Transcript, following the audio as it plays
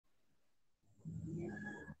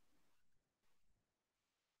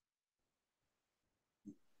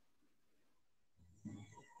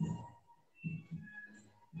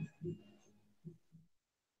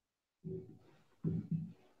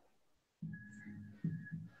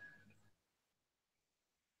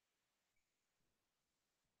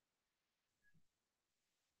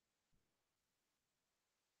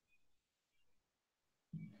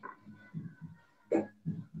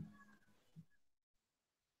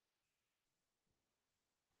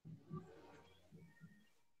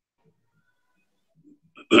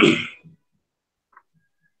Good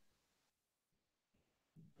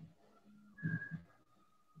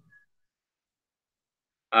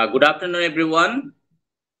afternoon, everyone.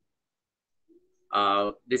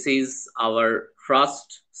 This is our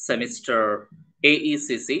first semester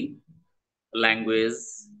AECC language.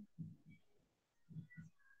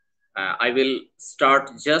 I will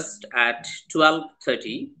start just at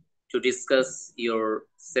 12:30 to discuss your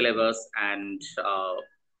syllabus and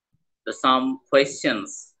some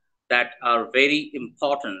questions that are very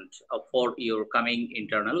important for your coming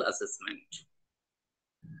internal assessment.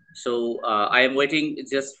 So I am waiting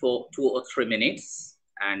just for 2 or 3 minutes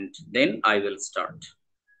and then I will start.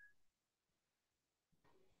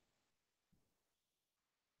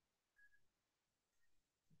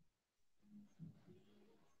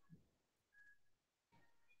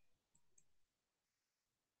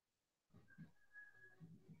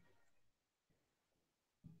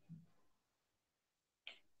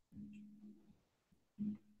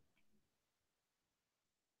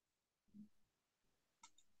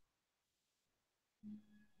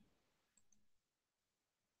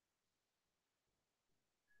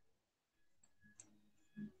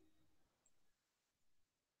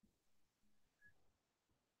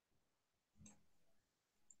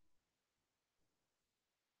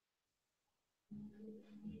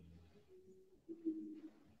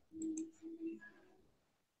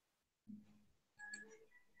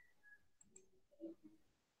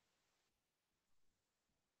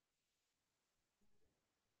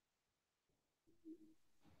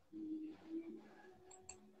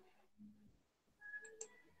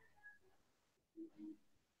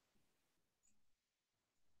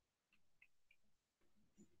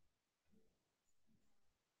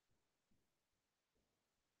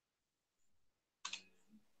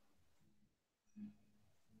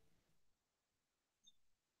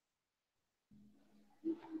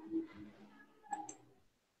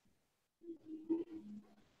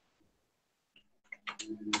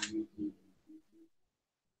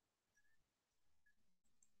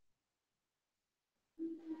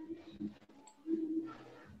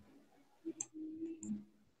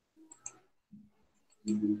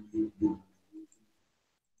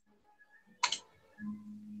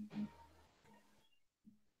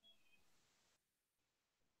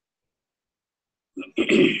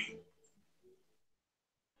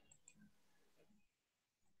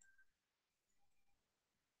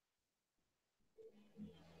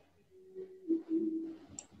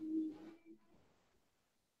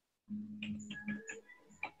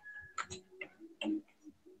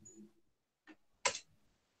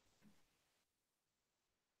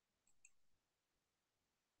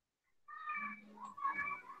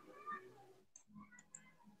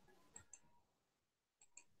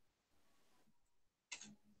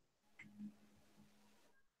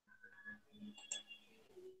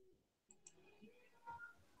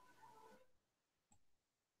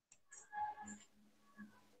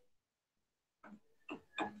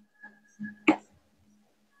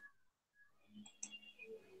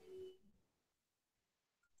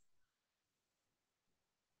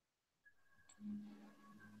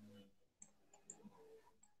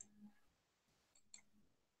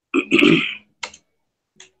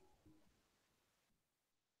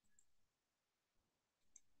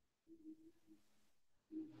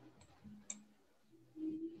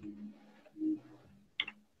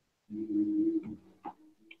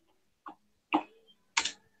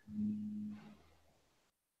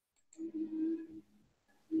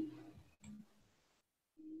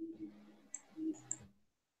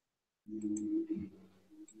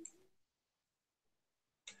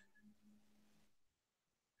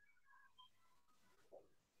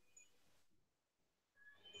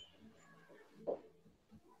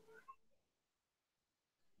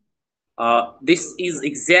 This is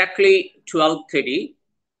exactly 12:30.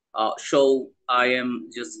 So I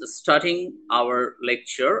am just starting our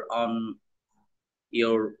lecture on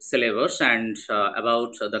your syllabus and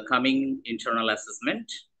about the coming internal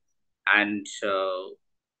assessment and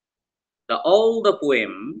all the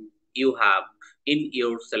poem you have in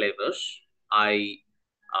your syllabus. I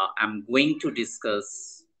am going to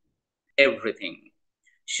discuss everything.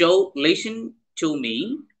 So listen to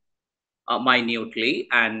me minutely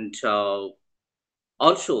and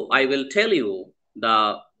also I will tell you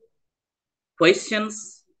the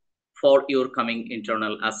questions for your coming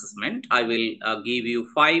internal assessment. I will give you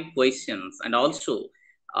 5 questions and also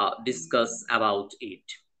discuss about it.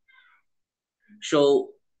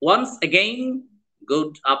 So once again,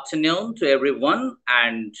 good afternoon to everyone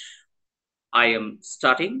and I am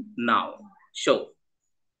starting now. So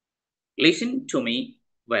listen to me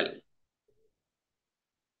well.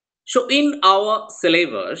 So in our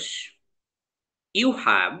syllabus, you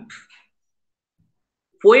have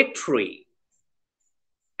poetry,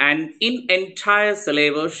 and in entire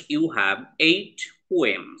syllabus you have 8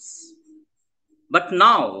 poems. But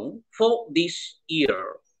now for this year,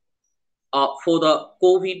 for the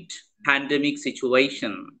COVID pandemic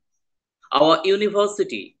situation, our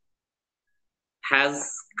university has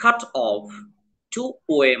cut off 2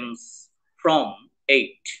 poems from 8.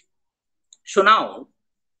 So now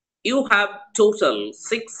you have total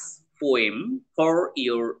 6 poem for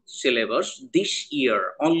your syllabus this year,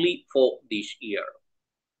 only for this year.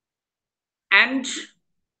 And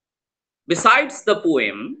besides the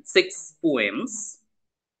poem, 6 poems,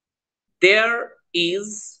 there is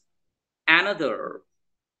another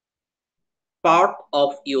part of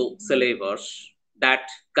your syllabus that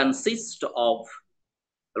consists of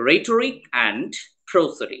rhetoric and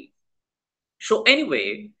prosody. So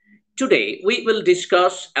anyway, today we will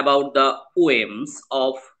discuss about the poems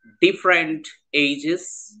of different ages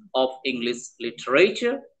of English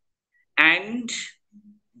literature and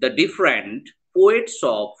the different poets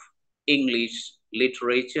of English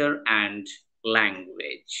literature and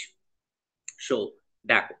language. So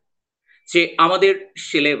দেখো যে আমাদের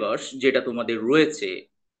syllabus যেটা তোমাদের রয়েছে,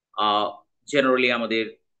 generally আমাদের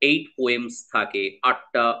 8 poems থাকে,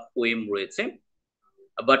 8টা poem রয়েছে।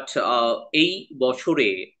 But এই বছরে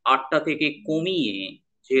 8টা থেকে কমিয়ে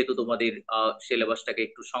যেহেতু তোমাদের সিলেবাসটাকে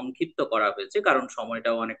একটু সংক্ষিপ্ত করা হয়েছে, কারণ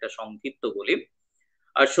সময়টাও অনেকটা সংক্ষিপ্ত বলে।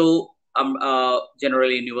 সো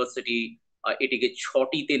জেনারেল ইউনিভার্সিটি এটিকে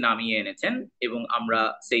 6টিতে নামিয়ে এনেছেন এবং আমরা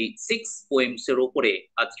সেই 6 পোয়েমস এর উপরে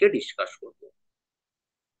আজকে ডিসকাস করব।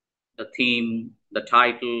 The theme, the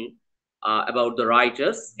title, about the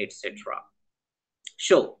writers, etc.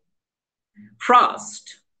 So first,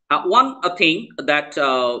 one thing that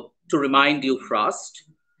to remind you first,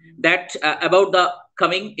 that about the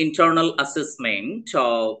coming internal assessment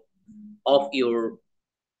of your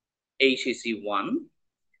AECC 1.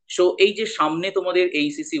 So এই যে সামনে তোমাদের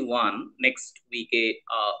AECC 1 নেক্সট উইকে,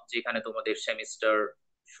 যেখানে তোমাদের সেমিস্টার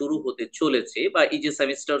শুরু হতে চলেছে, বা এই যে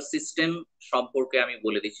সেমিস্টার সিস্টেম সম্পর্কে আমি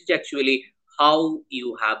বলে দিচ্ছি যে actually how you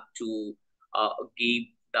have to give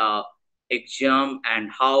the exam and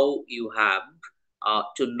how you have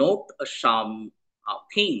to note some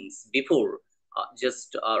things before just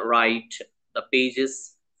write the pages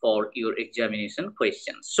for your examination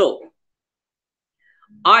questions. So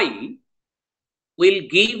I will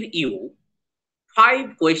give you 5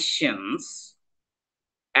 questions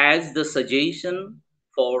as the suggestion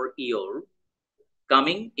for your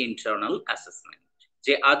coming internal assessment.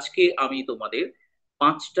 যে আজকে আমি তোমাদের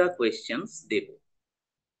 5টা questions Dev,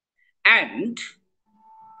 and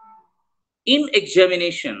in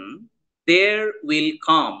examination there will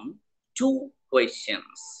come 2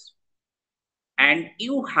 questions and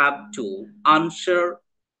you have to answer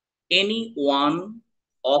any one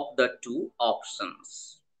of the 2 options,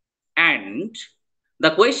 and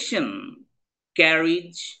the question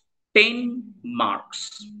carries 10 marks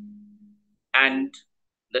and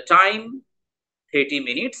the time 30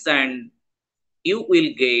 minutes, and you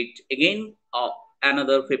will get again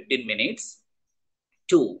another 15 minutes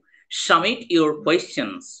to submit your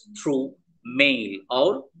questions through mail or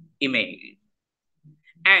email,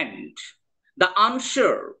 and the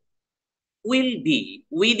answer will be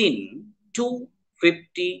within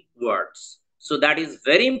 250 words. So that is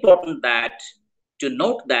very important that to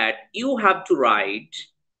note that you have to write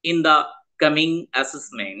in the coming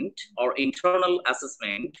assessment or internal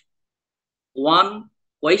assessment 1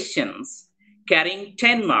 questions carrying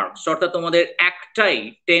 10 marks, অর্থাৎ তোমাদের একটাই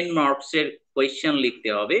 10 marks এর question লিখতে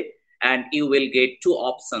হবে, and you will get 2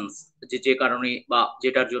 options, যে কারণে বা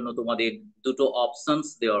যেটার জন্য তোমাদের দুটো অপশনস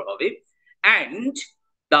দেওয়া হবে, and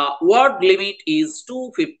the word limit is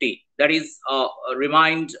 250. That is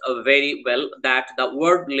remind very well that the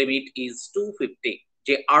word limit is 250,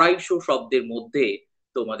 যে 250 শব্দের মধ্যে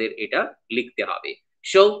তোমাদের এটা লিখতে হবে।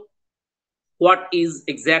 So what is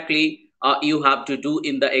exactly you have to do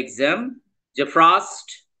in the exam? The first,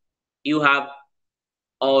 you have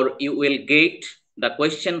or you will get the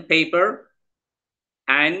question paper,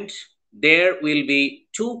 and there will be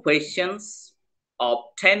 2 questions of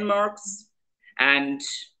 10 marks, and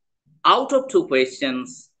out of 2 questions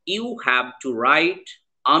you have to write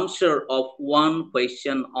answer of 1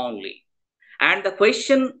 question only, and the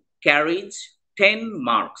question carries 10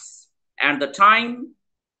 marks, and the time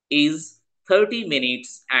is 30 minutes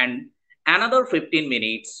and another 15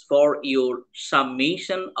 minutes for your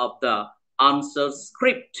submission of the answer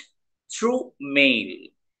script through mail,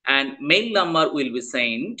 and mail number will be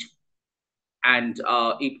sent, and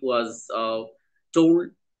it was told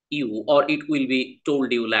you, or it will be told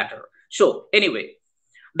you later. So anyway,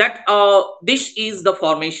 that this is the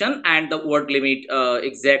formation and the word limit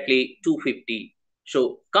exactly 250. So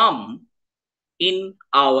come in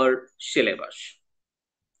our syllabus.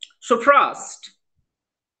 So first,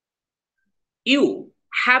 you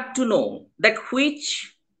have to know that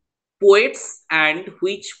which poets and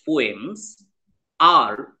which poems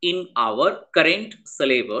are in our current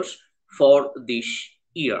syllabus for this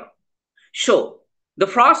year. So,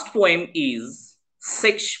 the first poem is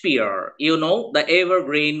Shakespeare. You know, the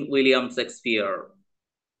evergreen William Shakespeare,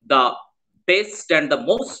 the best and the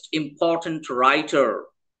most important writer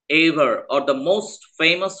ever, or the most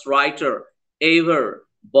famous writer ever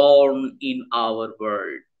born in our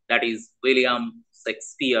world. That is William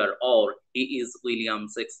Shakespeare, or he is William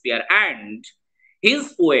Shakespeare. And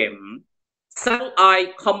his poem, Shall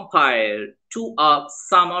I Compare to a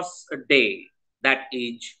Summer's Day, that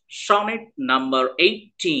is sonnet number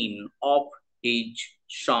 18 of his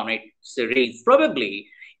sonnet series. Probably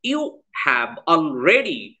you have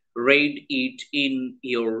already read it in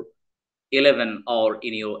your 11 or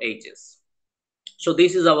in your ages. So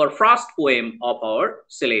this is our first poem of our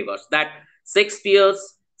syllabus, that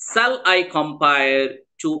Shakespeare's Shall I Compare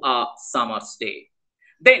to a Summer's Day.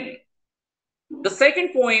 Then the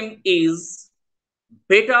second poem is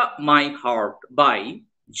Better My Heart by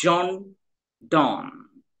John Donne.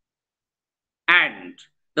 And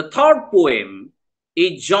the third poem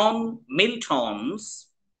is John Milton's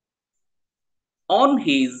On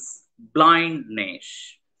His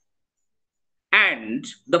Blindness. And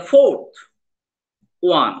the fourth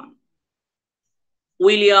one,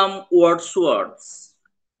 William Wordsworth's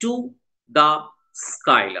To the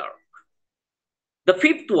Skylark. The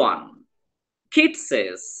fifth one,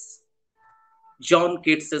 Keats's, John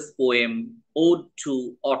Keats's poem Ode to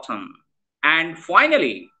Autumn. And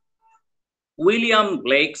finally, William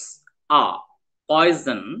Blake's A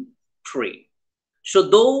Poison Tree. So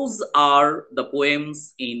those are the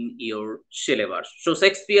poems in your syllabus. So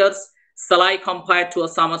Shakespeare's Shall I Compare to a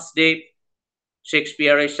Summer's Day,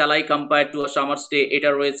 Shakespeare Shall I Compare to a Summer's Day,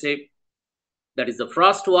 এটা রয়েছে, that is the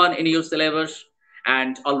first one in your syllabus,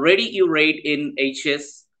 and already you read in HS,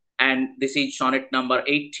 and this is sonnet number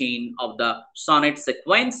 18 of the sonnet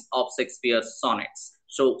sequence of Shakespeare's sonnets.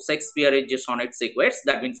 So Shakespeare is the sonnet sequence,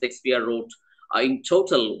 that means Shakespeare wrote in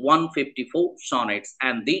total 154 sonnets,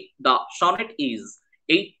 and the sonnet is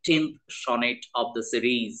 18th sonnet of the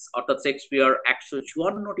series. অর্থাৎ Shakespeare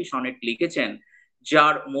 154টি sonnet লিখেছেন,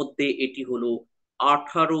 যার মধ্যে এটি হলো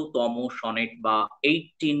 18তম sonnet বা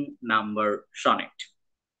 18 number sonnet.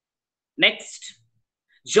 Next,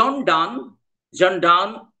 John Donne. John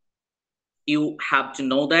Donne, you have to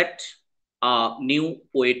know that new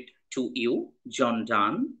poet to you, John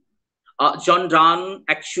Donne. John Donne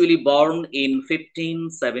actually born in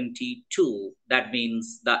 1572. That means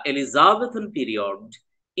the Elizabethan period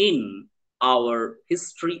in our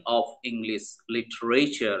history of English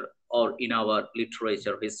literature, or in our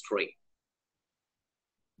literature history.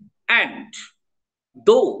 And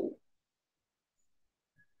though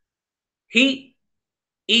he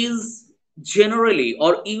is generally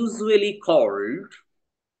or usually called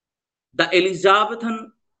the Elizabethan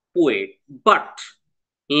poet, but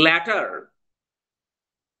later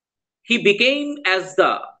he became as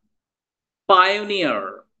the pioneer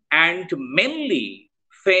and mainly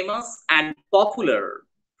famous and popular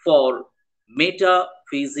for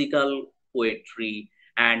metaphysical poetry,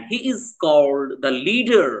 and he is called the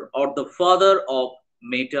leader or the father of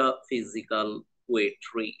metaphysical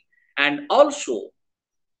poetry. And also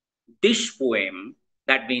this poem,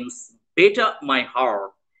 that means Better My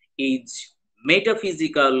Heart, is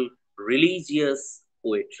metaphysical religious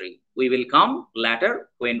poetry. We will come later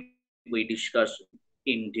when we discuss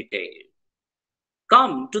in detail.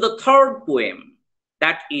 Come to the third poem,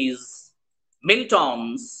 that is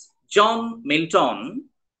Milton's, John Milton,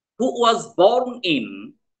 who was born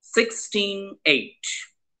in 1608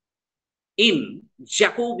 in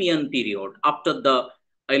Jacobean period, after the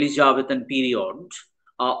Elizabethan period.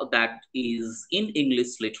 That is in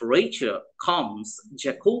English literature comes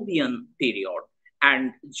Jacobean period,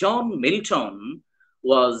 and John Milton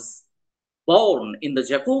was born in the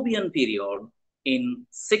Jacobean period in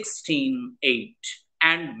 1608,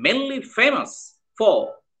 and mainly famous for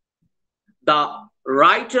the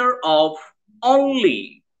writer of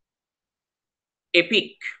only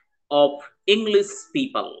epic of English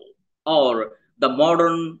people, or the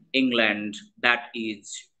modern England, that is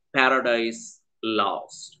Paradise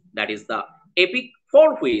Lost. That is the epic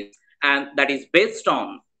for which, and that is based on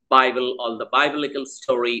Bible, or the biblical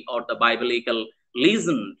story, or the biblical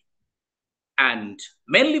legend. And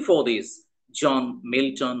mainly for this, John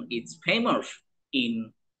Milton is famous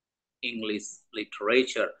in English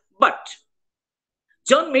literature. But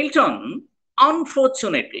John Milton,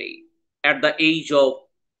 unfortunately, at the age of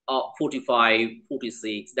 45,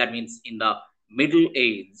 46, that means in the middle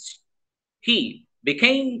age, he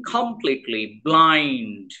became completely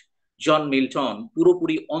blind. John Milton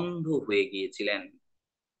পুরোপুরি অন্ধ হয়ে গিয়েছিলেন,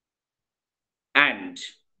 and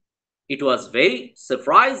it was very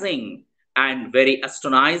surprising and very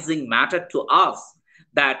astonishing matter to us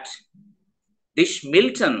that this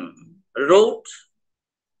Milton wrote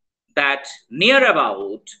that near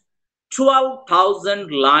about 12,000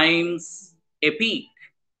 lines epic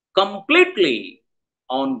completely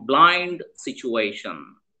on blind situation.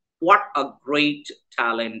 What a great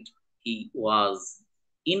talent he was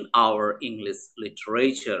in our English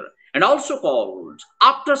literature. And also called,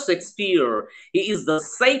 after Shakespeare, he is the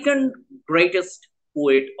second greatest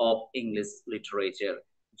poet of English literature,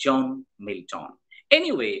 John Milton.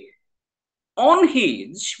 Anyway, on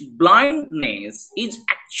his blindness is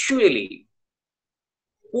actually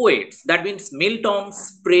poets, that means Milton's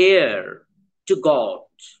prayer to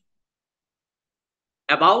God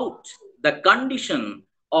about the condition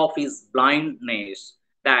of his blindness,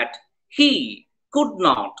 that he could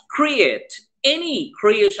not create any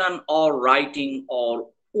creation or writing or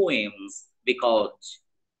poems because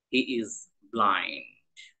he is blind.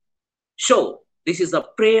 So this is a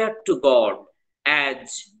prayer to God,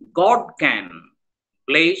 as God can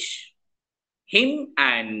bless him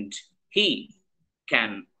and he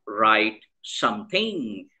can write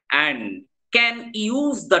something and can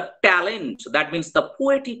use the talent, that means the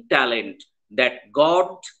poetic talent that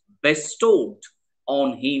God bestowed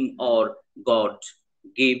on him or God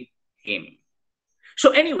gave him.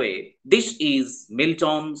 So anyway, this is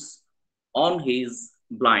Milton's on his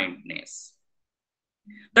blindness.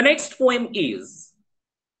 The next poem is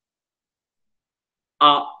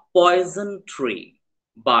A Poison Tree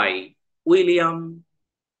by William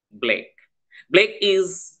Blake. Blake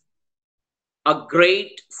is a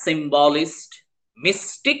great symbolist,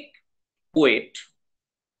 mystic poet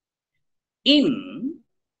in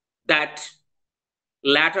that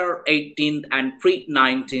latter 18th and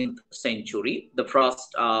pre-19th century, the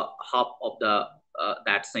first half of the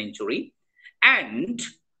that century, and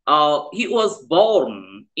he was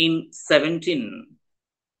born in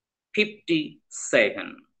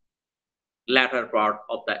 1757, latter part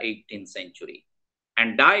of the 18th century,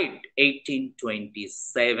 and died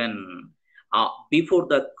 1827, before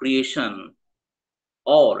the creation,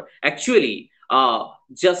 or actually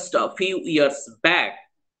just a few years back,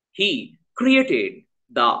 he created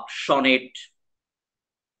the sonnet,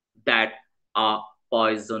 that A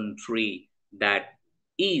Poison Tree, that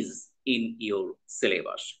is in your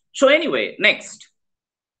syllabus. So anyway, next,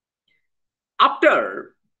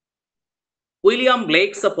 after William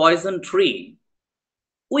Blake's A Poison Tree,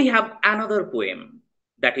 we have another poem,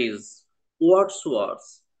 that is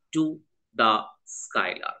Wordsworth's To the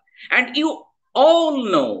Skylark. And you all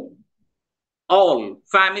know, all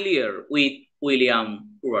familiar with William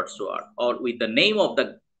Wordsworth, or with the name of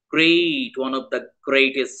the great, one of the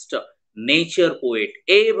greatest nature poet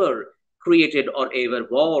ever created or ever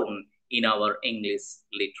born in our English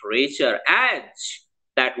literature, as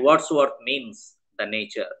that Wordsworth means the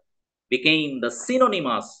nature, became the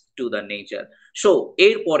synonymous to the nature. So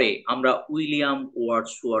এরপরে আমরা William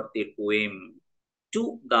ওয়ার্ডসওয়ার্থের poem to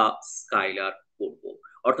the Skylar পড়ব,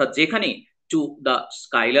 অর্থাৎ যেখানে to the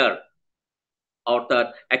Skylar, অর্থাৎ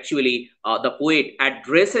actually the poet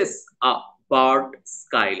addresses a bird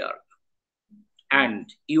skylark, and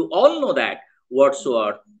you all know that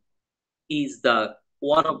Wordsworth is the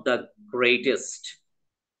one of the greatest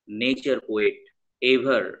nature poet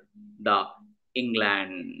ever the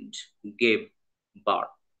England gave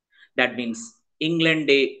birth. That means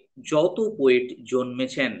ইংল্যান্ডে যত poet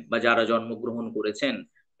জন্মেছেন বা যারা জন্মগ্রহণ করেছেন,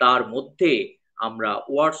 তার মধ্যে আমরা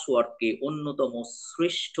ওয়ার্ডসওয়ার্থকে অন্যতম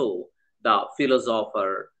শ্রেষ্ঠ দা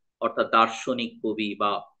ফিলোসফার, অর্থাৎ দার্শনিক কবি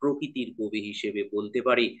বা প্রকৃতির কবি হিসেবে বলতে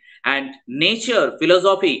পারি। And nature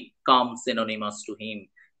philosophy come synonymous to him,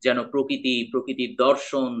 যেন প্রকৃতি, প্রকৃতির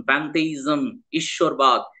দর্শন, প্যান্থেইজম,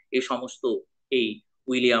 ঈশ্বরবাদ, এ সমস্ত এই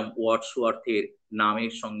উইলিয়াম ওয়ার্ডসওয়ার্থের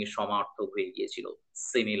নামের সঙ্গে সমার্থক হয়ে গিয়েছিল,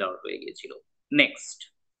 সিমিলার হয়ে গিয়েছিল।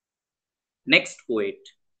 Next poet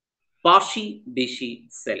Percy Bysshe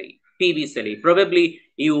Shelley, P.B. Shelley. Probably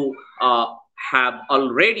you have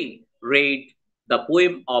already read the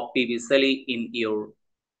poem of P.B. Shelley in your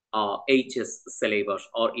HS syllabus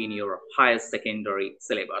or in your higher secondary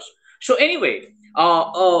syllabus. So anyway,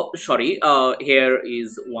 sorry, here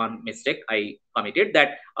is one mistake I committed,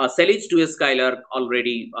 that Shelley's To a Skylark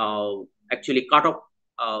already actually cut off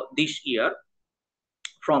this year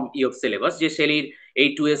from your syllabus. যে শেলির এই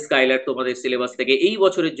 2 Skylar তোমাদের syllabus থেকে এই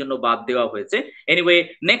বছরের জন্য বাদ দেওয়া হয়েছে। Anyway,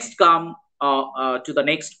 next come to the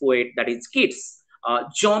next poet, that is Keats.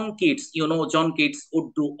 John Keats, you know, John Keats'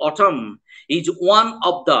 Ode to Autumn is one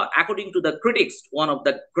of the, according to the critics, one of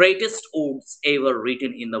the greatest odes ever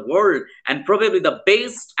written in the world, and probably the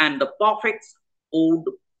best and the perfect ode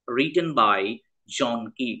written by John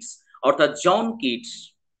Keats. অর্থাৎ John Keats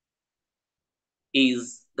is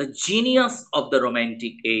the genius of the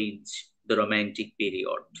Romantic age, the Romantic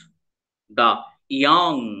period. The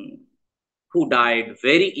young who died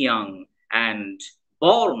very young and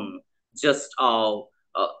born just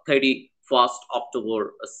 31st October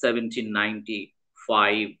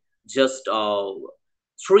 1795, just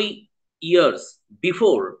 3 years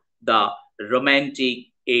before the Romantic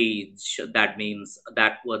age. That means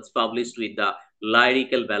that was published with the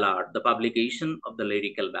lyrical ballad, the publication of the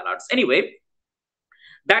lyrical ballads. Anyway,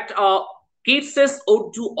 that Keats's Ode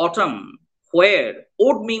to Autumn, where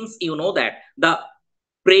ode means, you know, that the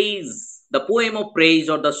praise, the poem of praise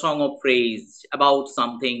or the song of praise about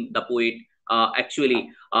something, the poet actually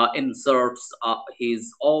inserts his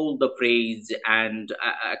all the praise, and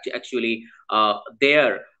actually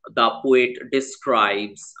there the poet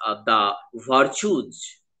describes the virtues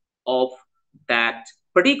of that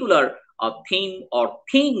particular thing or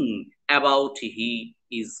thing about he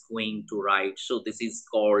is going to write. So this is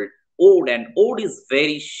called ode, and ode is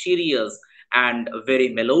very serious and very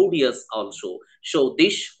melodious also. So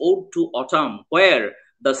this Ode to Autumn, where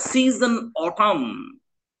the season autumn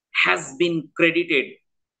has been credited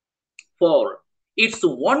for its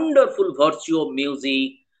wonderful virtue of music,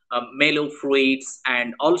 mellow fruits,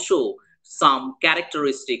 and also some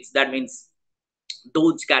characteristics. That means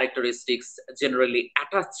those characteristics generally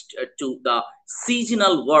attached to the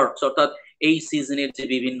seasonal works, অর্থাৎ এই সিজনের যে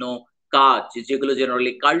বিভিন্ন কাজ যেগুলো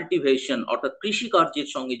generally cultivation অর্থাৎ কৃষি কার্যের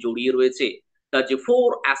সঙ্গে জড়িয়ে রয়েছে, তার যে 4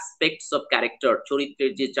 অ্যাসপেক্টস অফ ক্যারেক্টার,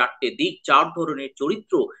 চরিত্রের যে 4টে দিক, 4 ধরনের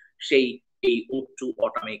চরিত্র, সেই এই ওড টু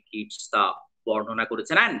অটামে কিডস তা বর্ণনা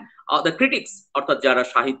করেছেন। অ্যান্ড দ্য ক্রিটিক্স, অর্থাৎ যারা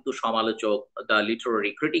সাহিত্য সমালোচক, দ্য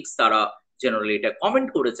লিটারারি ক্রিটিক্স, তারা জেনারেলি এটা কমেন্ট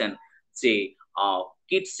করেছেন যে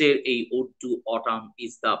Keats's a Ode to Autumn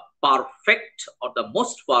is the perfect or the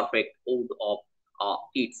most perfect ode of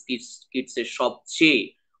Keats's সবচেয়ে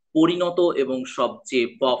পরিণত এবং সবচেয়ে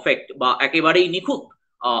পারফেক্ট বা একেবারেই নিখুঁত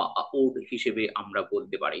ওড হিসেবে আমরা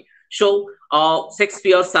বলতে পারি। So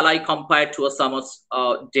Shakespeare shall I compare to a summer's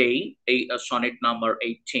day, a sonnet number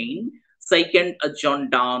 18. Second, John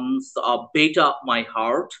Donne's Better My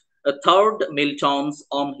Heart. Third, Milton's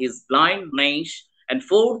On His Blindness. And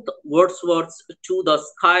fourth, Wordsworth's To the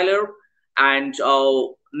Skylar. And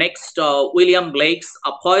next, William Blake's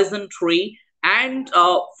A Poison Tree. And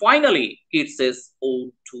finally, Keats's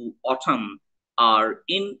Ode to Autumn are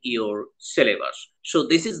in your syllabus. So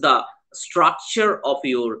this is the structure of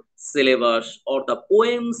your syllabus or the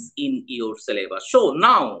poems in your syllabus. So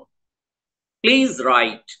now, please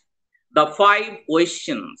write the 5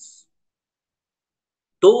 questions.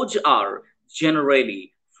 Those are generally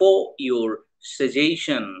for your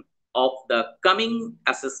suggestion of the coming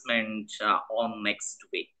assessment on next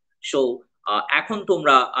week. So এখন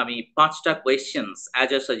তোমরা আমি 5টা questions as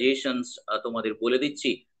a suggestions তোমাদের বলে দিচ্ছি,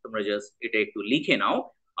 তোমরা just এটা একটু লিখে নাও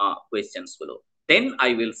কোয়েশ্চেন্স গুলো। Then I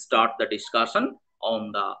will start the discussion on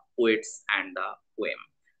the poets and the poem.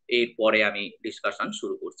 এরপরে আমি ডিসকাশন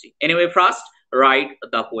শুরু করছি। Anyway, first write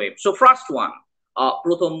the poem. So first one,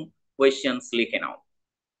 প্রথম কোয়েশ্চেন্স লিখে নাও।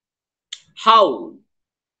 How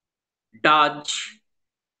does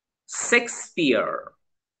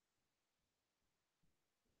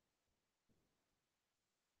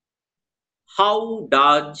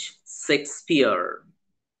Shakespeare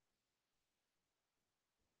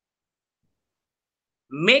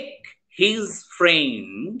make his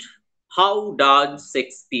friend, how does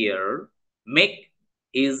Shakespeare make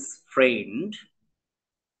his friend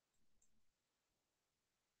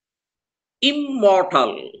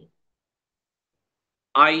immortal,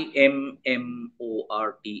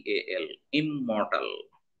 immortal, immortal,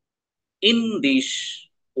 in this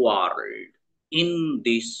world, in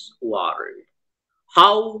this world?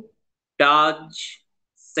 How does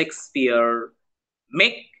Shakespeare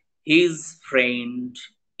make his friend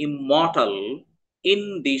immortal in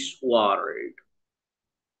this world?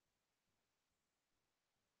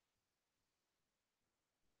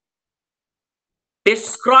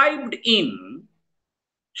 Described in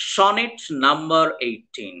sonnet number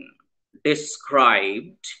 18.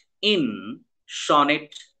 Described in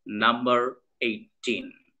sonnet number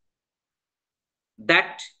 18.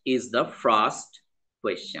 That is the first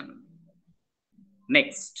question.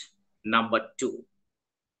 Next, number 2.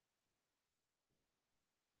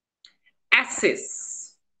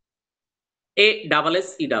 assess,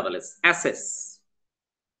 A-S-S-E-S-S, assess.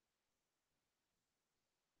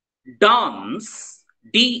 Dance,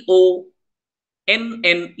 D-O-N-N-E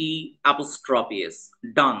apostrophe S,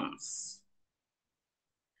 dance.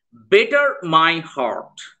 Better my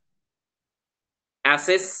heart,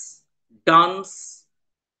 assess, dance,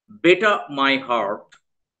 better my heart.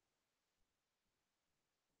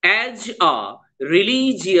 As a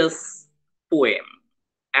religious poem,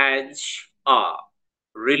 as a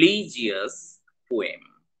religious poem.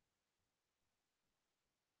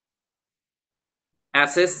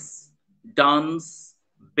 Assess, dance,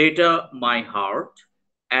 better my heart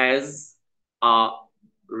as a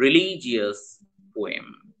religious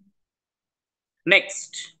poem.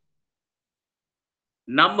 Next,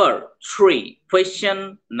 number 3,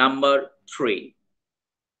 question number 3.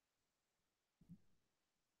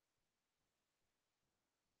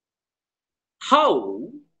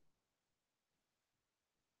 How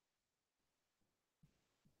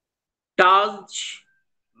does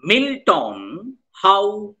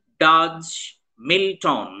how does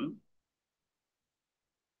Milton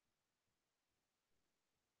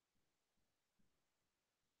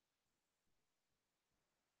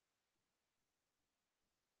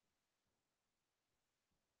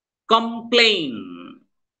complain?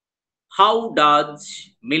 How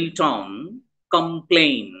does Milton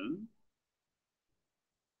complain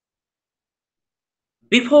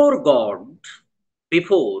before God,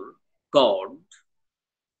 before God,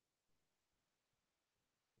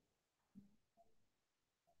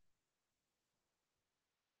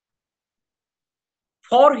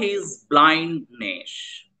 for his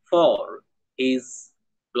blindness, for his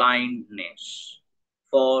blindness,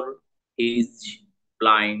 for his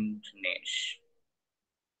blindness.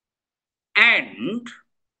 And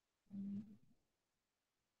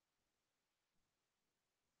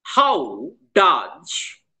how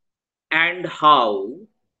does, and how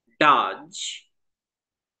does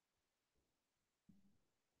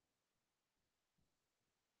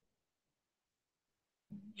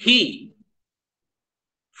he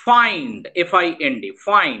find, F-I-N-D,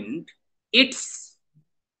 find its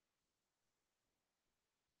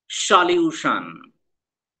solution,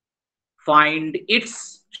 find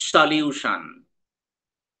its solution.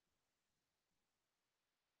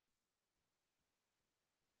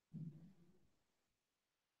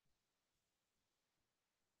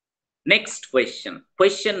 Next question,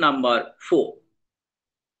 question number 4.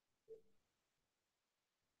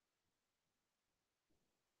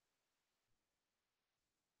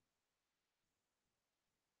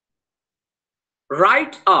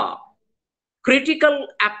 Write a critical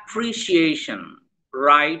appreciation,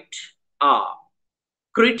 write a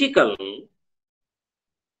critical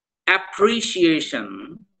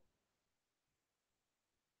appreciation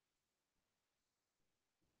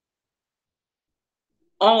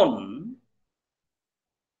on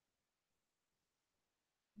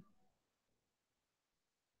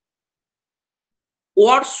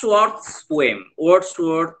Wordsworth's poem,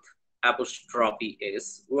 Wordsworth apostrophe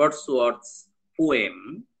S, Wordsworth's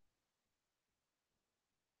poem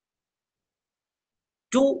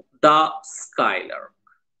To the Skylark,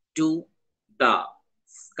 To the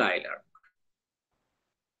Skylark.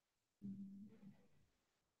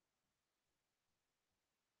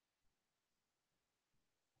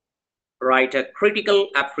 Write a critical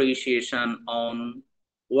appreciation on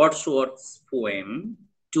Wordsworth's poem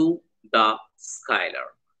To the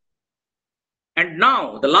Skylark. And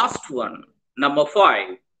now the last one, number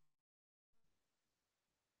 5.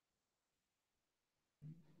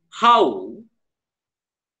 How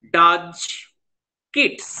does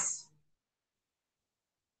kids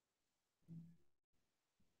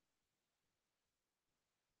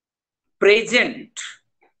present,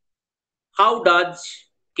 how does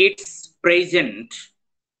kids present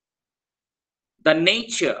the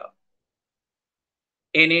nature,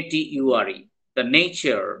 N-A-T-U-R-E, the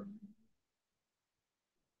nature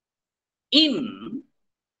in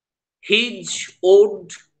his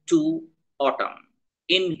ode to autumn,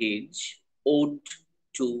 in his ode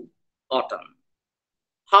to autumn.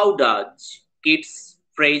 How does Keats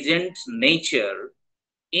present nature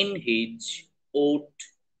in his ode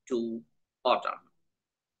to autumn?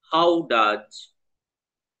 How does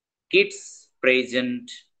Keats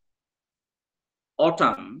present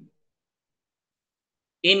autumn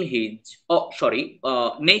in his,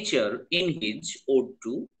 nature in his ode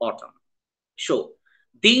to autumn? So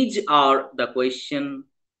these are the questions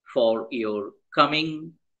for your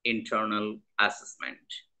coming internal assessment.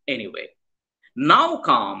 Anyway, now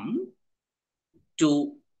come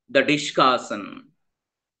to the discussion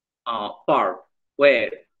part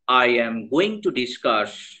where I am going to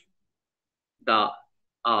discuss the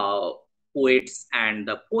poets and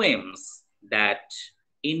the poems that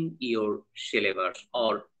in your syllabus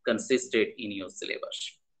or consisted in your syllabus.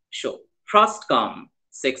 So, first come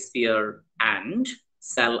Shakespeare and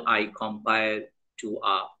Shall I Compare to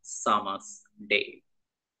a Summer's Day.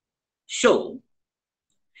 So,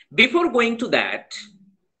 before going to that,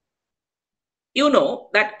 you know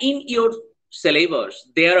that in your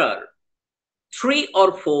syllabus there are 3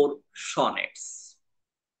 or 4 sonnets.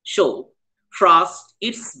 So, first,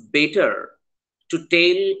 it's better to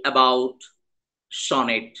tell about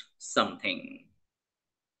sonnet something.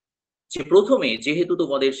 যে প্রথমে যেহেতু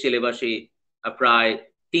তোমাদের সিলেবাসে প্রায়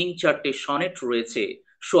 3-4টে sonnet রয়েছে,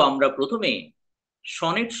 so আমরা প্রথমে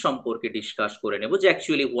sonnet সম্পর্কে ডিসকাস করে নেব যে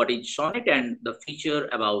actually what is sonnet and the feature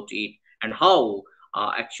about it and how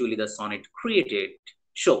actually the sonnet created.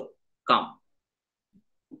 So, come.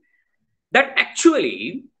 That actually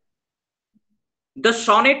the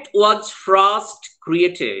sonnet was first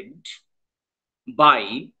created by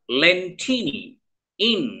Lentini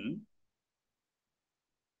in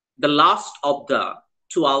the last of the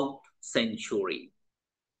 12th century.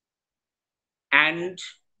 And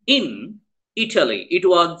in Italy, it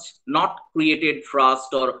was not created first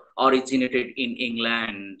or originated in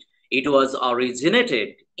England. It was originated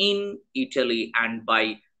in Italy and by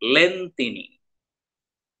Lentini.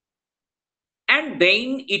 And then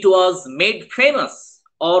it was made famous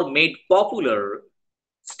or made popular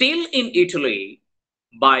still in Italy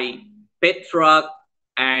by Petrarch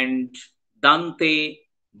and Dante,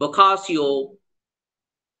 Boccaccio,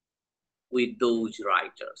 with those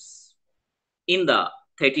writers in the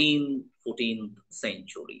 13th, 14th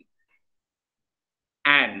century.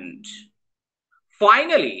 And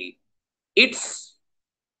finally, it's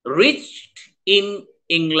reached in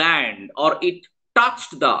England, or it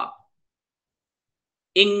touched the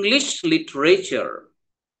English literature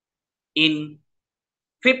in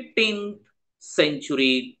 15th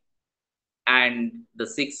century and the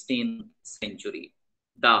 16th century.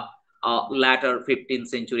 The latter 15th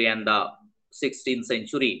century and the 16th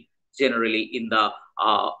century, generally in the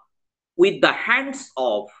with the hands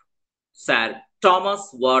of Sir Thomas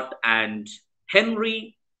Watt and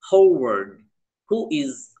Henry Howard, who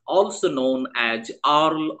is also known as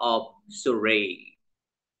Earl of Surrey.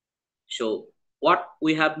 So, what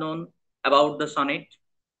we have known about the sonnet,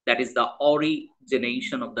 that is the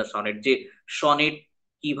origination of the sonnet, যে sonnet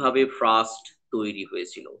কিভাবে first তৈরি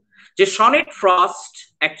হয়েছিল, যে sonnet first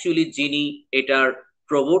actually যিনি এটার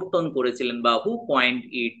প্রবর্তন করেছিলেন বা হু কয়েন্ড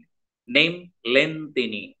ইট, নেম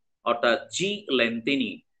লেনতিনি, অর্থাৎ জি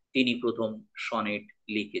লেনতিনি, তিনি প্রথম সনেট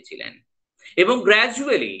লিখেছিলেন। এবং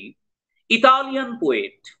গ্র্যাজুয়ালি ইতালিয়ান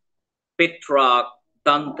পোয়েট পেট্রাক,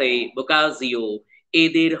 দান্তে, বোকাজিও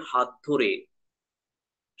এদের হাত ধরে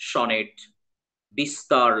সনেট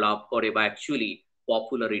বিস্তার লাভ করে বা অ্যাকচুয়ালি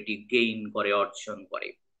পপুলারিটি গেইন করে, অর্জন করে।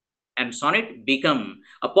 And sonnet become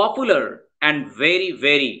a popular and very,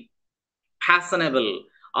 very fashionable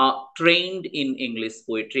trend in English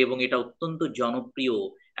poetry, এবং এটা অত্যন্ত জনপ্রিয়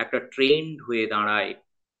একটা ট্রেন্ড হয়ে দাঁড়ায়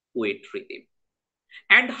পোয়েট্রিতে।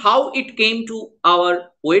 And how it came to our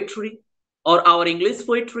poetry or our English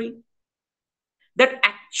poetry? That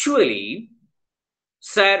actually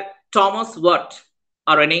Sir Thomas Watt,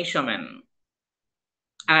 a Renaissance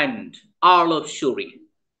and Earl of Surrey,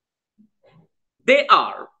 they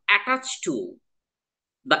are attached to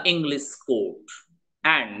the English court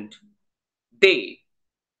and they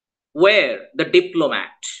were the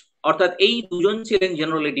diplomat, অর্থাৎ এই দুজন ছিলেন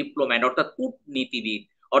generally diplomat, অর্থাৎ কূটনীতিবিদ,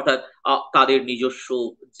 অর্থাৎ তাদের নিজস্ব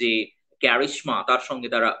যে charisma তার সঙ্গে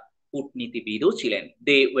তারা কূটনীতিবিদও ছিলেন।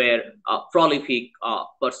 They were prolific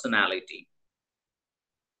personality,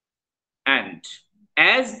 and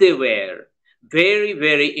as they were very,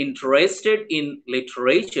 very interested in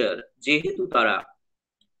literature, যেহেতু তারা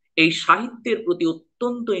এই সাহিত্যের প্রতি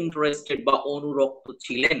অত্যন্ত ইন্টারেস্টেড বা অনুরক্ত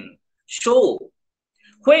ছিলেন, so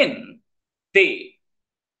when they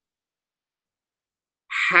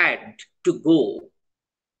had to go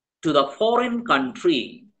to the foreign country,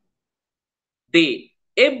 they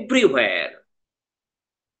everywhere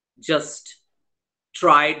just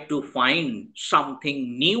tried to find something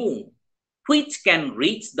new which can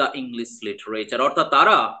reach the English literature. অর্থাৎ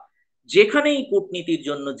তারা যেখানেই কূটনীতির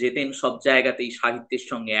জন্য যেতেন সব জায়গাতেই সাহিত্যের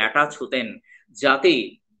সঙ্গে অ্যাটাচ হতেন যাতে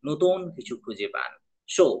নতুন কিছু খুঁজে পান।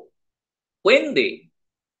 So when they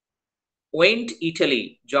went Italy,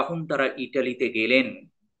 যখন তারা ইটালিতে গেলেন,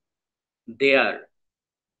 there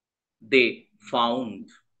they found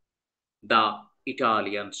the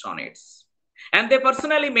Italian sonnets, and they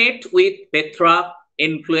personally met with Petrarch,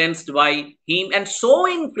 influenced by him, and so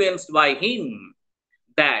influenced by him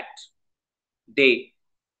that they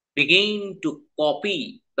began to copy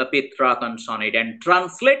the Petrarchan sonnet and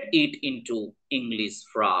translate it into English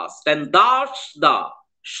first. And thus the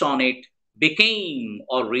sonnet became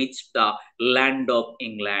or reached the land of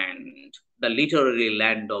England, the literary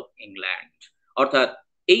land of England. অর্থাৎ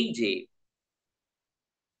এই যে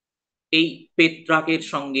এই পেত্রাকের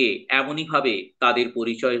সঙ্গে এমনই ভাবে তাদের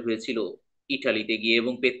পরিচয় হয়েছিল ইটালিতে গিয়ে,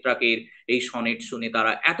 এবং পেত্রাকের এই সনেট শুনে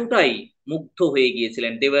তারা এতটাই মুগ্ধ হয়ে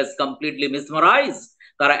গিয়েছিলেন, দে ওয়াজ কমপ্লিটলি মিসমারাইজড,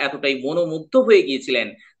 তারা এতটাই মনোমুগ্ধ হয়ে গিয়েছিলেন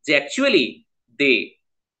যে actually they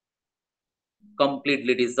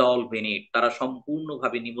completely dissolve in it, তারা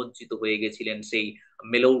সম্পূর্ণভাবে নিমজ্জিত হয়ে গেছিলেন সেই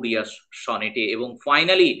মেলোডিয়াস সনেটে, এবং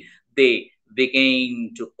finally they began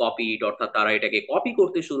to copy it, অর্থাৎ তারা এটাকে কপি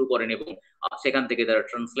করতে শুরু করেন এবং সেখান থেকে তারা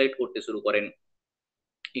ট্রান্সলেট করতে শুরু করেন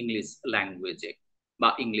ইংলিশ ল্যাঙ্গুয়েজে বা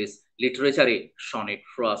ইংলিশ লিটারেচারে সনেট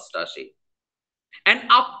ফার্স্ট আসে। And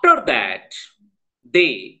after that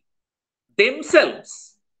they themselves,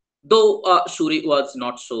 though Shuri was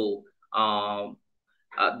not so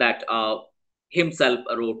that himself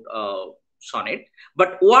wrote sonnet, but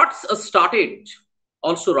Watts started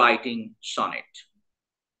also writing sonnet,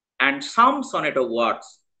 and some sonnet of Watts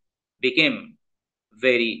became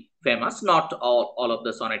very famous. Not all of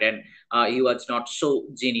the sonnet, and he was not so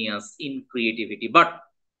genius in creativity, but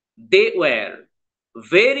they were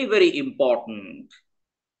very, very important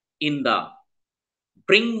in the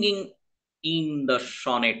bringing in the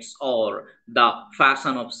sonnets or the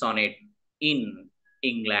fashion of sonnet in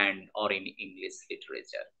England or in English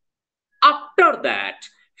literature. After that,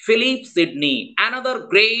 Philip Sidney, another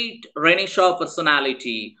great Renaissance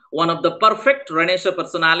personality, one of the perfect Renaissance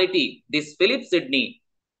personality, this Philip Sidney,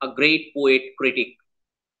 a great poet critic,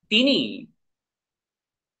 তিনি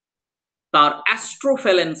তার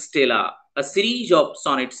Astrophelen Stella, a series of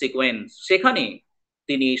sonnet sequence, সেখানে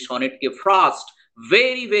তিনি সনেটকে first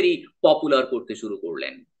very, very popular করতে শুরু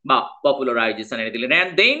করলেন বা popularization এনে দিলেন,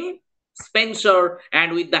 and then Spencer, and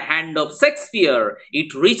with the hand of Shakespeare it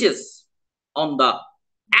reaches on the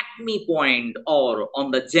acme point or on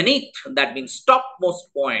the zenith, that means topmost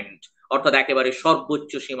point, অর্থাৎ একেবারে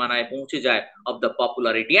সর্বোচ্চ সীমানায় পৌঁছে যায় of the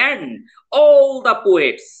popularity, and all the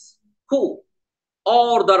poets who,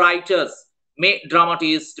 or the writers, may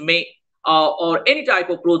dramatists, may or any type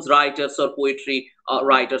of prose writers or poetry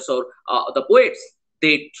writers or the poets,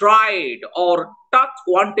 they tried or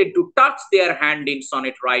wanted to touch their hand in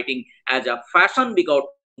sonnet writing as a fashion because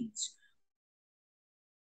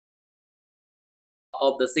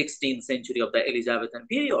of the 16th century of the Elizabethan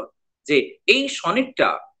period, যে এই সনেটটা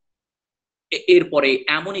এরপরে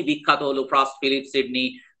এমনই বিখ্যাত হলো, first Philip Sydney,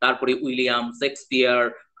 তারপরে William Shakespeare,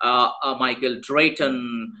 Michael Drayton,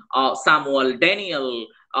 Samuel Daniel,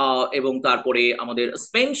 এবং তারপরে আমাদের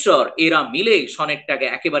স্পেন্সার, এরা মিলে সনেটটাকে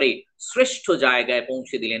একেবারে শ্রেষ্ঠ জায়গায়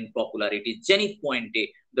পৌঁছে দিলেন, পপুলারিটি জেনিথ পয়েন্টে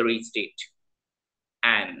the reached it.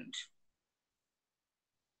 And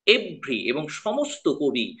every, এবং সমস্ত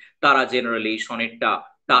কবি তারা জেনারেলি সনেটটা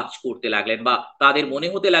টাচ করতে লাগলেন, বা তাদের মনে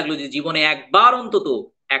হতে লাগলো যে জীবনে একবার অন্তত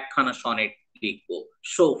একখানা সনেট লিখবো।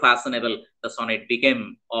 So fashionable the sonnet became,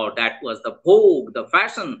 or that was the vogue, the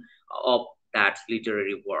fashion of that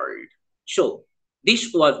literary world. So this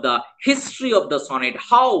was the history of the sonnet,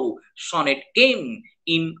 how sonnet came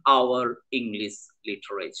in our English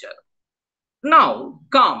literature. Now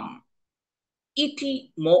come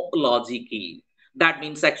etymology, that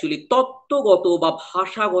means actually তত্ত্বগত বা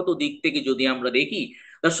ভাষাগত দিক থেকে যদি আমরা দেখি,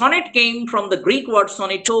 the sonnet came from the Greek word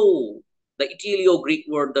sonneto, the Italio-Greek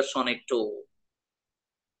word the sonneto,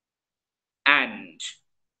 and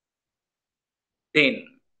then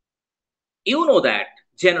you know that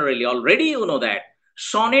generally, already you know that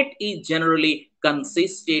sonnet is generally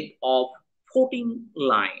consisted of 14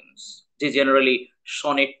 lines, যে generally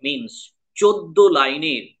sonnet means 14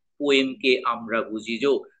 লাইনের পোয়েমকে আমরা বুঝি,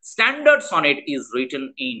 যে standard sonnet is written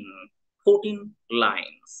in 14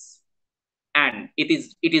 lines, and it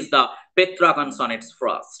is the Petrarchan sonnets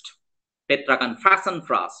first, Petrarchan fashion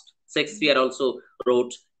first. Shakespeare also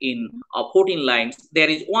wrote in 14 lines.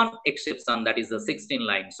 There is one exception, that is the 16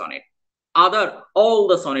 line sonnet. All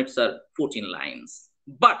the sonnets are 14 lines,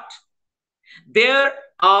 but there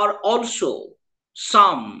are also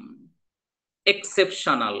some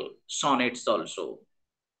exceptional sonnets also,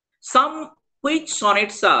 some which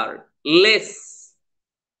sonnets are less,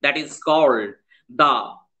 that is called the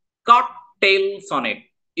cocktail sonnet.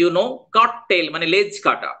 You know, cocktail মানে লেজ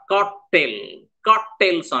কাটা,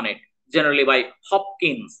 cocktail sonnet, generally by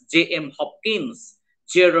Hopkins, J.M. Hopkins,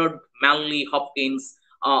 Gerard Manley Hopkins,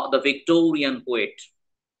 the Victorian poet,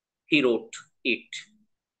 he wrote it.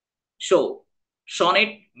 So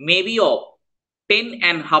sonnet may be of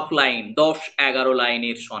 10.5 line 10-11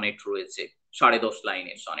 লাইনের sonnet রয়েছে, 10.5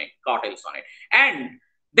 লাইনের sonnet, cattle sonnet. And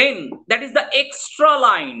then that is the extra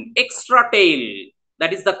line, extra tail,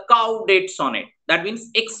 that is the cowdead sonnet. That means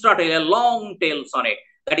extra tail, a long tail sonnet,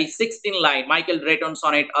 that is 16 line. Michael Drayton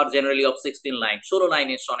sonnet are generally of 16 line, 16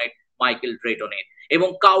 লাইনের sonnet Michael ড্রেটনের। এবং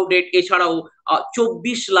কাউডেড এছাড়াও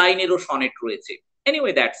 24 লাইনেরও sonnet রয়েছে।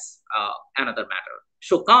 Anyway, that's another matter.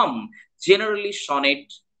 So come, generally sonnet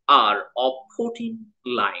are of 14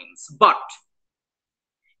 lines, but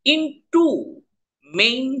in two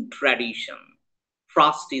main tradition.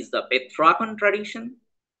 First is the Petrarchan tradition,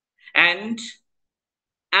 and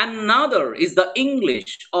another is the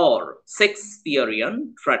English or Shakespearean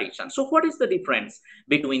tradition. So what is the difference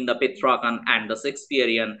between the Petrarchan and the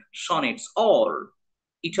Shakespearean sonnets or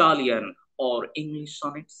Italian or English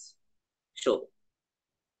sonnets? So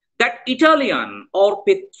that Italian or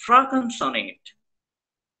Petrarchan sonnet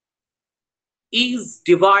is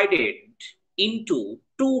divided into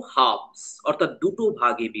two halves, অর্থাৎ দুটো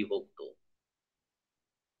ভাগে বিভক্ত।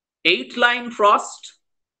 8 line first,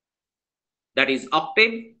 that is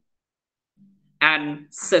octave, and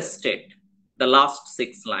sestet, the last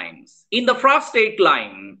 6 lines. In the first 8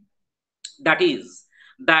 line, that is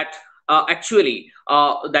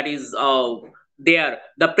there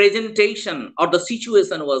the presentation or the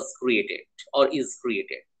situation was created or is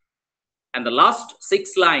created, and the last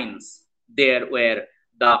 6 lines there were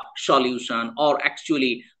the solution, or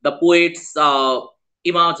actually the poet's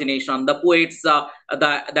imagination, the poet's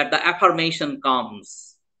that the affirmation comes.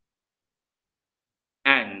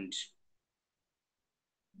 And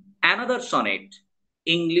another sonnet,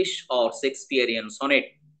 English or Shakespearean sonnet,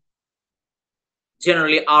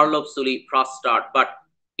 generally Earl of Surrey first start, but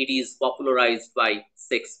it is popularized by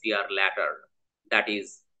Shakespeare later. That is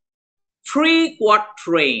 3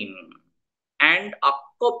 quatrain and a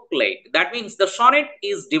couplet. That means the sonnet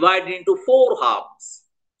is divided into 4 halves,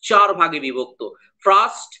 4 ভাগে বিভক্ত।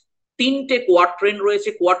 First 3টে quatrain রয়েছে।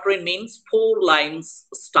 Quatrain means 4 lines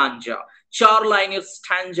stanza, 4 লাইনের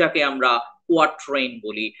স্ট্যাঞ্জাকে আমরা quatrain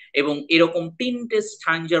বলি। এবং এরকম 3টে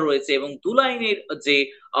স্ট্যাঞ্জা রয়েছে, এবং 2 লাইনের যে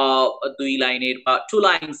 2 লাইনের বা 2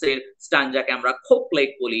 লাইনসের স্ট্যাঞ্জাকে আমরা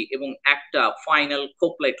কোপলেট বলি, এবং একটা ফাইনাল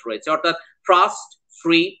কোপলেট রয়েছে। অর্থাৎ ফার্স্ট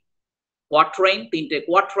 3 কোয়াট্রেন, 3টে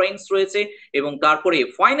কোয়াট্রেন্স রয়েছে, এবং তারপরে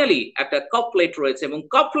ফাইনালি একটা কাপলেট রয়েছে। এবং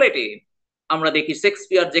কাপলেটে আমরা দেখি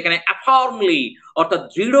শেক্সপিয়ার যেখানে affirmly, অর্থাৎ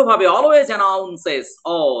দৃঢ়ভাবে, always announces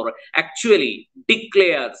or actually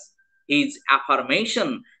declares his affirmation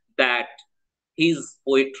that his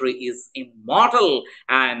poetry is immortal,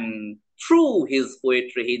 and through his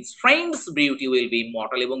poetry his friend's beauty will be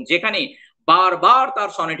immortal. এবং যেখানে বারবার তার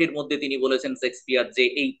সনেটের মধ্যে তিনি বলেছেন শেক্সপিয়ার যে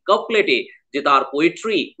এই কাপলেটে যে তার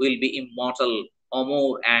poetry will be immortal, Amar,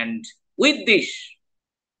 and with this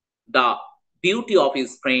the beauty of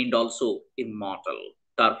his friend also immortal,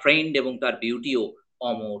 তার ফ্রেন্ড এবং তার বিউটিও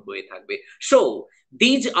অমর হয়ে থাকবে। So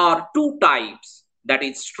these are 2 types, that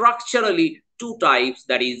is structurally 2 types,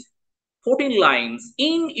 that is 14 lines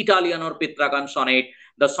in Italian or Petrarchan sonnet.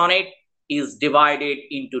 The sonnet is divided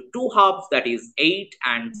into 2 halves, that is 8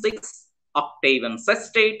 and 6, octave and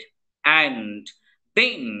sestet, and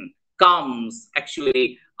then comes actually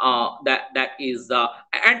that is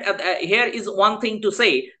here is one thing to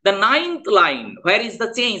say, the 9th line, where is the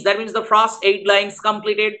change? That means the first 8 lines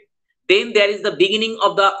completed, then there is the beginning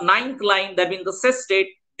of the 9th line, that means the sestet.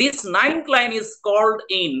 This 9th line is called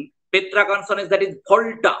in Petrarchan sonnets, that is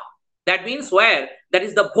volta. That means where that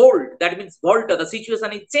is the volt, that means volta, the situation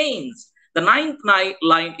is changed. The 9th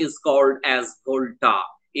line is called as volta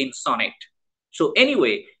in sonnet. So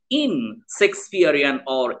anyway, in Shakespearean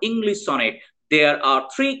or English sonnet there are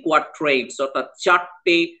 3 quatrains, অর্থাৎ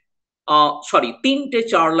 3টে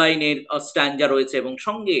 4 লাইনের স্ট্যাঞ্জা রয়েছে, এবং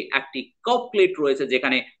সঙ্গে একটি couplet রয়েছে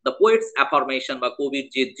যেখানে the poets affirmation বা কবির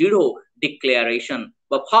যে দৃঢ় ডিক্লারেশন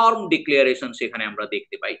বা ফার্ম ডিক্লারেশন সেখানে আমরা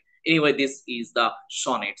দেখতে পাই। Anyway, this is the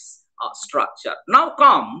sonnets structure. Now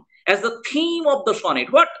come as the theme of the sonnet.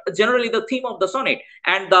 What generally the theme of the sonnet,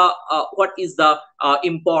 and the what is the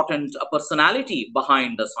important personality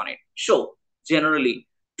behind the sonnet? So generally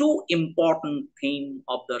 2 important themes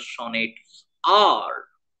of the sonnet are,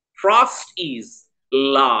 first is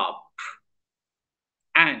love,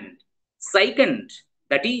 and second,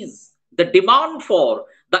 that is the demand for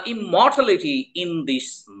the immortality in this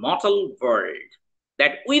mortal world,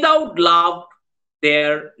 that without love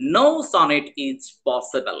there no sonnet is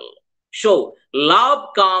possible. So love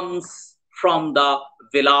comes from the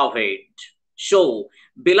beloved. So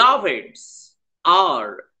beloveds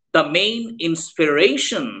are the main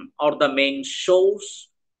inspiration or the main source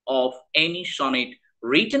of any sonnet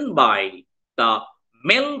written by the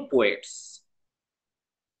male poets.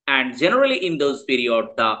 and generally in those period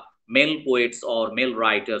the male poets or male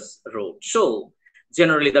writers wrote. So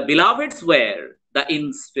generally the beloveds were the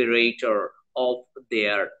inspirator of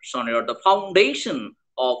their sonnet or the foundation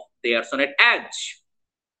of their sonnet, as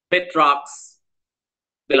Petrarch's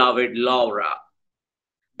beloved Laura,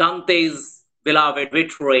 Dante's beloved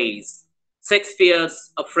Beatrice, Shakespeare's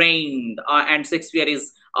a friend, and Shakespeare is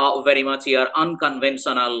very much here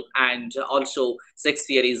unconventional, and also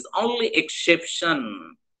Shakespeare is only exception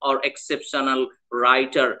or exceptional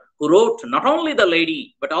writer who wrote not only the lady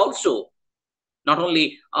but also not only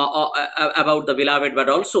about the beloved but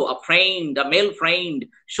also a friend, a male friend.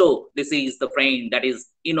 So this is the friend that is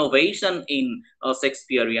innovation in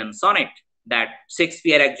Shakespearean sonnet, that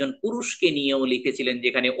Shakespeare একজন পুরুষকে নিয়েও লিখেছিলেন,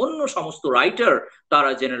 যেখানে অন্য সমস্ত writer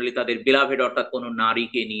তারা generally তাদের beloved অর্থাৎ কোনো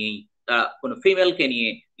নারীকে নিয়েই, তারা কোনো ফিমেলকে নিয়ে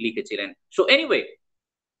লিখেছিলেন। সো এনিওয়ে,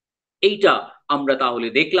 এইটা আমরা তাহলে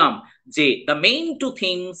দেখলাম যে the main two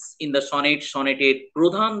things in the sonnet, সনেটের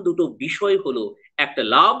প্রধান দুটো বিষয় হলো একটা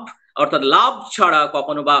লাভ, অর্থাৎ লাভ ছাড়া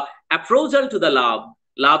কখনো বা অ্যাপ্রোজাল টু দ্য লাভ,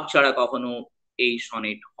 লাভ ছাড়া কখনো এই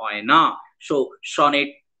সনেট হয় না। So sonnet,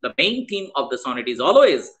 the main theme of the sonnet is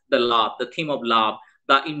always the love, the theme of love,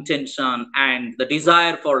 the intention and the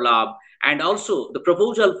desire for love, and also the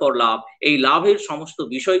proposal for love, এই লাভের সমস্ত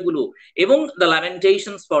বিষয়গুলো, এবং the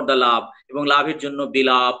lamentations for the love, এবং লাভের জন্য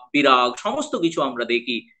বিলাপ বিরাগ সমস্ত কিছু আমরা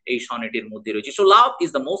দেখি এই সনেটের মধ্যে রয়েছে। So love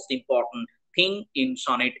is the most important thing in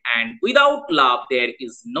sonnet, and without love there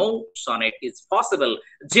is no sonnet is possible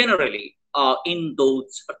generally in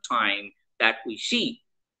those time that we see.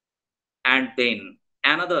 And then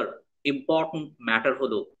another important matter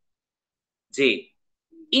হলো যে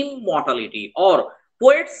immortality, or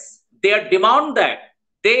poets they demand that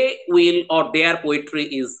they will or their poetry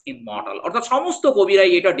is immortal, অর্থাৎ সমস্ত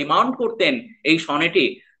কবিরাই এটা demand করতেন এই সনেটে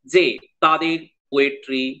যে তাদের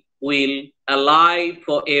poetry will alive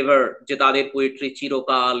forever, যে তাদের পোয়েট্রি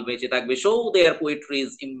চিরকাল বেঁচে থাকবে। So their poetry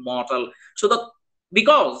is immortal. So the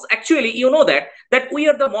because actually you know that we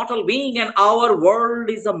are the mortal being and our world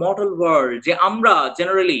is a mortal world, যে আমরা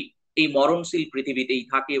generally এই মরণশীল পৃথিবীতেই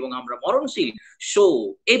থাকি এবং আমরা মরণশীল। So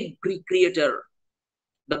every creator,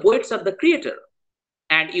 the poets are the creator,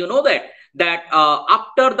 and you know that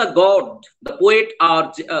after the god, the poet are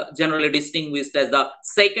generally distinguished as the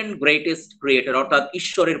second greatest creator, অর্থাৎ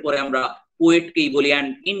ঈশ্বরের পরে আমরা পোয়েটকেই বলি। and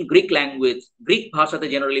in Greek language, Greek ভাষাতে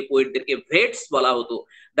জেনারেলি পোয়েটদেরকে ভেটস বলা হতো,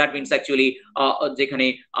 that means actually যেখানে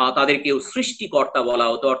তাদেরকেও সৃষ্টিকর্তা বলা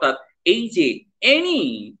হতো, অর্থাৎ এই যে any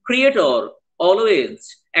creator always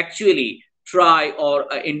actually try or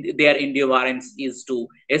their endurance is to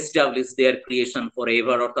establish their creation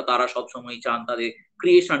forever, অর্থাৎ তারা সব সময় চান তাদের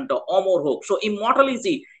ক্রিয়েশনটা অমর হোক। So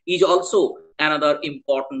immortality is also another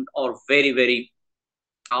important or very very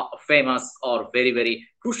famous or very very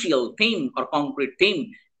crucial theme or concrete theme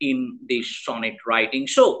in this sonnet writing.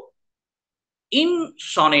 So in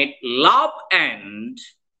sonnet, love and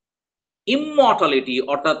immortality,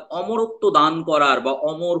 অর্থাৎ অমরত্ব দান করার বা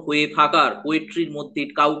অমর হয়ে থাকার, পোয়েট্রির মধ্যে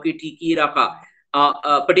কাউকে টিকিয়ে রাখা,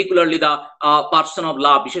 particularly the person of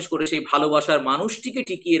love, বিশেষ করে সেই ভালোবাসার মানুষটিকে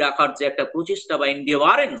টিকিয়ে রাখার যে একটা প্রচেষ্টা বা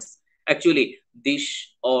endurance, actually this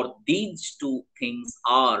or these two things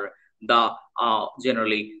are the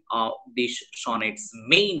generally this sonnet's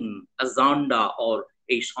main agenda or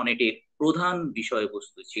এই সনেটের প্রধান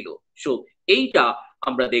বিষয়বস্তু ছিল। সো এইটা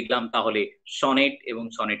আমরা দেখলাম তাহলে সনেট এবং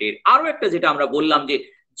সনেটের আরো একটা, যেটা আমরা বললাম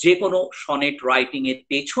যে কোনো সনেট রাইটিং এর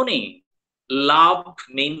পেছনে লাভ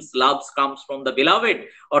means love comes from the beloved,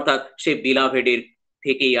 অর্থাৎ সে বিলাভেডের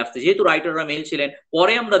থেকেই আসছে। যেহেতু রাইটাররা মেল ছিলেন,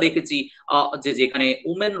 পরে আমরা দেখেছি যে যেখানে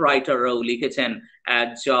উমেন রাইটাররাও লিখেছেন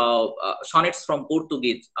sonnets from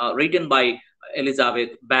Portuguese written by Elizabeth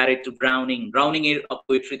Barrett Browning. Browning এর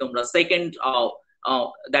পোয়েট্রি তোমরা second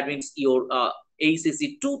that means your AECC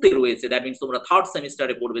 2 তে রয়েছে, that means তোমরা থার্ড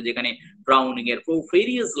সেমিস্টারে পড়বে, যেখানে ব্রাউনিং এর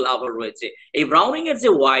প্রোফেরিয়াস লাভার রয়েছে। এই ব্রাউনিং এর যে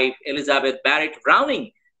ওয়াইফ এলিজাবেথ ব্যারেট ব্রাউনিং,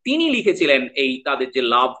 তিনি লিখেছিলেন এই তাদের যে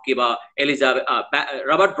লাভকে বা এলিজাবেথ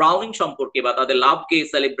রবার্ট ব্রাউনিং সম্পর্কে বা তাদের লাভকে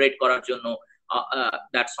সেলিব্রেট করার জন্য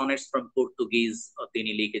that sonnets from Portuguese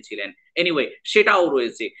তিনি লিখেছিলেন। এনিওয়ে সেটাও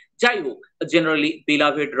রয়েছে। যাই হোক, জেনারেলি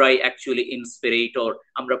বিলাভেড রাই অ্যাকচুয়ালি ইন্সপিরেটর।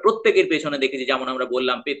 আমরা প্রত্যেকের পেছনে দেখেছি, যেমন আমরা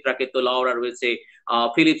বললাম পেট্রাকে তো লাউরা রয়েছে,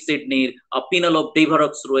 ফিলিপ সিডনির পিনেলোপ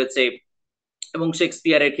ডেভারক্স রয়েছে, এবং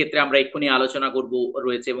শেক্সপিয়ারের ক্ষেত্রে আমরা এক্ষুনি আলোচনা করব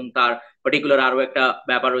রয়েছে, এবং তার পার্টিকুলার আরো একটা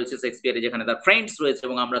ব্যাপার রয়েছে শেক্সপিয়ারে, যেখানে তার ফ্রেন্ডস রয়েছে,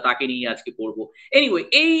 এবং আমরা তাকে নিয়ে আজকে পড়বো। এনিওয়ে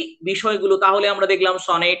এই বিষয়গুলো তাহলে আমরা দেখলাম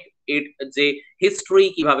সনেট এর যে হিস্ট্রি,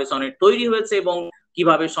 কিভাবে সনেট তৈরি হয়েছে এবং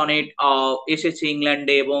কিভাবে সনেট এসেছে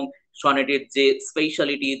ইংল্যান্ডে, এবং সনেটের যে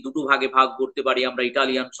স্পেশালিটি দুটো ভাগে ভাগ করতে পারি আমরা,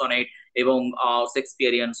 ইটালিয়ান সনেট এবং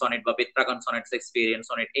শেক্সপিয়ারিয়ান সনেট বা পেট্রাকান সনেট, শেক্সপিয়ারিয়ান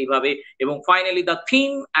সনেট এইভাবে, এবং finally the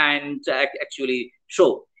theme and actually show.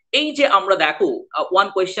 এই যে আমরা দেখো, one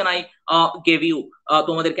question I gave you,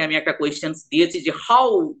 তোমাদেরকে আমি একটা কোয়েশ্চেন দিয়েছি যে how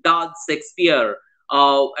does Shakespeare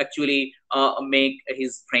actually make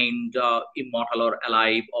his friend immortal or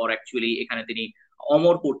alive, or actually এখানে তিনি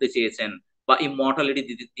অমর করতে চেয়েছেন বা ইমর্টালিটি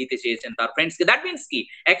দিতে চেয়েছেন তার ফ্রেন্ডসকে। দ্যাট মিন্স কি,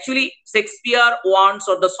 actually Shakespeare wants,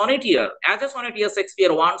 or the সনেটিয়ার, as a সনেটিয়ার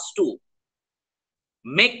Shakespeare wants to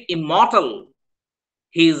make immortal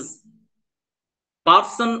his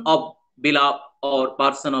person of beloved, or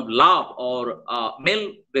person of love, or male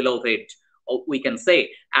beloved, or we can say,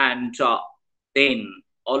 and then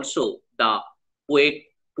also the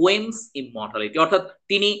poems immortality, অর্থাৎ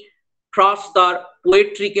তিনি first তার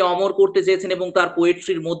পোয়েট্রিকে অমর করতে চেয়েছেন এবং তার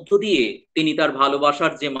পোয়েট্রির মধ্য দিয়ে তিনি তার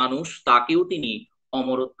ভালোবাসার যে মানুষ তাকেও তিনি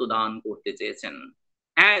অমরত্ব দান করতে চেয়েছেন,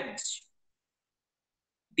 অ্যাজ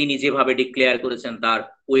তিনি যেভাবে ডিক্লেয়ার করেছেন তার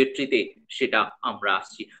পোয়েট্রিতে, সেটা আমরা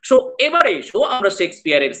আসছি। সো এবারে এসো আমরা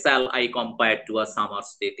শেক্সপিয়ারের shall I compare to a Summers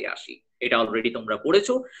ডেতে আসি। এটা অলরেডি তোমরা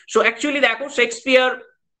পড়েছো। সো অ্যাকচুয়ালি দেখো, Shakespeare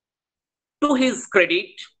to his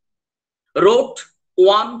credit wrote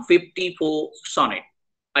 154 sonnet.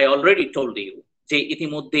 I already told you যে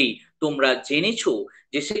ইতিমধ্যেই তোমরা জেনেছো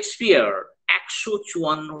যে শেক্সপিয়ার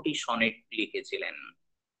 154টি সনেট লিখেছিলেন,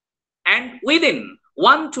 and within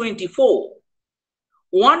 124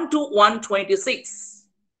 1 to 126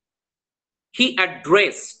 he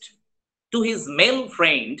addressed to his male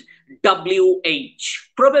friend W.H.,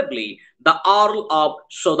 probably the Earl of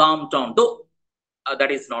Southampton, though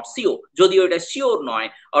that is not sure, যদিও এটা sure নয়,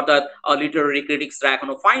 অর্থাৎ Literary ক্রিটিক্সরা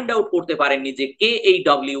এখনো ফাইন্ড আউট করতে পারেননি যে কে এই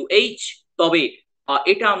W.H, তবে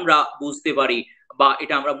এটা আমরা বুঝতে পারি বা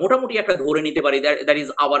এটা আমরা মোটামুটি একটা ধরে নিতে পারি, that is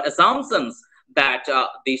our assumptions that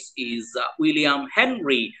this is William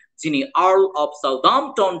Henry, যিনি আর্ল অফ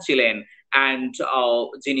সাউদাম্পটন ছিলেন, and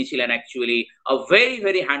যিনি ছিলেন actually very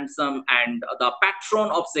very handsome and the patron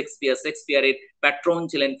of Shakespeare, শেক্সপিয়ারের patron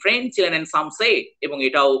ছিলেন, ফ্রেন্ড ছিলেন, and some say, এবং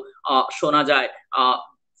এটাও শোনা যায়,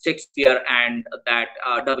 Shakespeare and that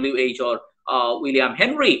W.H. or William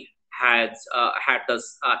Henry had this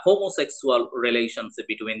homosexual relationship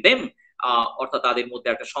between them, অর্থাৎ তাদের মধ্যে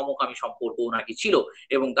একটা সমকামী সম্পর্ক নাকি ছিল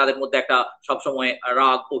এবং তাদের মধ্যে একটা সবসময়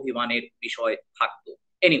রাগ অভিমানের বিষয় থাকতো।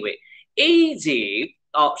 এনিওয়ে, এই যে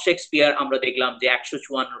শেক্সপিয়ার আমরা দেখলাম যে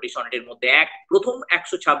 154টি সনেটের মধ্যে প্রথম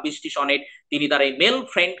 126টি সনেট তিনি তার এই মেল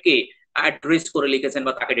ফ্রেন্ডকে অ্যাড্রেস করে লিখেছেন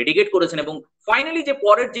বা তাকে ডেডিকেট করেছেন, এবং ফাইনালি যে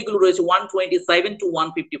পরের যেগুলো রয়েছে 127 to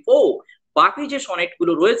 154, বাকি যে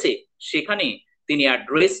সনেটগুলো রয়েছে সেখানে তিনি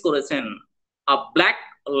অ্যাড্রেস করেছেন আ black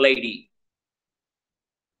lady.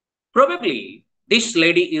 Probably this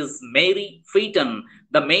lady is Mary Phaeton,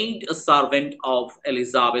 the maid servant of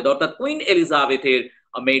Elizabeth, অর্থাৎ কুইন এলিজাবেথের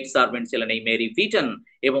মেড সার্ভেন্ট ছিলেন এই মেরি ফিটন,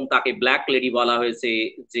 এবং তাকে ব্ল্যাক লেডি বলা হয়েছে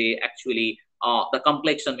যে অ্যাকচুয়ালি দ্য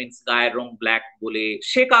কমপ্লেকশন মিন্স গায়ের রং ব্ল্যাক বলে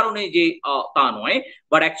সে কারণে যে তা নয়,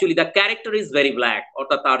 but actually the character is very black,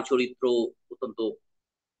 অর্থাৎ তার চরিত্র অত্যন্ত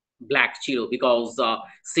ব্ল্যাক ছিল, because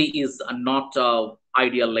C is not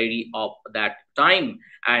ideal lady of that time,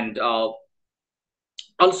 and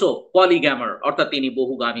also পলিগ্যামার, অর্থাৎ তিনি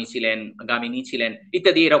বহুগামী ছিলেন, গামিনী ছিলেন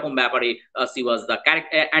ইত্যাদি এরকম ব্যাপারে C was the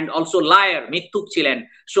character, and also liar, মিথ্যুক ছিলেন,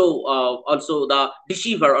 সো অলসো দ্য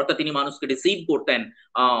ডিসিভার, অর্থাৎ তিনি মানুষকে ডিসিভ করতেন,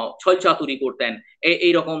 ছলচাতুরি করতেন,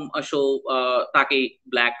 এইরকম, সো তাকে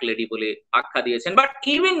ব্ল্যাক লেডি বলে আখ্যা দিয়েছেন। But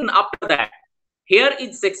even after that, here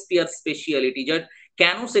is Shakespeare speciality,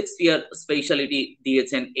 কেন শেক্সপিয়ার স্পেশালিটি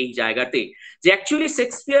দিয়েছেন এই জায়গাতে, যে actually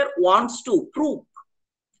Shakespeare wants to prove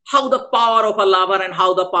how the power of a lover and how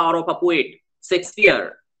the power of a poet, Shakespeare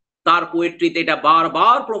তার পোয়েট্রিতে এটা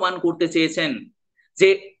বারবার প্রমাণ করতে চেয়েছেন যে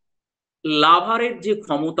লাভারের যে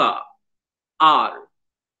ক্ষমতা আর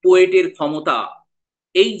পোয়েটের ক্ষমতা,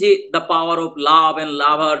 এই যে the power of love and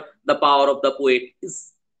lover, the power of the poet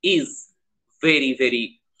is very very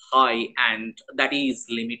high, and that is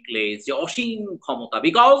limitless, যে অসীম ক্ষমতা,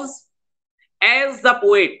 because as the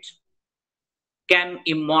poet can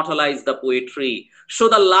immortalize the poetry, so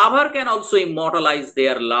the lover can also immortalize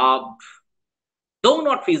their love, though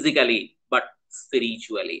not physically but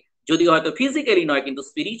spiritually, যদি হয়তো physically নয় কিন্তু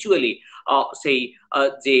spiritually সেই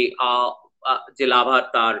যে লাভার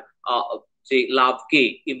তার যে লাভকে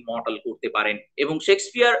ইমমর্টাল করতে পারেন। এবং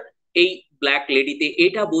শেক্সপিয়ার এই ব্ল্যাক লেডিতে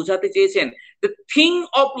এটা বোঝাতে চেয়েছেন, the thing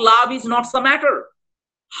of love is not the matter,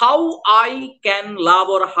 how I can love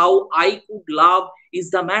or how I could love is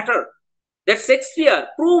the matter, that Shakespeare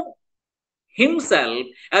proved himself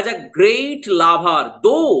as a great lover,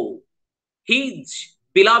 though his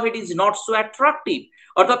beloved is not so attractive,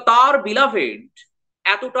 অর্থাৎ তার beloved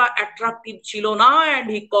এতটা attractive ছিল না, and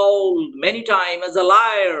he called many times as a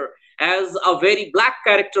liar, as a very black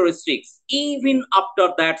characteristics. Even after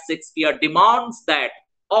that Shakespeare demands that,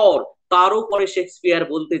 or তার উপরে Shakespeare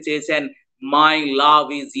বলতে চেয়েছেন my love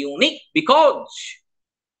is unique because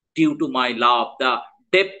due to my love, the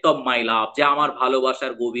depth of my love, যে আমার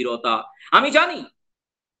ভালোবাসার গভীরতা। আমি জানি,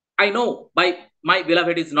 I know my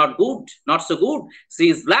beloved is not good, not so good. She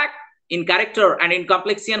is black in character and in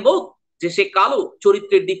complexion both. যে সে কালো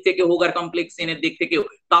চরিত্রের দিক থেকে হোক আর কমপ্লেক্সিয়নের দিক থেকেও,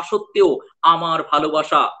 তা সত্ত্বেও আমার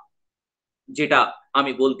ভালোবাসা যেটা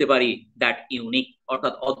আমি বলতে পারি দ্যাট ইউনিক,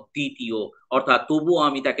 অর্থাৎ অদ্বিতীয়, অর্থাৎ তবুও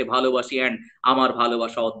আমি তাকে ভালোবাসি, অ্যান্ড আমার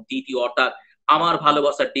ভালোবাসা অদ্বিতীয়, অর্থাৎ আমার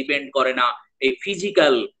ভালোবাসা ডিপেন্ড করে না এই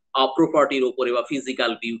ফিজিক্যাল প্রপার্টির উপরে বা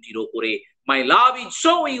ফিজিক্যাল বিউটির উপরে। My love is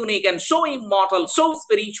so unique and so immortal, so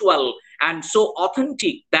spiritual and so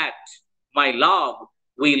authentic that my love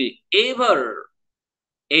will ever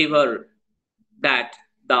that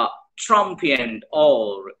the triumphant or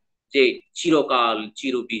যে চিরকাল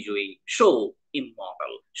চিরবিজয়ী, সো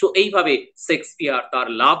ইমমর্টাল। সো এইভাবে শেক্সপিয়ার তার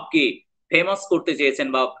লাভকে ফেমাস করতে চেয়েছেন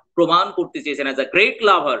বা প্রমাণ করতে চেয়েছেন অ্যাজ আ গ্রেট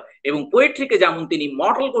লাভার, এবং পোয়েট্রিকে যেমন তিনি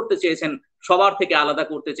মর্টাল করতে চেয়েছেন, সবার থেকে আলাদা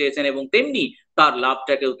করতে চেয়েছেন, এবং তেমনি তার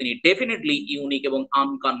লাভটাকেও তিনি ডেফিনেটলি ইউনিক এবং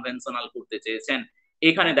আনকনভেনশনাল করতে চেয়েছেন।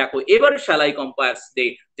 এখানে দেখো, এবার শ্যালাই কম্পায়ার্স ডে,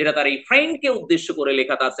 যেটা তার এই ফ্রেন্ডকে উদ্দেশ্য করে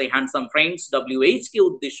লেখা, তার সেই হ্যান্ডসাম ফ্রেন্ডস WH কে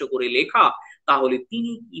উদ্দেশ্য করে লেখা, তাহলে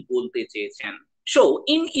তিনি কি বলতে চেয়েছেন? So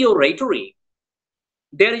in your rhetoric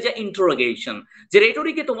there is a interrogation, যে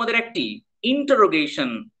রেটরিকে তোমাদের একটি ইন্টারোগেশন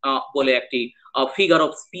বলে একটি ফিগার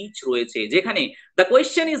অফ স্পিচ রয়েছে, যেখানে দ্য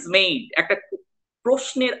কোয়েশ্চেন ইজ মেড, একটা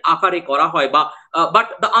প্রশ্নের আকারে করা হয়, বা but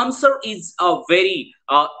the answer is very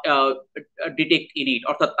detect in it,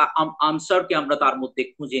 অর্থাৎ আনসারকে আমরা তার মধ্যে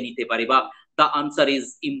খুঁজে নিতে পারি, বা the answer is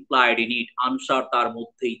implied in it, answer তার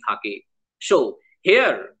মধ্যেই থাকে। So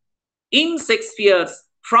here in Shakespeare's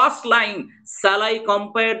first line, shall I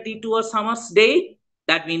compare thee to a summer's day?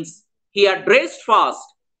 That means he addressed first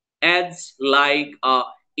as like a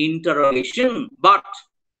interrogation, but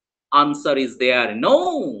answer is there. No,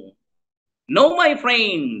 no, my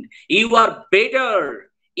friend, you are better.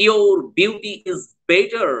 Your beauty is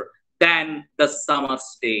better than the summer's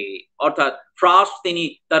day. অর্থাৎ first তিনি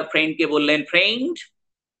তার ফ্রেন্ডকে বললেন, friend,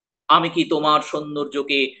 আমি কি তোমার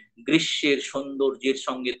সৌন্দর্যকে গ্রীষ্মের সৌন্দর্যের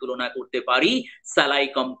সঙ্গে তুলনা করতে পারি? Shall I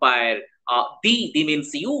compare thee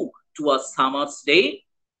means you to a summer's day?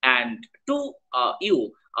 And to you,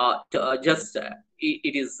 just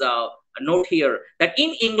it is a note here that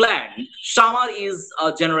in England summer is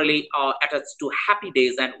generally attached to happy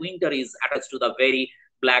days and winter is attached to the very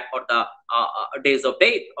black or the days of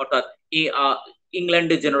death, অর্থাৎ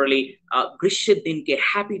ইংল্যান্ডে generally গ্রীষ্মের দিনকে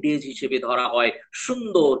happy days হিসেবে ধরা হয়,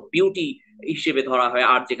 সুন্দর beauty হিসেবে ধরা হয়,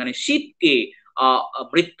 আর যেখানে শীতকে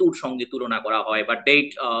মৃত্যুর সঙ্গে তুলনা করা হয় বা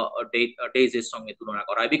ডেজ এর সঙ্গে তুলনা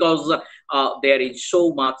করা হয়, because there is so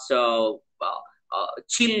much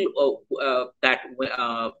chill that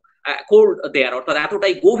cold দেয়ার, অর্থাৎ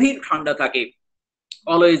এতটাই গভীর ঠান্ডা থাকে,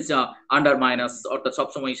 অলওয়েজ আন্ডার মাইনাস, অর্থাৎ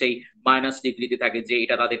সবসময় সেই মাইনাস ডিগ্রিতে থাকে, যে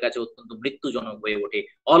এটা তাদের কাছে অত্যন্ত মৃত্যুজনক হয়ে ওঠে।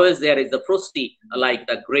 Always there is the frosty like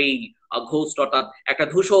the grey ghost, অর্থাৎ একটা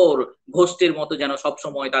ধূসর ঘোস্টের মতো যেন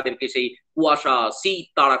সবসময় তাদেরকে সেই কুয়াশা শীত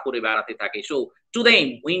তাড়া করে বেড়াতে থাকে। So to them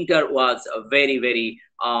winter was very very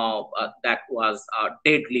that was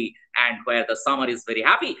deadly and where the summer is very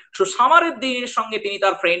happy. So সামারের দিনের সঙ্গে তিনি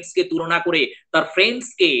তার ফ্রেন্ডসকে তুলনা করে তার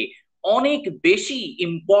ফ্রেন্ডসকে অনেক বেশি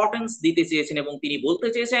ইম্পর্টেন্স দিতে চেয়েছেন, এবং তিনি বলতে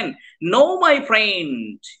চেয়েছেন, no my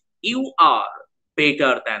friend, you R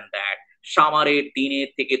better than that, সামারের দিনের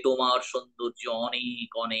থেকে তোমার সৌন্দর্য অনেক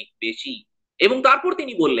অনেক বেশি। এবং তারপর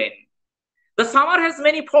তিনি বললেন, the summer has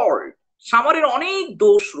many fault, সামারের অনেক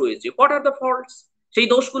দোষ রয়েছে। What are the faults? সেই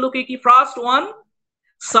দোষগুলোকে কি? First one,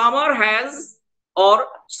 summer has or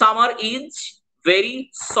summer is very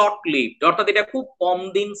short lived, অর্থাৎ এটা খুব কম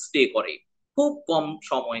দিন স্টে করে, খুব কম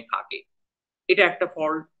সময় থাকে, এটা একটা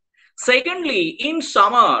fault. Secondly, in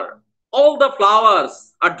summer all the flowers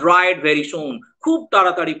are dried very soon, খুব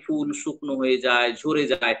তাড়াতাড়ি ফুল শুকনো হয়ে যায়, ঝরে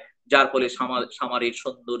যায়, যার ফলে সামারের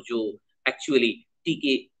সৌন্দর্য অ্যাকচুয়ালি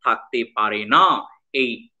টিকে থাকতে পারে না, এই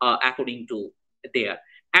অ্যাকর্ডিং টু দেয়ার।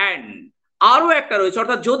 অ্যান্ড আরো একটা রয়েছে,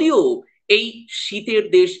 অর্থাৎ যদিও এই শীতের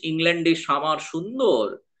দেশ ইংল্যান্ডে সামার সুন্দর,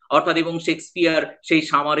 অর্থাৎ এবং শেক্সপিয়ার সেই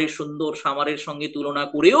সামারের সুন্দর সামারের সঙ্গে তুলনা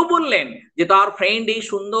করেও বললেন যে তার ফ্রেন্ড এই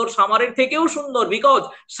সুন্দর সামারের থেকেও সুন্দর, because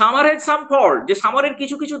summer has some fault, যে সামারের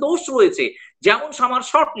কিছু কিছু দোষ রয়েছে, যেমন সামার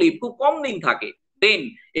শর্ট লিভ, খুব কম দিন থাকে দেন,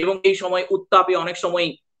 এবং এই সময় উত্তাপে অনেক সময়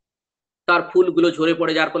তার ফুলগুলো ঝরে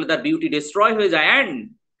পড়ে, যার ফলে তার বিউটি ডিস্ট্রয় হয়ে যায়। And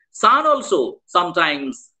sun also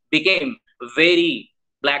sometimes became very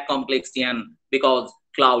black কমপ্লেক্সিয়ান, because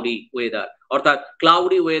cloudy weather, অর্থাৎ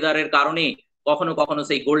ক্লাউডি ওয়েদারের কারণে কখনো কখনো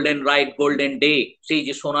সেই গোল্ডেন রাইট, গোল্ডেন ডে, সেই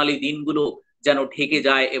যে সোনালী দিনগুলো যেন ঢেকে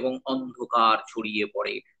যায় এবং অন্ধকার ছড়িয়ে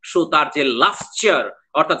পড়ে। সো তার যে লাস্চার,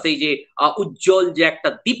 অর্থাৎ সেই যে উজ্জ্বল যে একটা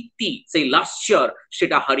দীপ্তি, সেই লাস্চার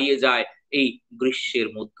সেটা হারিয়ে যায় এই গ্রীষ্মের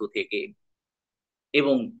মধ্য থেকে।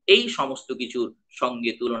 এবং এই সমস্ত কিছুর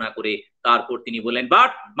সঙ্গে তুলনা করে তারপর তিনি বলেন,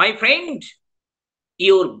 but my friend,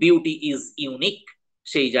 your beauty is unique.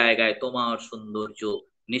 সেই জায়গায় তোমার সৌন্দর্য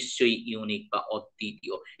নিশ্চয়ই ইউনিক বা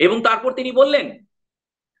অদ্বিতীয়। এবং তারপর তিনি বললেন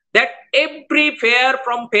that every fair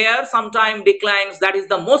from fair sometime declines, that is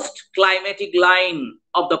the most climatic line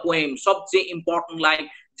of the poem, সবচেয়ে ইম্পর্টেন্ট লাইন,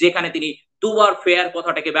 যেখানে তিনি দুবার ফেয়ার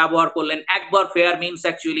কথাটাকে ব্যবহার করলেন। একবার ফেয়ার মিনস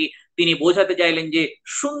অ্যাকচুয়ালি তিনি বোঝাতে চাইলেন যে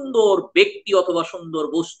সুন্দর ব্যক্তি অথবা সুন্দর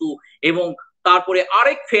বস্তু, এবং তারপরে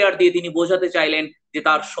আরেক ফেয়ার দিয়ে তিনি বোঝাতে চাইলেন যে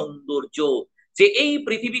তার সৌন্দর্য, যে এই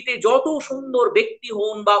পৃথিবীতে যত সুন্দর ব্যক্তি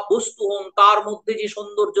হন বা বস্তু হন তার মধ্যে যে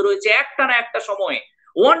সৌন্দর্য রয়েছে, একটা না একটা সময়,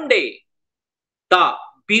 one day the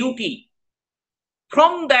beauty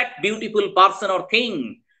from that beautiful person or thing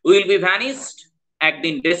will be vanished,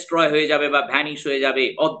 একদিন ডিস্ট্রয় হয়ে যাবে বা ভ্যানিশ হয়ে যাবে,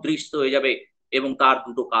 অদৃশ্য হয়ে যাবে। এবং তার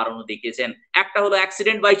দুটো কারণও দেখিয়েছেন। একটা হলো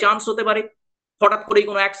অ্যাক্সিডেন্ট বাই চান্স হতে পারে, হঠাৎ করে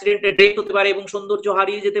কোনো অ্যাক্সিডেন্টে ডেথ হতে পারে এবং সৌন্দর্য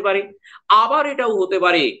হারিয়ে যেতে পারে। আবার এটাও হতে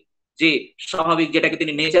পারে যে স্বাভাবিক, যেটাকে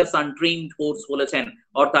তিনি নেচারস আনট্রেইনড কোর্স বলেছেন,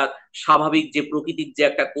 অর্থাৎ স্বাভাবিক যে প্রকৃতির যে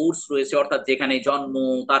একটা কোর্স রয়েছে, অর্থাৎ যেখানে জন্ম,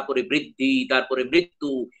 তারপরে বৃদ্ধি, তারপরে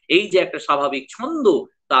মৃত্যু, এই যে একটা স্বাভাবিক ছন্দ,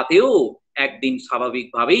 তাতেও একদিন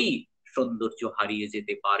স্বাভাবিকভাবেই সৌন্দর্য হারিয়ে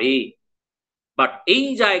যেতে পারে। বাট এই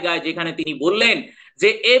জায়গায় যেখানে তিনি বললেন যে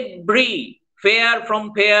every fair from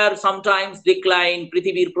fair sometimes decline,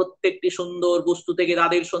 পৃথিবীর প্রত্যেকটি সুন্দর বস্তু থেকে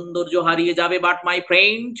তাদের সৌন্দর্য হারিয়ে যাবে, but my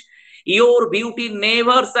friend, your beauty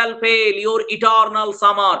never shall fail, your eternal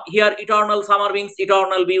summer, here eternal summer means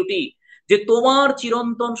eternal beauty, যে তোমার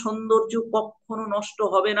চিরন্তন সৌন্দর্য কখনো নষ্ট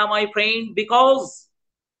হবে না my friend, because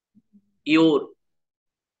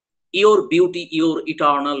your beauty, your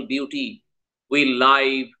eternal beauty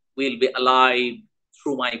will be alive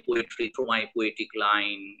through my poetry, through my poetic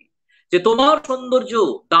line, যে তোমার সৌন্দর্য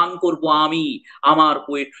দান করব আমি, আমার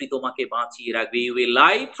পোয়েট্রি তোমাকে বাঁচিয়ে রাখবে। You will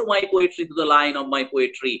live through my poetry to the line of my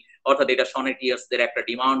poetry, অর্থাৎ এটা সনেটিয়ার্সদের একটা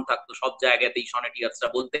ডিমান্ড থাকতো, সব জায়গাতেই সনেটিয়ার্সরা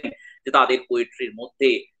বলতেন যে তাদের পোয়েট্রির মধ্যে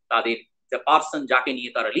তাদের যে পার্সন যাকে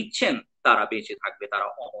নিয়ে তারা লিখছেন তারা বেঁচে থাকবে, তারা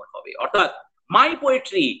অমর হবে। অর্থাৎ my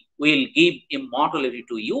poetry will give immortality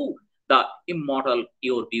to you, the immortal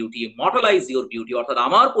your beauty, immortalize your beauty, অর্থাৎ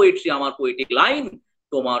আমার পোয়েট্রি, আমার পোয়েটিক লাইন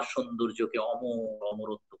তোমার সৌন্দর্যকে অমর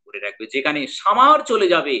অমরত্ব করে রাখবে। যেখানে সামার চলে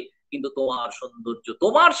যাবে কিন্তু তোমার সৌন্দর্য,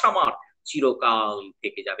 তোমার সামার চিরকাল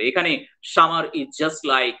থেকে যাবে। এখানে summer is just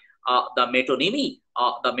like the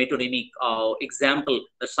metonymic example,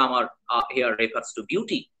 the summer here refers to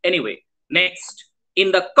beauty. Anyway, next in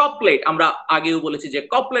the couplet, আমরা আগেও বলেছি যে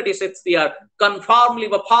couplet শেক্সপিয়ার কনফার্মলি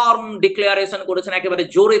বা ফার্ম ডিক্লারেশন করেছেন, একেবারে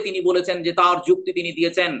জোরে তিনি বলেছেন, যে তার যুক্তি তিনি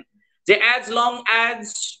দিয়েছেন যে as long as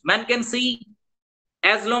man can see,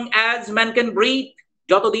 as long as man can breathe,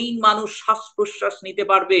 যতদিন মানুষ শ্বাস প্রশ্বাস নিতে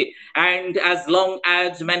পারবে, and as long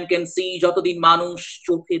as man can see, যতদিন মানুষ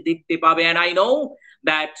চোখে দেখতে পাবে, and I know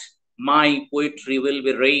that my poetry will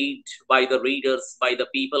be read by the readers, by the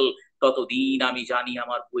people, ততদিন আমি জানি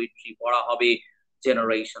আমার পোয়েট্রি পড়া হবে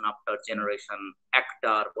generation after generation,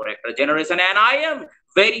 একটার পর একটা generation, and I am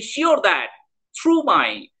very sure that through my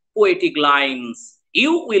poetic lines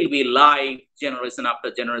you will be live generation after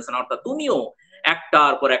generation, অর্থাৎ তুমিও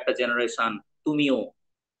একটার পর একটা জেনারেশন, তুমিও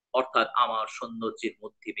অর্থাৎ আমার সৌন্দর্যের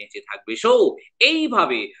মধ্যে বেঁচে থাকবে। সো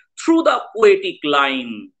এইভাবে through the poetic line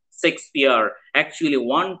Shakespeare actually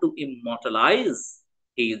want to ইমমর্টালাইজ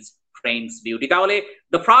his friends beauty. তাহলে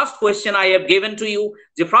the first question I have given to you,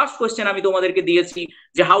 যে ফার্স্ট কোয়েশ্চেন আমি তোমাদেরকে দিয়েছি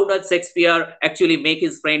যে how does Shakespeare actually make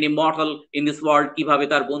his friend immortal in this world, কিভাবে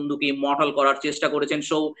তার বন্ধুকে immortal করার চেষ্টা করেছেন।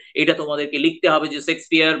 সো এটা তোমাদেরকে লিখতে হবে যে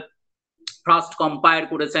শেক্সপিয়ার ফার্স্ট কম্পেয়ার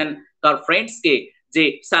করেছেন তার ফ্রেন্ডসকে, যে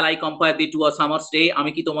shall I compare thee to a summer's day,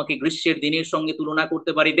 আমি কি তোমাকে গ্রীষ্মের দিনের সঙ্গে তুলনা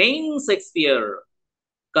করতে পারি। Then Shakespeare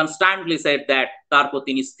constantly said that, তারপর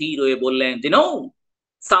তিনি স্থির হয়ে বললেন যে no,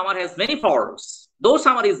 summer has many faults, though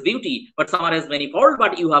summer is beauty, but summer has many faults,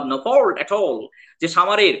 but you have no fault at all, যে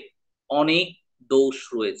সামারের অনেক দোষ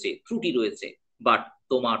রয়েছে, ত্রুটি রয়েছে, বাট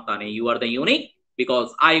তোমার তা নেই। You are the unique because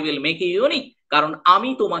I will make you unique, কারণ আমি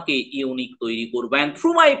তোমাকে ইউনিক তৈরি করব, and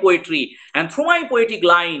through my poetry and through my poetic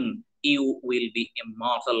line you will be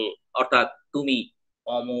immortal, অর্থাৎ তুমি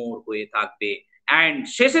অমর হয়ে থাকবে। and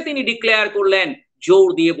শেষে তিনি ডিক্লেয়ার করলেন, জোর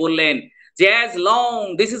দিয়ে বললেন যে as long,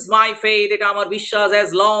 this is my faith, এটা আমার বিশ্বাস, as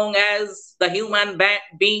long as the human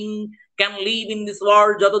being can live in this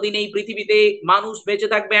world, যতদিন এই পৃথিবীতে মানুষ বেঁচে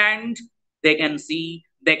থাকবে, and they can see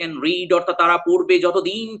they can read, অর্থাৎ তারা পড়বে,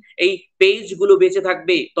 যতদিন এই পেজগুলো বেঁচে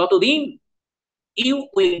থাকবে ততদিন you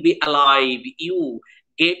will be alive, you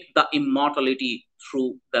get the immortality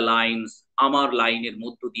through the lines, আমার লাইনের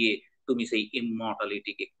মধ্য দিয়ে তুমি সেই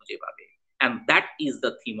immortality কে খুঁজে পাবে। And that is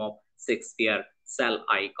the theme of Shakespeare Shall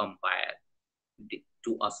I Compare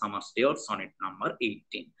to a Summer's Day, or sonnet number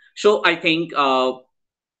 18. So I think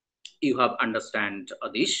you have understand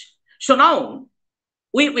this. So now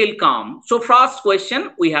we will come. So first question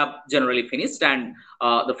we have generally finished, and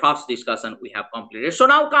the first discussion we have completed. So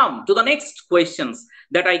now come to the next questions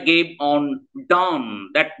that I gave on Donne,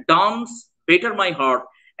 that Donne's Better My Heart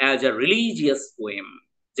as a religious poem.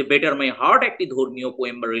 যে Better My Heart একটি ধর্মীয়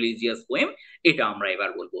poem বা religious poem, এটা আমরা এবার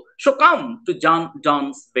বলবো। So come to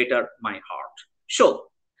Donne's Better My Heart. So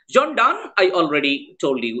John Donne, I already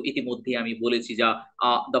told you, ইতিমধ্যে আমি বলেছি যা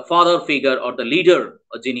the father figure or the leader,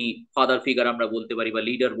 যিনি father figure আমরা বলতে পারি বা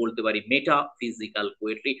leader বলতে পারি, metaphysical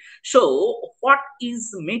poetry. So what is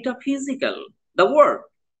metaphysical? The word.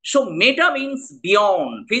 So meta means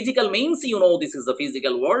beyond, physical means, you know, this is the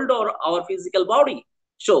physical world or our physical body.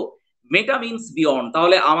 So meta means beyond,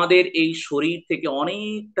 তাহলে আমাদের এই শরীর থেকে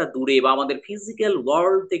অনেকটা দূরে বা আমাদের physical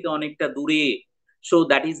world থেকে অনেকটা দূরে। So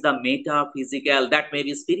that is the metaphysical, that may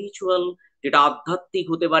be spiritual, যেটা আধ্যাত্মিক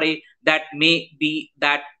হতে পারে, that may be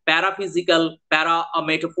that paraphysical, para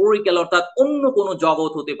metaphorical, অর্থাৎ অন্য কোনো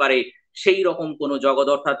জগৎ হতে পারে, সেই রকম কোনো জগৎ,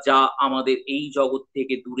 অর্থাৎ যা আমাদের এই জগৎ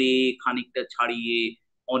থেকে দূরে, খানিকটা ছাড়িয়ে,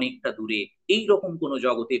 অনেকটা দূরে, এই রকম কোনো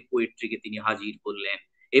জগতের পোয়েট্রিকে তিনি হাজির করলেন,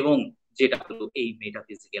 এবং যেটা হলো এই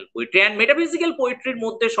মেটাফিজিক্যাল পোয়েট্রি। এন্ড মেটাফিজিক্যাল পোয়েট্রির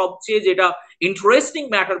মধ্যে সবচেয়ে যেটা ইন্টারেস্টিং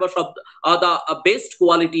ম্যাটার বা সব the best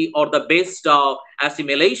quality or the best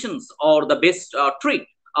assimilations or the best trait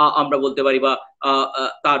আমরা বলতে পারি, বা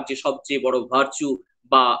তার যে সবচেয়ে বড় ভার্চু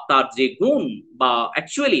বা তার যে গুণ, বা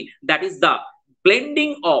actually that is the blending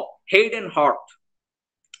of head and heart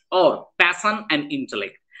or passion and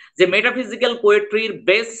intellect. যে মেটাফিজিক্যাল পোয়েট্রির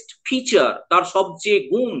বেস্ট ফিচার, তার সবচেয়ে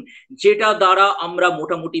গুণ, যেটা দ্বারা আমরা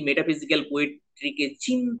মোটামুটি মেটাফিজিক্যাল পোয়েট্রিকে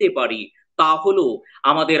চিনতে পারি, তা হলো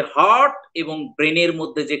আমাদের হার্ট এবং ব্রেনের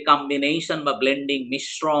মধ্যে যে কম্বিনেশন বা ব্লেন্ডিং,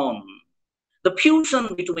 মিশ্রণ, the fusion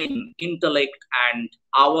between intellect and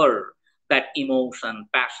our that emotion,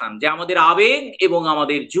 passion, যে আমাদের আবেগ এবং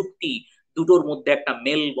আমাদের যুক্তি দুটোর মধ্যে একটা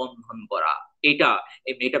মেল বন্ধন করা, এটা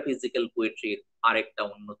এই মেটাফিজিক্যাল পোয়েট্রির আরেকটা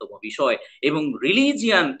অন্যতম বিষয়, এবং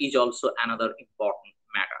religion is also another important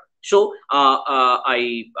matter. So I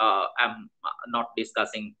am not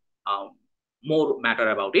discussing more matter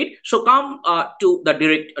about it. So come to the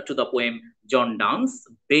direct to the poem John Donne's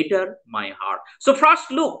Better My Heart. So first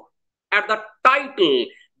look at the title,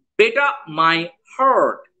 Better My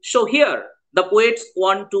Heart. So here the poets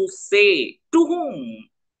want to say to whom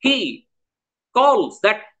he calls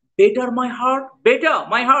that better my heart, better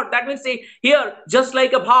my heart. That means say here, just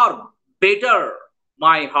like a verb, better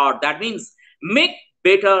my heart. That means make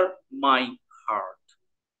better my heart.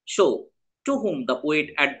 So to whom the poet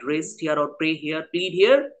addressed here or pray here, plead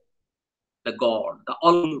here? The God, the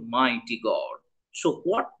Almighty God. So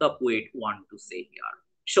what the poet want to say here?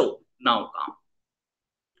 So now come.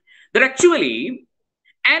 That actually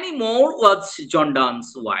Annie Moore was John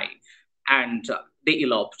Donne's wife, and they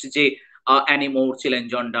eloped. যে Annie মোর ছিলেন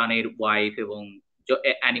জন ডানের wife, এবং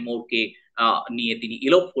Annie মোরকে নিয়ে তিনি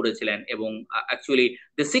elope করেছিলেন, এবং actually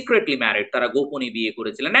they secretly married, তারা গোপনে বিয়ে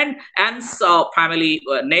করেছিলেন। And অ্যানস family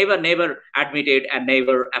never admitted and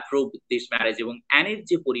never approved this marriage, এবং অ্যানির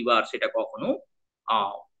যে পরিবার সেটা কখনো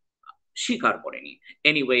স্বীকার করেনি।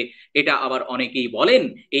 এনিওয়ে, এটা আবার অনেকেই বলেন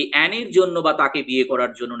এই অ্যানির জন্য বা তাকে বিয়ে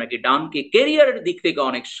করার জন্য নাকি ডানকে ক্যারিয়ারের দিক থেকে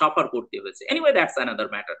অনেক সাফার করতে হয়েছে। Anyway, that's another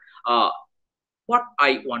matter. What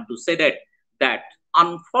I want to say that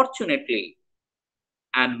unfortunately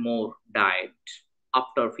Anne Moore died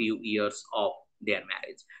after few years of their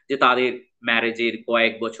marriage. যে তাদের ম্যারেজের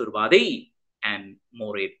কয়েক বছর বাদেই অ্যান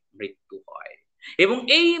মোরের মৃত্যু হয়, এবং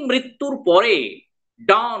এই মৃত্যুর পরে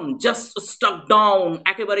ডন জাস্ট স্টাক ডাউন,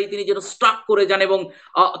 একেবারেই তিনি যেন স্টাক করে যান, এবং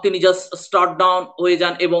তিনি জাস্ট স্টাক ডাউন হয়ে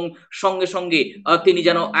যান, এবং সঙ্গে সঙ্গে তিনি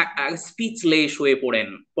যেন স্পিচলেস হয়ে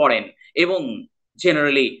পড়েন, এবং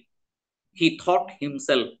generally he thought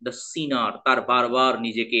himself the sinner, তার বারবার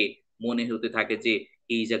নিজেকে মনে হতে থাকে যে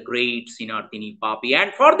he is a great sinner, তিনি পাপী, and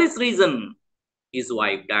for this reason his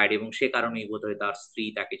wife died, এবং সে কারণেই বোধহয় তার স্ত্রী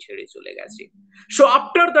তাকে ছেড়ে চলে গেছে। So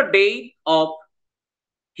after the death of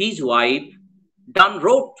his wife, Donne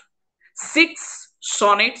wrote 6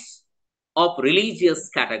 sonnets of religious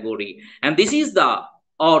category, and this is the,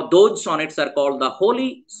 or those sonnets are called the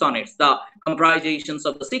holy sonnets, the comprisations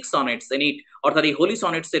of the 6 sonnets in it, অর্থাৎ এই Holi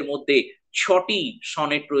sonnets এর মধ্যে 6টি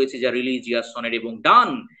sonnet রয়েছে যা religious sonnet, এবং ডান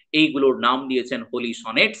এইগুলোর নাম দিয়েছেন হোলি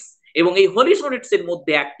সনেটস। এবং এই হোলি সনেটস এর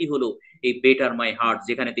মধ্যে একটি হলো এই বেটার মাই হার্ট,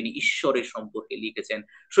 যেখানে তিনি ঈশ্বরের সম্পর্কে লিখেছেন।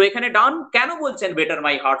 সো এখানে ডান কেন বলছেন বেটার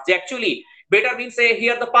মাই হার্ট, যে actually better means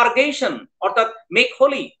here the পারগেশন, অর্থাৎ মেক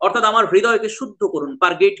হোলি, অর্থাৎ আমার হৃদয়কে শুদ্ধ করুন,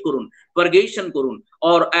 পারগেট করুন, পারগেশন করুন,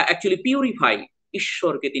 অর অ্যাকচুয়ালি পিউরিফাই।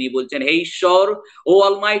 ঈশ্বরকে তিনি বলছেন, হে ঈশ্বর, ও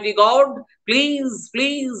Almighty god, please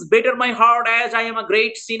please better my heart as I am a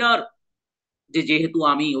great সিনার, যে যেহেতু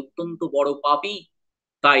আমি অত্যন্ত বড় পাপী,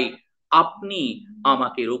 তাই আপনি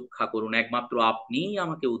আমাকে রক্ষা করুন, একমাত্র আপনিই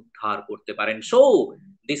আমাকে উদ্ধার করতে পারেন। So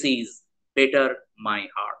this is better my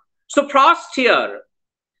heart. So first here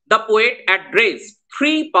the poet addressed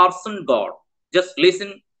three-person God. Just listen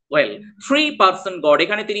well. Three-person God.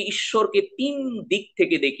 এখানে তিনি ঈশ্বরকে তিন দিক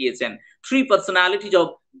থেকে দেখিয়েছেন। Three personalities of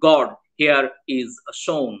God here is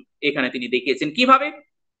shown. এখানে তিনি দেখিয়েছেন কিভাবে?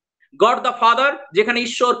 God the Father, যেখানে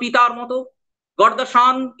ঈশ্বর পিতার মতো, God the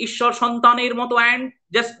Son, ঈশ্বর সন্তানের মতো, and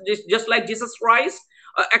just like Jesus Christ,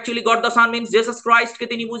 actually God the Son means Jesus Christ কে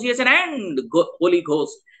তিনি বুঝিয়েছেন, and Holy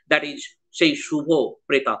Ghost, that is সেই শুভ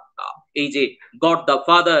প্রেতাত্মা। এই যে God the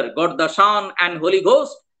Father, God the Son and Holy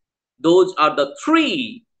Ghost, those are the three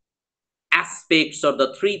aspects of the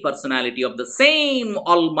three personality of the same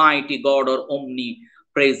Almighty God or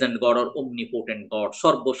omnipresent God or omnipotent God,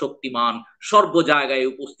 সর্বশক্তিমান, সর্ব জায়গায়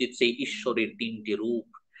উপস্থিত সেই ঈশ্বরের তিনটে রূপ।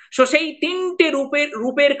 সো সেই তিনটে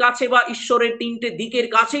রূপের কাছে বা ঈশ্বরের তিনটে দিকের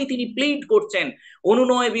কাছেই তিনি প্লিড করছেন,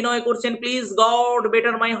 অনুনয় বিনয় করছেন, please god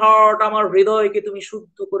better my heart, আমার হৃদয়কে তুমি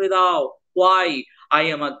শুদ্ধ করে দাও। Y? I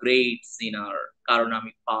am a great সিনার, কারণ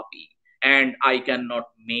আমি পাপী, and I cannot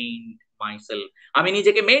mend myself, আমি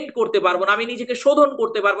নিজেকে মেন্ট করতে পারবো না, আমি নিজেকে শোধন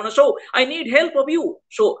করতে পারবো না। So I need help of you.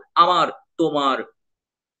 So আমার তোমার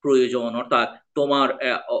প্রয়োজন, অর্থাৎ তোমার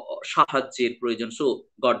সাহায্যের প্রয়োজন। So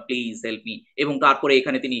god please help me. এবং তারপরে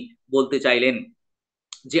এখানে তিনি বলতে চাইলেন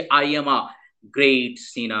যে I am a great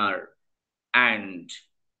sinner, and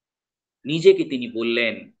নিজেকে তিনি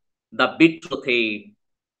বললেন the বিট্রোথেড,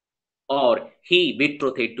 or he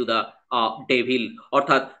betrothed to the devil,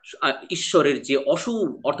 অর্থাৎ ঈশ্বরের যে অসুর,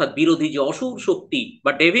 অর্থাৎ বিরোধী যে অসুর শক্তি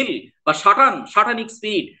বা ডেভিল বা সাটানিক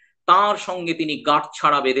স্পিরিট, তার সঙ্গে তিনি গাঁট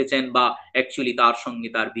ছাড়া বেঁধেছেন, বা অ্যাকচুয়ালি তার সঙ্গে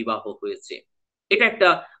তার বিবাহ হয়েছে। এটা একটা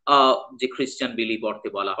যে খ্রিস্টান বিলিভ অর্থে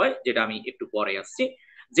বলা হয়, যেটা আমি একটু পরে আসছি।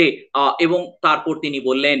 যে এবং তারপর তিনি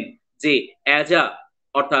বললেন যে অ্যাজা,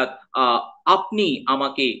 অর্থাৎ আপনি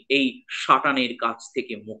আমাকে এই সাটানের কাছ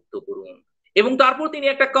থেকে মুক্ত করুন। এবং তারপর তিনি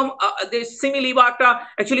একটা সিমিলি বা একটা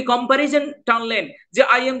অ্যাকচুয়ালি কম্পারিজন টানলেন, যে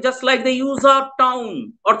I am just like the user town,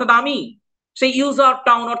 অর্থাৎ আমি সেই ইউজার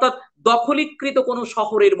টাউন, অর্থাৎ দখলীকৃত কোন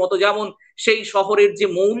শহরের মতো। যেমন সেই শহরের যে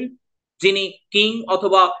মূল, যিনি কিং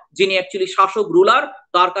অথবা যিনি অ্যাকচুয়ালি শাসক, রুলার,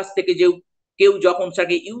 তার কাছ থেকে যে কেউ যখন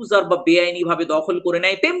তাকে ইউজার বা বেআইনি ভাবে দখল করে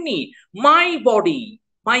নেয়, তেমনি মাই বডি,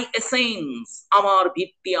 মাই এসেন্স, আমার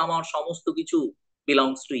ভিত্তি, আমার সমস্ত কিছু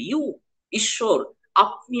বিলংস টু ইউ, ঈশ্বর,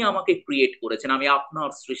 আপনি আমাকে ক্রিয়েট করেছেন, আমি আপনার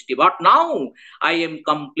সৃষ্টি, but now I am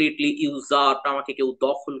completely user, আমাকে কেউ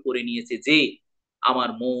দখল করে নিয়েছে, যে আমার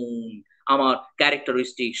মন, আমার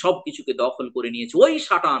ক্যারেক্টারিস্টিক সবকিছুকে দখল করে নিয়েছে ওই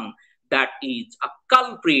সাটান, that is a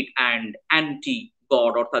culprit and anti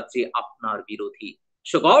god, অর্থাৎ যে আপনার বিরোধী।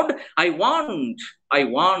 So god, I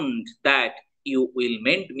want that you will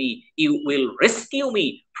mend me, you will rescue me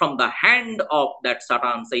from the hand of that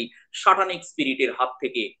Satan, সেই সাটানিক স্পিরিটের হাত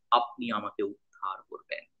থেকে আপনি আমাকে উদ্ধার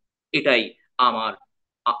করবেন। এটাই আমার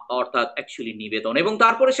অর্থাৎ অ্যাকচুয়ালি নিবেদন। এবং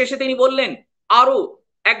তারপরে শেষে তিনি বললেন আরো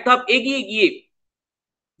এক ধাপ এগিয়ে গিয়ে,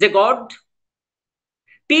 যে god,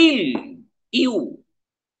 till you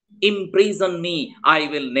imprison me I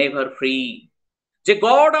will never free, যে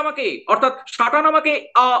গড আমাকে, অর্থাৎ সাটান আমাকে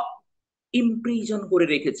ইমপ্রিজন করে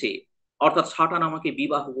রেখেছে, অর্থাৎ সাটান আমাকে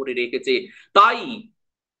বিবাহ করে রেখেছে, তাই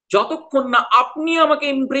যতক্ষণ না আপনি আমাকে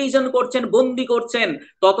ইমপ্রিজন করছেন, বন্দি করছেন,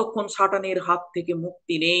 ততক্ষণ সাটানের হাত থেকে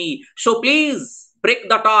মুক্তি নেই। So please break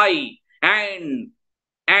the tie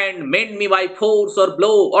and mend me by force or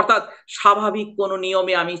blow, অর্থাৎ স্বাভাবিক কোন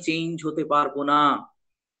নিয়মে আমি চেঞ্জ হতে পারবো না,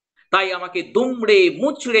 তাই আমাকে দুমড়ে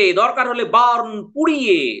মুচড়ে, দরকার হলে বার্ন,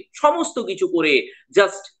 পুড়িয়ে, সমস্ত কিছু করে,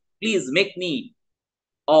 just please make me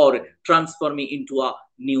or transform me into a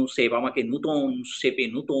new shape, আমাকে নতুন শেপে,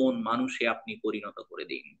 নতুন মানুষে আপনি পরিণত করে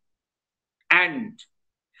দিন। and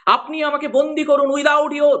আপনি আমাকে বন্দী করুন,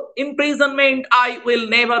 without your imprisonment I will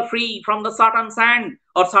never free from the সাটানস hand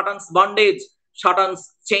or সাটানস bondage, সাটানস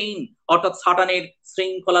chain, অর্থাৎ সাটানের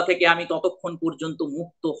শৃঙ্খলা থেকে আমি ততক্ষণ পর্যন্ত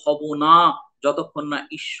মুক্ত হব না, যতক্ষণ না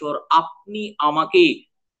ঈশ্বর আপনি আমাকে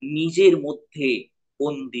নিজের মধ্যে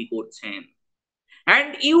বন্দী করছেন।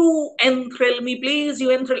 And you enthrall me, please, you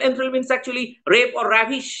enthrall means actually rape or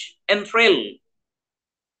ravish, enthrall,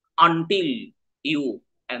 until you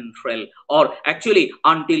enthrall, or actually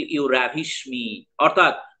until you ravish me,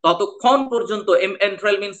 অর্থাৎ ততক্ষণ পর্যন্ত,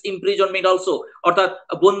 enthrall means imprisonment also, অর্থাৎ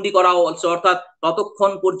বন্দী করা also, অর্থাৎ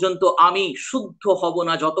ততক্ষণ পর্যন্ত আমি শুদ্ধ হব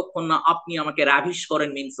না যতক্ষণ না আপনি আমাকে রাভিশ করেন,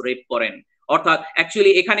 মিন্স রেপ করেন। অর্থাৎ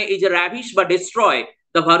অ্যাকচুয়ালি এখানে এই যে রাভিশ বা destroy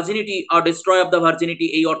the virginity or destroy of the virginity,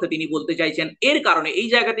 এই অর্থে তিনি বলতে চাইছেন। এর কারণে এই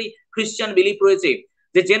জায়গাতেই খ্রিস্টান বিলিফ রয়েছে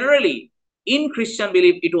যে জেনারেলি ইন খ্রিস্টান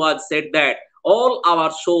belief it was said that all our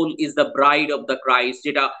soul is the bride of the Christ,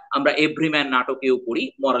 যেটা আমরা এভরিম্যান নাটকেও পড়ি,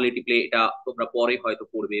 মরালিটি প্লে, এটা তোমরা পরে হয়তো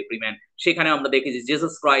পড়বে এভরিম্যান। সেখানে আমরা দেখি যে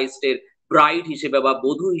জেসাস ক্রাইস্টের ব্রাইড হিসেবে বা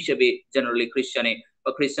বধূ হিসেবে জেনারেলি খ্রিস্টানে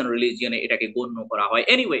বা খ্রিস্টান রিলিজিয়নে এটাকে গণ্য করা হয়।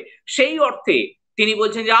 এনিওয়ে, সেই অর্থে তিনি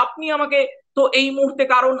বলছেন যে আপনি আমাকে তো এই মুহূর্তে,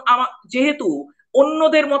 কারণ যেহেতু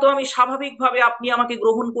অন্যদের মতো আমি স্বাভাবিকভাবে আপনি আমাকে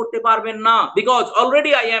গ্রহণ করতে পারবেন না, because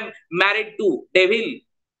already I am married to devil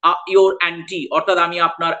your anti, অর্থাৎ আমি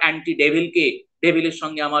আপনার অ্যান্টি ডেভিলের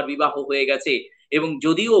সঙ্গে আমার বিবাহ হয়ে গেছে। এবং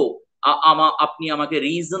যদিও আপনি আমাকে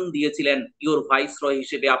রিজন দিয়েছিলেন ইওর ভাইসরয়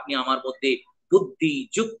হিসেবে, আপনি আমার মধ্যে বুদ্ধি,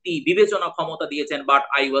 যুক্তি, বিবেচনা ক্ষমতা দিয়েছেন, but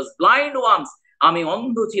I was blind once, আমি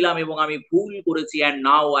অন্ধ ছিলাম এবং আমি ভুল করেছি, and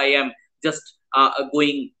now I am just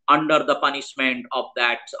going under the punishment of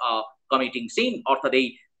that committing scene, অর্থাৎ এই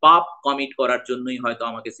পাপ কমিট করার জন্যই হয়তো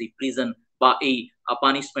আমাকে সেই প্রিজন বা এই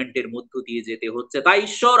পানিশমেন্টের মধ্য দিয়ে যেতে হচ্ছে। তাই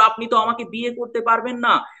ঈশ্বর, আপনি তো আমাকে বিয়ে করতে পারবেন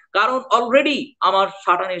না, কারণ অলরেডি আমার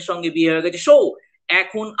শয়তানের সঙ্গে বিয়ে হয়ে গেছে। সো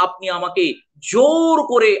এখন আপনি আমাকে জোর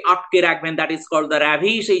করে আটকে রাখবেন, দ্যাট ইজ কল্ড দ্য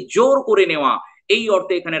রাভিশ, এই জোর করে নেওয়া, এই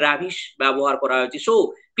অর্থে এখানে রাভিশ ব্যবহার করা হয়েছে। সো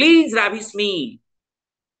প্লিজ রাভিশ মি,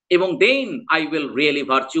 এবং then I will really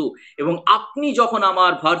virtue, এবং আপনি যখন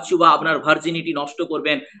আমার ভার্চু বা আপনার ভার্জিনিটি নষ্ট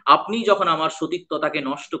করবেন, আপনি যখন আমার সতীত্বতাকে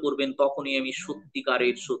নষ্ট করবেন, তখনই আমি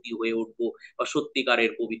সত্যিকারের সতী হয়ে উঠবো বা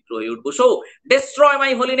সত্যিকারের পবিত্র হয়ে উঠবো। সো ডিস্ট্রয়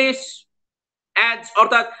মাই হোলিনেস as,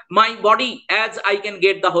 অর্থাৎ my body as I can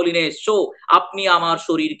get the holiness, so আপনি আমার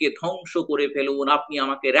শরীরকে ধ্বংস করে ফেলুন, আপনি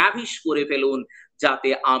আমাকে রাভিশ করে ফেলুন, যাতে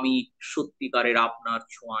আমি সত্যিকারের আপনার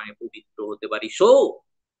ছোঁয়ায় পবিত্র হতে পারি। So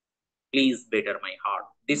please better my heart.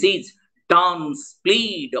 This is dance,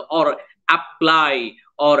 plead, or apply,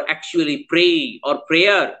 or actually pray or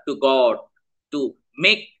prayer to God to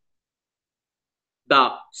make the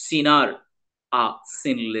sinner a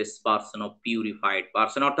sinless person or purified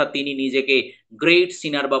person, অর্থাৎ তিনি নিজেকে গ্রেট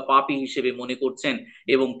সিনার বা পাপী হিসেবে মনে করছেন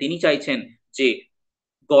এবং তিনি চাইছেন যে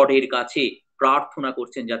গডের কাছে প্রার্থনা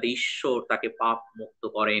করছেন যাতে ঈশ্বর তাকে পাপ মুক্ত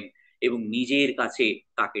করেন এবং নিজের কাছে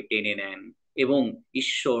তাকে টেনে নেন এবং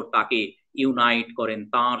ঈশ্বর তাকে ইউনাইট করেন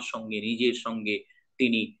তার সঙ্গে, নিজের সঙ্গে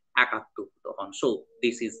তিনি একাত্মভূত হন। So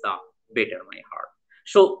this is the better my heart.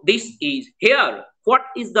 So this is here. What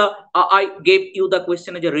is the I gave you the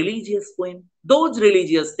question as a religious poem, those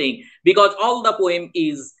religious thing, because all the poem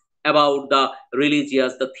is about the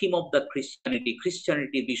religious, the theme of the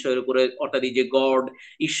Christianity বিষয়ের উপরে, অর্থাৎ এই যে god,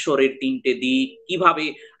 ঈশ্বরের তিনটে দিক, কিভাবে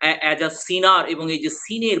as a সিনার, এবং এই যে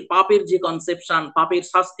সিনের পাপের যে কনসেপশন, পাপের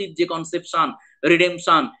শাস্তির যে কনসেপশন,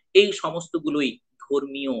 রিডেমশন, এই সমস্তগুলোই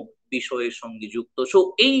ধর্মীয় বিষয়ের সঙ্গে যুক্ত। সো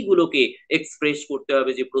এইগুলোকে এক্সপ্রেস করতে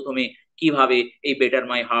হবে যে প্রথমে কিভাবে এই বেটার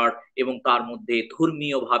মাই হার্ট এবং তার মধ্যে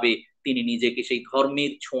ধর্মীয় ভাবে তিনি নিজেকে সেই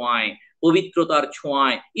ধর্মের ছোঁয়ায়, পবিত্রতার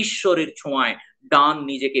ছোঁয়ায়, ঈশ্বরের ছোঁয়ায় ডান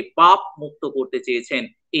নিজেকে পাপ মুক্ত করতে চেয়েছেন,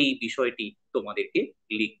 এই বিষয়টি তোমাদেরকে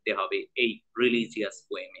লিখতে হবে এই রিলিজিয়াস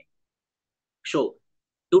পোয়েমে। সো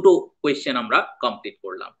দুটো কোয়েশ্চেন আমরা কমপ্লিট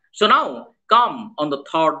করলাম। So now come on the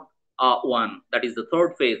third one, that is the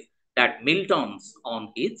third phase, that Milton's on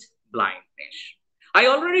his blindness. I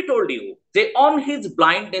already told you that on his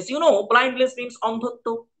blindness, you know, blindness means অন্ধত্ব,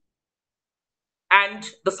 and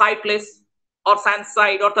the sightless or sense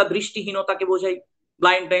sight, অর্থাৎ দৃষ্টিহীনতাকে বোঝায়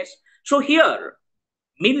blindness. So here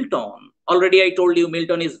Milton, already I told you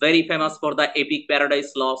Milton is very famous for the epic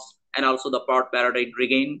Paradise Lost and also the part Paradise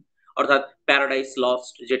Regained, অর্থাৎ paradise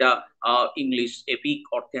lost, যেটা English epic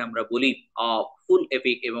অর্থে আমরা বলি, ফুল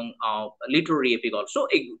epic এবং Literary epic also.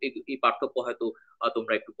 এই পার্থক্য হয়তো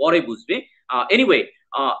তোমরা একটু পরে বুঝবে। এনিওয়ে,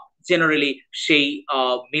 জেনারেলি সেই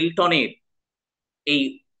মিল্টনের এই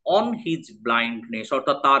অন হিজ ব্লাইন্ডনেস,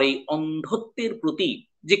 অর্থাৎ তার এই অন্ধত্বের প্রতি,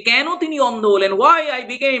 যে কেন তিনি অন্ধ হলেন, Y I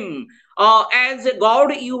became as a god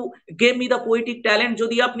you gave me the poetic talent,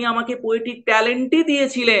 যদি আপনি আমাকে পোয়েটিক ট্যালেন্টই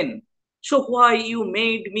দিয়েছিলেন, so why you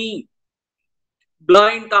made me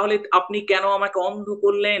blind, তাহলে আপনি কেন আমাকে অন্ধ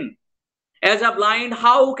করলেন? As a blind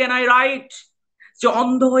how can I right, যে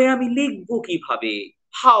অন্ধ হয়ে আমি লিখবো কিভাবে?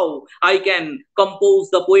 How I can compose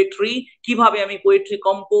the poetry, কিভাবে আমি পোয়েট্রি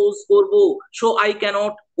কম্পোজ করব? So I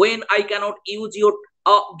cannot, when I cannot use your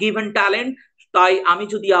given talent, তাই আমি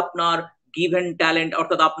যদি আপনার গিভেন ট্যালেন্ট,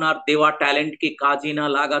 অর্থাৎ আপনার দেওয়া ট্যালেন্টকে কাজে না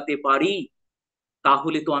লাগাতে পারি,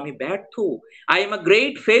 তাহলে তো আমি ব্যর্থ। I am a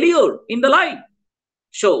great failure in the life.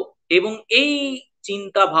 So এবং এই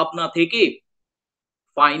চিন্তা ভাবনা থেকে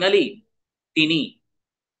ফাইনালি তিনি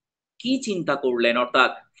কি চিন্তা করলেন,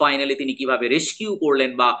 অর্থাৎ ফাইনালি তিনি কিভাবে রেস্কিউ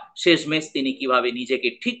করলেন বা শেষমেশ তিনি কিভাবে নিজেকে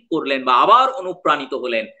ঠিক করলেন বা আবার অনুপ্রাণিত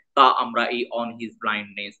হলেন, তা আমরা এই অন হিজ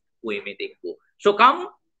ব্লাইন্ডনেস পোয়েমে দেখব। So come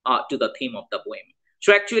to the theme of the poem. So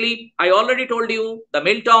actually, I already told you the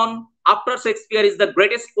Milton, after Shakespeare, is the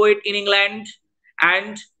greatest poet in England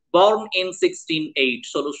and born in 1608,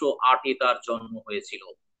 1608 তার জন্ম হয়েছিল।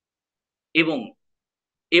 এবং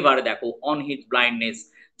এবারে দেখো অন হিজ ব্লাইন্ডনেস,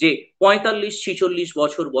 যে 45-46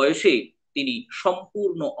 বছর বয়সে তিনি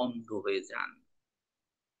সম্পূর্ণ অন্ধ হয়ে যান।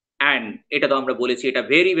 অ্যান্ড এটা তো আমরা বলেছি, এটা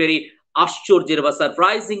ভেরি ভেরি আশ্চর্যের বা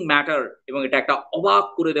সারপ্রাইজিং ম্যাটার, এবং এটা একটা অবাক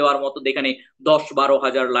করে দেওয়ার মতো। এখানে 10-12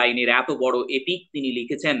 হাজার লাইনের এত বড় এপিক তিনি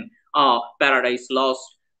লিখেছেন, প্যারাডাইস লস্ট,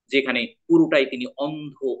 যেখানে পুরোটাই তিনি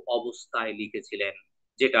অন্ধ অবস্থায় লিখেছিলেন,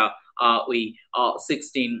 যেটা ওই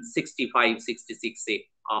 1665-66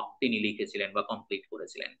 তিনি লিখেছিলেন বা কমপ্লিট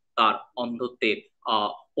করেছিলেন তার অন্ধত্বের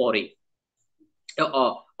পরে।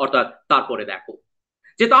 অর্থাৎ তারপরে দেখো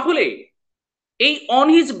যে তাহলে এই অন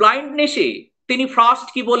হিজ ব্লাইন্ডনেসে তিনি ফার্স্ট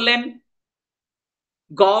কি বললেন,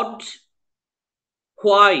 god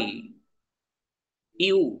why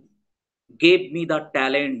you gave me the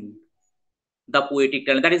talent, the poetic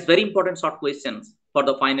talent? That is very important short questions for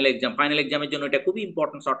the final exam. Final exam এর জন্য এটা খুবই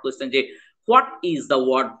important short question, যে what is the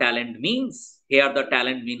word talent means? Here the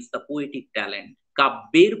talent means the poetic talent,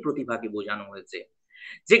 কাব্যের প্রতিভাকে বোঝানো হয়েছে।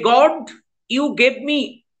 যে God, you gave me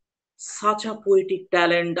such a poetic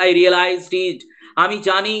talent, I realized it, আমি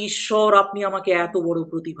জানি ঈশ্বর আপনি আমাকে এত বড়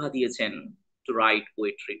প্রতিভা দিয়েছেন, to write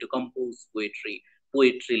poetry, to compose poetry,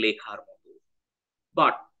 poetry লেখার মতো।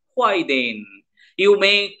 But why then you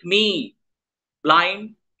make me blind,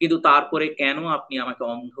 কিন্তু তারপরে কেন আপনি আমাকে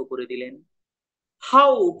অন্ধ করে দিলেন?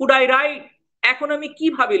 হাউ কুড আই রাইট, এখন আমি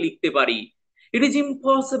কিভাবে লিখতে পারি? It is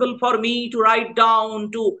impossible for me two write down,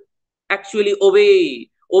 two actually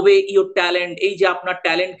ওবে your talent. এই যে আপনার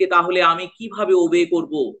ট্যালেন্টকে তাহলে আমি কিভাবে ওবে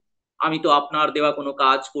করব? আমি তো আপনার দেওয়া কোনো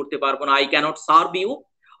কাজ করতে পারবো না। আই ক্যানট সার্ভ ইউ,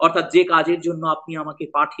 অর্থাৎ যে কাজের জন্য আপনি আমাকে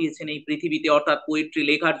পাঠিয়েছেন এই পৃথিবীতে, অর্থাৎ পোয়েট্রি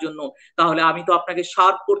লেখার জন্য, তাহলে আমি তো আপনাকে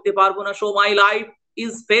সার্ভ করতে পারবো না। So my life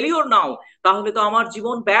is failure নাও, তাহলে তো আমার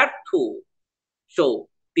জীবন ব্যর্থ। সো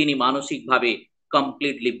তিনি মানসিকভাবে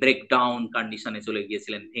কমপ্লিটলি ব্রেকডাউন কন্ডিশনে চলে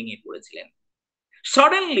গিয়েছিলেন, ভেঙে পড়েছিলেন।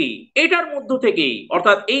 সাডেনলি এটার মধ্য থেকেই,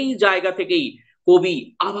 অর্থাৎ এই জায়গা থেকেই কবি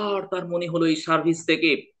আবার তার মনে হলো এই সার্ভিস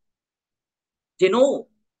থেকে, যে নো,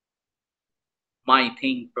 মাই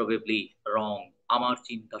থিং প্রবাবলি রং, আমার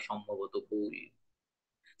চিন্তা সম্ভবত ভুল।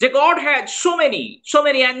 যে god had so many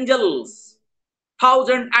Angeles,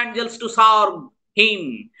 thousand Angeles to serve হিম,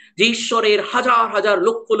 যে ঈশ্বরের হাজার হাজার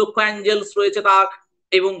লক্ষ লক্ষ অ্যাঞ্জেলস রয়েছে তার,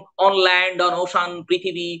 এবং অন ল্যান্ড, অন ওশান,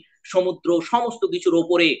 পৃথিবী, সমুদ্র, সমস্ত কিছুর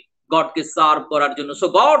ওপরে গডকে সার্ভ করার জন্য। So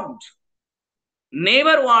god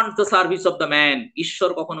never wants the service of the man, ঈশ্বর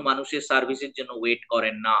কখনো মানুষের সার্ভিসের জন্য ওয়েট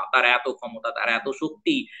করেন না। তার এত ক্ষমতা, তার এত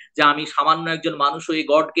শক্তি, যে আমি সামান্য একজন মানুষ হয়ে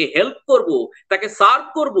গডকে হেল্প করব, তাকে সার্ভ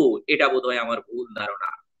করব, এটা বোধহয় আমার ভুল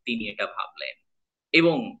ধারণা, তিনি এটা ভাবলেন।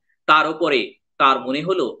 এবং তার উপরে তার মনে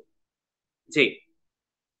হলো যে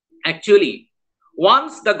actually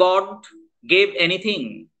once the God gave anything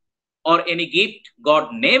or any gift, God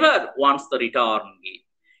never wants the return gift.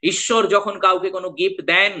 ঈশ্বর যখন কাউকে কোনো গিফট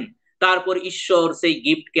দেন, তারপর ঈশ্বর সেই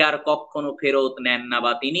গিফটকে আর কখনো ফেরত নেন না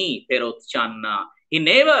বা তিনি ফেরত চান না। He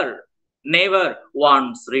never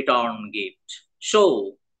wants return gift. So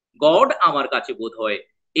God আমার কাছে বোধহয়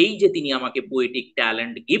এই যে তিনি আমাকে পোয়েটিক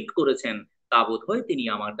ট্যালেন্ট গিফট করেছেন, তা বোধহয় তিনি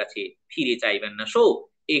আমার কাছে ফিরে চাইবেন না। সো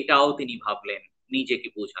এটাও তিনি ভাবলেন, নিজেকে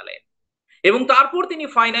বোঝালেন। এবং তারপর তিনি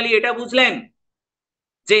ফাইনালি এটা বুঝলেন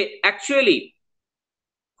যে actually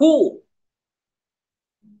who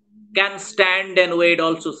can stand and wait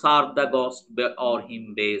also serve the গস্ট or him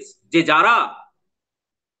base, যে যারা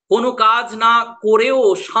কোনো কাজ না করেও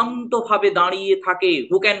শান্তভাবে দাঁড়িয়ে থাকে,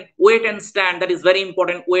 who can wait and stand, that is very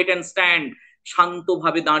important, wait and stand,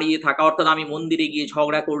 শান্তভাবে দাঁড়িয়ে থাকা। অর্থাৎ আমি মন্দিরে গিয়ে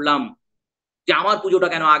ঝগড়া করলাম যে আমার পুজোটা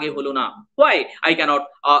কেন আগে হলো না, why I cannot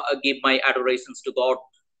give my adorations to God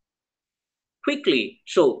quickly.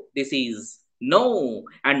 So this is no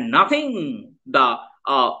and nothing the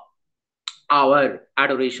our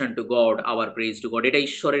adoration to God, our praise to God, এটা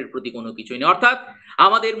ঈশ্বরের প্রতি কোনো কিছুই নেই। অর্থাৎ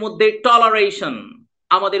আমাদের মধ্যে টলারেশন,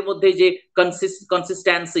 আমাদের মধ্যে যে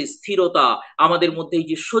কনসিস্টেন্সি, স্থিরতা, আমাদের মধ্যে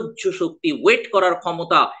যে সহ্য শক্তি, ওয়েট করার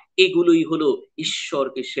ক্ষমতা, এগুলোই হলো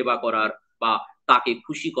ঈশ্বরকে সেবা করার বা তাকে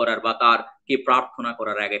খুশি করার বা তারকে প্রার্থনা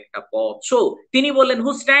করার এক একটা পথ। সো তিনি বললেন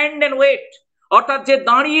হু স্ট্যান্ড এন্ড ওয়েট, অর্থাৎ যে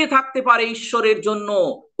দাঁড়িয়ে থাকতে পারে ঈশ্বরের জন্য,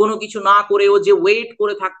 কোনো কিছু না করেও যে ওয়েট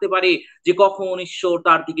করে থাকতে পারে যে কখন ঈশ্বর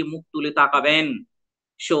তার দিকে মুখ তুলে তাকাবেন।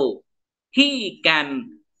 So he can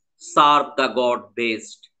serve the god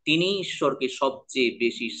best, তিনি ঈশ্বরকে সবচেয়ে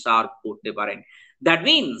বেশি সার্ভ করতে পারেন। That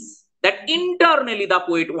means that internally the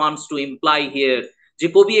poet wants to imply here, যে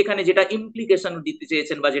কবি এখানে যেটা ইমপ্লিকেশন দিতে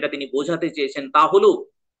চেয়েছেন বা যেটা তিনি বোঝাতে চেয়েছেন তা হলো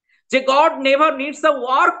যে god never needs a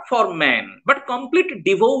work for man but complete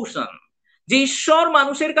devotion, যে ঈশ্বর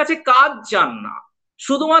মানুষের কাছে কাজ চান না,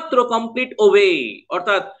 শুধুমাত্র কমপ্লিট ওবে,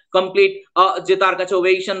 অর্থাৎ কমপ্লিট যে তার কাছে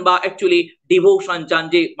ওবেশন বা অ্যাকচুয়ালি ডিভোশন চান,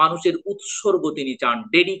 যে মানুষের উৎসর্গ তিনি চান,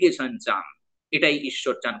 ডেডিকেশন চান, এটাই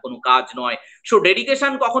ঈশ্বর চান, কোনো কাজ নয়। সো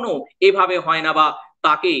ডেডিকেশন কখনো এভাবে হয় না, বা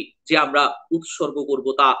তাকে যে আমরা উৎসর্গ করব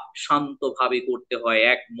তা শান্তভাবে করতে হয়,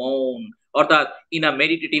 এক মন, অর্থাৎ in a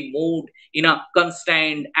meditative mood, in a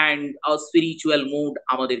constant and spiritual mood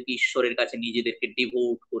আমাদেরকে ঈশ্বরের কাছে নিজেদেরকে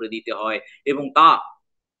ডিভোট করে দিতে হয়, এবং তা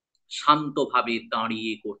শান্তভাবে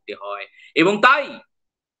দাঁড়িয়ে করতে হয়। এবং তাই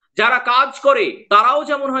যারা কাজ করে তারাও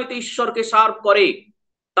যেমন হয়তো ঈশ্বরকে সার্ভ করে,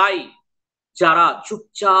 তাই যারা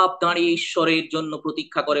চুপচাপ দাঁড়িয়ে ঈশ্বরের জন্য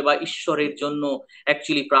প্রতীক্ষা করে বা ঈশ্বরের জন্য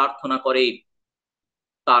অ্যাকচুয়ালি প্রার্থনা করে,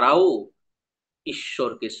 তারাও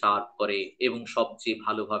ঈশ্বরকে সার্ভ করে এবং সবচেয়ে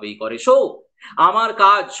ভালোভাবেই করে। সো আমার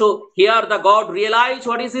কাজ, so here the god realise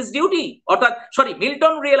what is his duty, অর্থাৎ sorry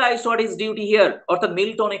Milton realise what is duty here, অর্থাৎ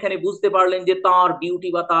মিল্টন এখানে বুঝতে পারলেন যে তার ডিউটি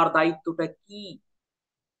বা তার দায়িত্বটা কি।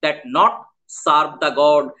 That not serve the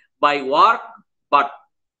god bye work but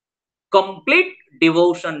complete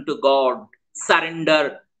devotion to god, surrender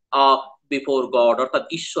before god, অর্থাৎ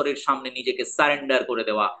ঈশ্বরের সামনে নিজেকে সারেন্ডার করে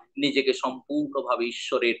দেওয়া, নিজেকে সম্পূর্ণভাবে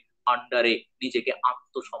ঈশ্বরের আন্ডারে নিজেকে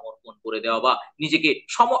আত্মসমর্পণ করে দেওয়া, বা নিজেকে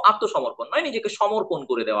আত্মসমর্পণ নয়, নিজেকে সমর্পণ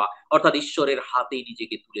করে দেওয়া, অর্থাৎ ঈশ্বরের হাতে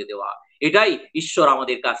নিজেকে তুলে দেওয়া, এটাই ঈশ্বর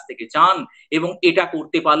আমাদের কাছ থেকে চান। এবং এটা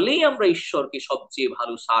করতে পারলেই আমরা ঈশ্বরকে সবচেয়ে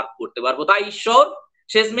ভালো সার্ভ করতে পারবো। তাই ঈশ্বর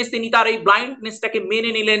শেষমেশ তিনি তার এই ব্লাইন্ডনেসটাকে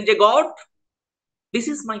মেনে নিলেন যে গড, দিস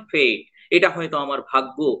ইজ মাই ফেট, এটা হয়তো আমার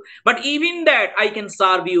ভাগ্য, but even that I can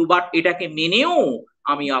serve you, but এটাকে মেনেও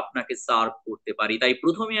আমি আপনাকে সার্ভ করতে পারি। তাই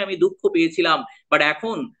প্রথমে আমি দুঃখ পেয়েছিলাম, বাট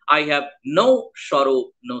এখন আই হ্যাভ নো সরো,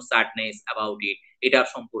 নো স্যাডনেস অ্যাবাউট ইট, এটার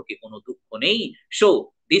সম্পর্কে কোনো দুঃখ নেই। So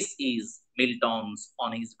this is Milton's on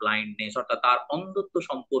his blindness, অর্থাৎ তার অন্ধত্ব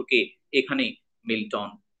সম্পর্কে এখানে মিল্টন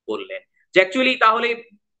বললেন। যে অ্যাকচুয়ালি তাহলে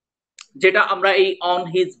যেটা আমরা এই অন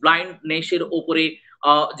হিজ ব্লাইন্ডনেস এর উপরে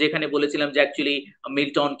যেখানে বলেছিলাম যে অ্যাকচুয়ালি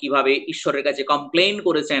মিল্টন কিভাবে ঈশ্বরের কাছে কমপ্লেন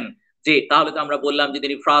করেছেন, যে তাহলে তো আমরা বললাম যে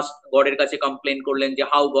তিনি ফার্স্ট গডের কাছে কমপ্লেন করলেন যে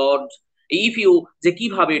হাউ গড, ইফ ইউ, যে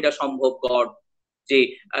কিভাবে এটা সম্ভব গড, যে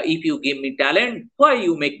if you give me talent why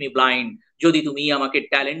you make me blind, যদি তুমি আমাকে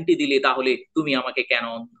ট্যালেন্টই দিলে তাহলে তুমি আমাকে কেন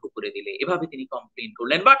অন্ধ করে দিলে, এভাবে তিনি কমপ্লেন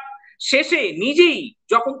করলেন। বাট শেষে নিজেই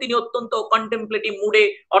যখন তিনি অত্যন্ত কন্টেম্পলেটিভ মুডে,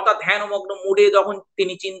 অর্থাৎ ধ্যানমগ্ন মুডে যখন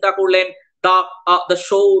তিনি চিন্তা করলেন the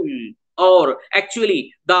soul, or actually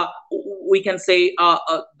the, we can say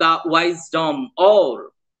the wisdom or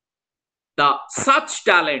the such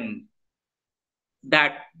talent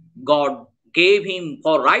that God gave him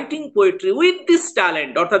for writing poetry, with this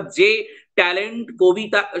talent, অর্থাৎ যে ট্যালেন্ট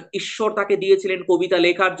কবিতা ঈশ্বর তাকে দিয়েছিলেন কবিতা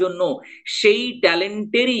লেখার জন্য, সেই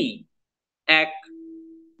ট্যালেন্টেরই এক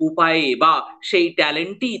উপায়ে বা সেই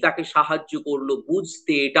ট্যালেন্টই তাকে সাহায্য করলো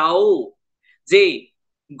বুঝতে এটাও যে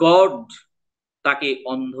গড তাকে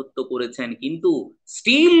অন্ধত্ব করেছেন, কিন্তু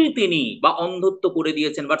স্টিল তিনি, বা অন্ধত্ব করে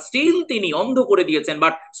দিয়েছেন বাট স্টিল তিনি, অন্ধ করে দিয়েছেন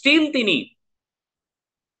বাট স্টিল তিনি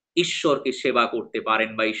ঈশ্বরকে সেবা করতে পারেন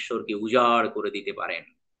বা ঈশ্বরকে উজাড় করে দিতে পারেন।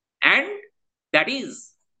 And that is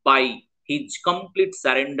by his complete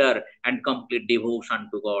surrender and complete devotion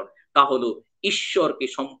to god, তা হলো ঈশ্বরকে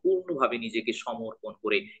সম্পূর্ণভাবে নিজেকে সমর্পণ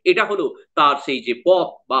করে। এটা হলো তার সেই যে পথ,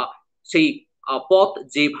 বা সেই পথ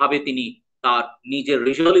যেভাবে তিনি তার নিজের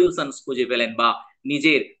রেজলিউশন খুঁজে পেলেন, বা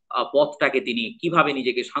নিজের পথটাকে তিনি কিভাবে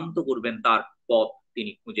নিজেকে শান্ত করবেন তার পথ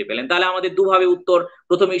তিনি খুঁজে পেলেন। তাহলে আমাদের দুভাবে উত্তর,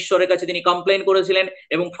 প্রথমে ঈশ্বরের কাছে তিনি কমপ্লেন করেছিলেন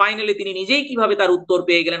এবং ফাইনালি তিনি নিজেই কিভাবে তার উত্তর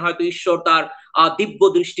পেয়ে গেলেন। হয়তো ঈশ্বর তার দিব্য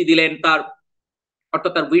দৃষ্টি দিলেন, তার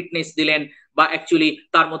অর্থাৎ তার উইটনেস দিলেন, বা অ্যাকচুয়ালি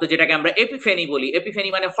তার মধ্যে যেটাকে আমরা এপিফেনি বলি, এপিফেনি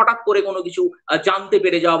মানে হঠাৎ করে কোনো কিছু জানতে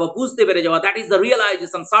পেরে যাওয়া বা বুঝতে পেরে যাওয়া, that is the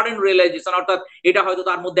realisation, sudden realisation, অর্থাৎ এটা হয়তো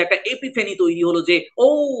তার মধ্যে একটা এপিফেনি তৈরি হলো যে ও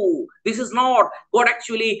this is not god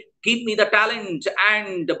actually give me the talent,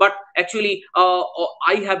 and but actually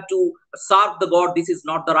I have to serve the god, this is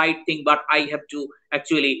not the right thing, but I have to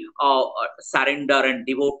actually surrender and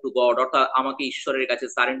devote to god, অর্থাৎ আমাকে ঈশ্বরের কাছে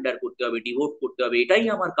surrender করতে হবে, devote করতে হবে, এটাই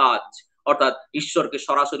আমার কাজ। অর্থাৎ ঈশ্বরকে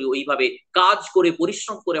সরাসরি ওইভাবে কাজ করে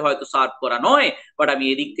পরিশ্রম করে হয়তো সার্ভ করা নয়, বাট আমি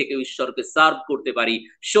এদিক থেকে ঈশ্বরকে সার্ভ করতে পারি।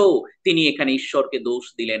 সো তিনি এখানে ঈশ্বরকে দোষ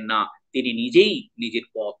দিলেন না, তিনি নিজেই নিজের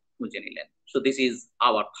পথ খুঁজে নিলেন। So this is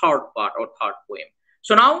our third part or third poem.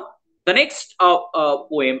 So now the next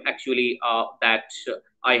poem actually that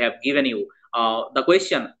I have given you, the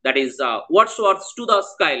question that is Wordsworth's To the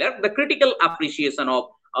Skylark, the critical appreciation of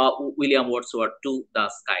William Wordsworth to the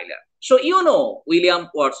Skylark. So you know William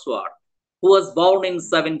Wordsworth, who was born in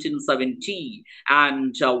 1770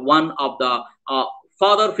 and one of the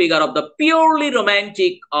father figure of the purely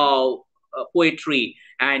romantic poetry,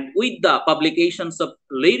 and with the publications of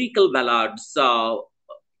lyrical ballads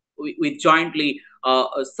with jointly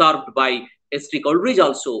served by S.T. Coleridge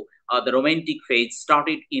also, the romantic phase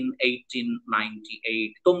started in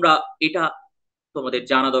 1898. তোমরা এটা তোমাদের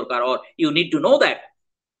জানা দরকার, or you need to know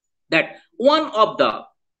that one of the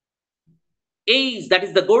age, that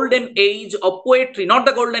is the golden age of poetry, not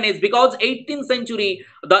the golden age, because 18th century,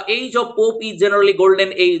 the age of Pope is generally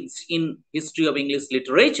golden age in history of English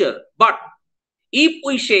literature. But if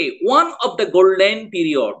we say one of the golden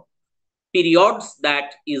periods, that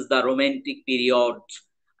is the romantic period,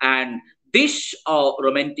 and this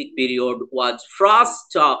romantic period was first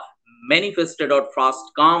manifested or first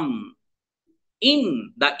come in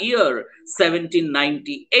the year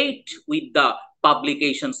 1798 with the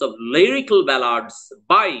publications of lyrical ballads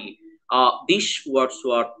by this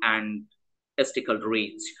Wordsworth and S.T.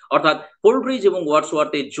 Coleridge. অর্থাৎ Coleridge এবং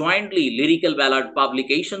ওয়ার্ডসওয়ার্থের jointly lyrical ballad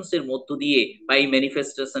publications এর মধ্য দিয়ে বা এই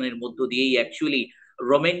ম্যানিফেস্টেশনের মধ্য দিয়েই actually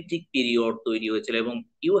romantic period তৈরি হয়েছিল। এবং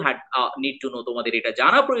you had need to know, তোমাদের এটা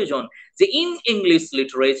জানা প্রয়োজন যে ইন ইংলিশ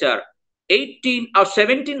লিটারেচার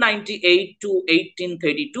 1798 to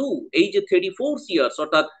 1832, এই যে 34 ইয়ার্স,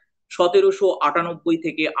 অর্থাৎ 1798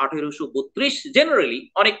 থেকে 1832, জেনারেলি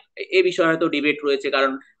অনেক এ বিষয়ে হয়তো ডিবেট রয়েছে,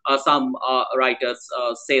 কারণ some writers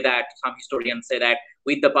say that, some historians say that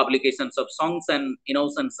with the publications of Songs and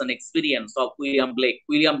Innocence and Experience of William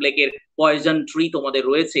Blake এর পয়জন ট্রি তোমাদের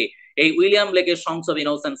রয়েছে, এই William ব্লেকের Songs of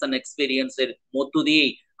Innocence and Experience এর মধ্য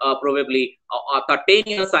দিয়েই প্রবাবলি তার 10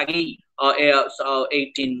 ইয়ার্স আগেই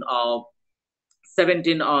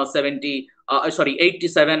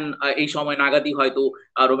 87 এই সময় নাগাদই হয়তো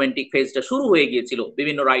রোমান্টিক ফেজটা শুরু হয়ে গিয়েছিল।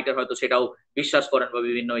 বিভিন্ন রাইটার হয়তো সেটাও বিশ্বাস করেন বা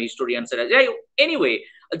বিভিন্ন হিস্টোরিয়ানসরা। যাই হোক, এনিওয়ে,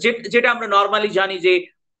 যেটা আমরা নর্মালি জানি যে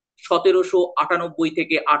 1798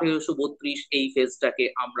 থেকে 1832 এই ফেজটাকে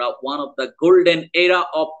আমরা ওয়ান অফ দ্য গোল্ডেন এরা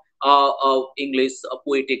অফ ইংলিশ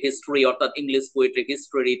পোয়েটিক হিস্ট্রি, অর্থাৎ ইংলিশ পোয়েট্রিক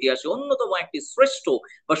হিস্ট্রির ইতিহাসে অন্যতম একটি শ্রেষ্ঠ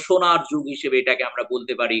বা সোনার যুগ হিসেবে এটাকে আমরা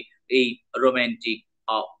বলতে পারি, এই রোমান্টিক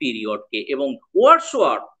পিরিয়ডকে। এবং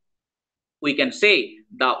Wordsworth we can say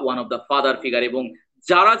the one of the father figure, এবং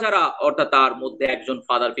যারা যারা অর্থাৎ তার মধ্যে একজন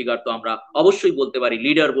ফাদার ফিগার তো আমরা অবশ্যই বলতে পারি,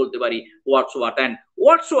 লিডার বলতে পারি Wordsworth. and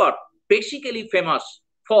Wordsworth basically famous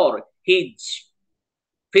for his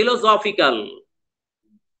philosophical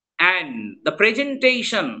and the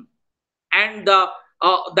presentation and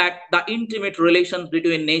the intimate relations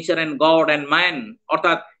between nature and God and man,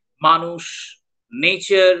 অর্থাৎ মানুষ,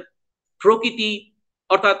 নেচার, প্রকৃতি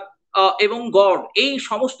অর্থাৎ এবং গড, এই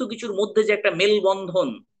সমস্ত কিছুর মধ্যে যে একটা মেলবন্ধন,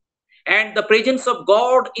 and the presence of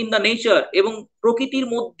God in the nature, এবং প্রকৃতির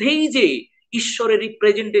মধ্যেই যে ঈশ্বরের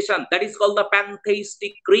representation, that is called the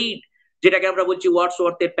pantheistic creed, যেটাকে আমরা বলছি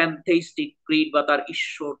ওয়ার্ডসওয়ার্থের প্যানথেইস্টিক ক্রিড বা তার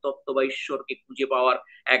ঈশ্বর তত্ত্ব বা ঈশ্বরকে খুঁজে পাওয়ার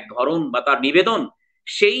এক ধরন বা তার নিবেদন,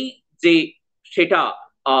 সেই যে সেটা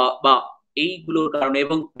বা এইগুলোর কারণে,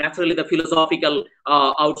 এবং naturally the philosophical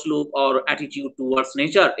Outlook or attitude towards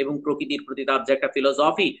nature, এবং প্রকৃতির প্রতি তার যে একটা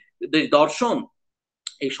ফিলোসফি, দর্শন,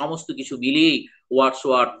 এই সমস্ত কিছু মিলিয়েই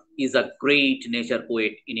Wordsworth is a great nature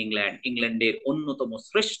poet in England. ইংল্যান্ডের অন্যতম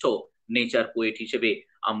শ্রেষ্ঠ নেচার পোয়েট হিসেবে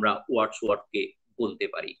আমরা ওয়ার্ডসওয়ার্থকে বলতে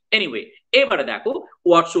পারি। এনিওয়ে, এবারে দেখো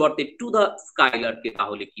ওয়ার্ডসওয়ার্থের টু দ্য স্কাইলারকে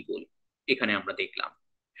তাহলে কি বলি, এখানে আমরা দেখলাম।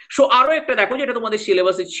 সো আরো একটা দেখো যেটা তোমাদের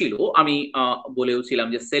সিলেবাসে ছিল, আমি বলেওছিলাম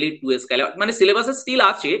যে সেল ইট টু এ স্কাইলার, মানে সিলেবাসে স্টিল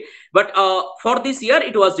আছে, but for this year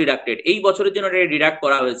it was deducted, এই বছরের জন্য এটা ডিডাক্ট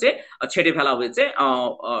করা হয়েছে, ছেড়ে ফেলা হয়েছে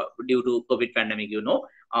due to Covid pandemic, you know,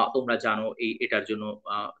 তোমরা জানো এটার জন্য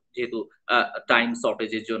যেহেতু টাইম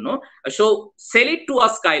শর্টেজের জন্য। So sell it to a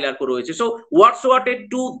Skylark রয়েছে। So Wordsworth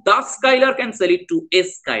to the Skylark and sell it to a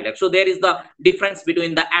skylark. So there is the difference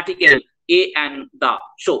between the article a and the.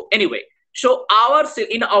 So anyway, so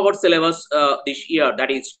in our syllabus this year, that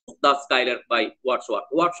is the Skylark by Wordsworth.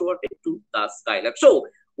 Wordsworth to the Skylark. So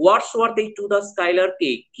Wordsworth to the Skylark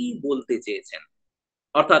কে কি বলতে চেয়েছেন,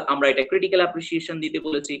 অর্থাৎ আমরা এটা critical appreciation দিতে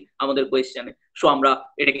বলেছি আমাদের কোয়েশ্চেনে। So আমরা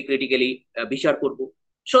এটাকে ক্রিটিক্যালি বিচার করব।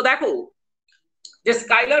 সো দেখো যে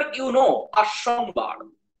Skylark, you know, a songbird,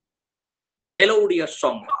 melodious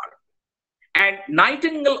songbird, and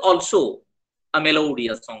nightingale also a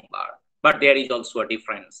melodious songbird. But there is also a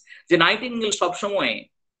difference. The nightingale সবসময়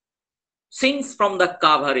sings from the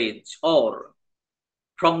coverage or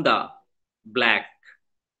from the black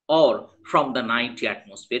or from the nighty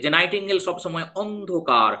atmosphere। যে nightingale সবসময়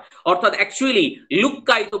অন্ধকার অর্থাৎ actually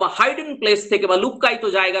লুক্কায়িত বা হাইডেন place থেকে বা লুক্কায়িত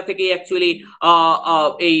জায়গা থেকে অ্যাকচুয়ালি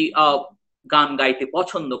এই গান গাইতে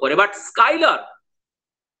পছন্দ করে। But Skylar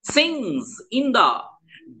sings in the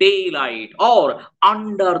daylight or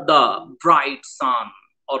under the bright sun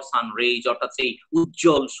or sun rays, অর্থাৎ সেই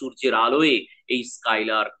উজ্জ্বল সূর্যের আলোয় এই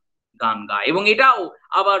স্কাইলার গান গায়। এবং এটাও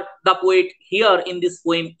আবার the poet here in this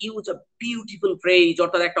poem use a beautiful phrase,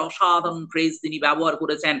 অর্থাৎ একটা অসাধারণ ফ্রেজ তিনি ব্যবহার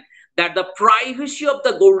করেছেন, that the privacy of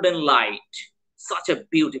the golden light, such a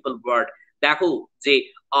beautiful word। দেখো যে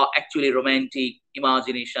অ্যাকচুয়ালি রোমান্টিক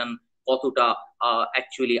ইমাজিনেশন কতটা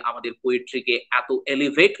অ্যাকচুয়ালি আমাদের পোয়েট্রিকে এত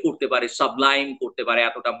এলিভেট করতে পারে, সাবলাইম করতে পারে,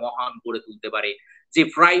 এতটা মহান করে তুলতে পারে। যে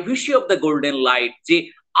privacy of the golden light, যে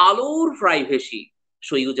আলোর privacy.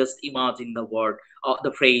 So you just imagine the word,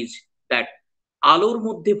 the phrase that আলোর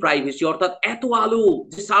মধ্যে প্রাইভেসি, অর্থাৎ এত আলো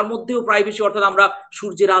যে তার মধ্যেও প্রাইভেসি, অর্থাৎ আমরা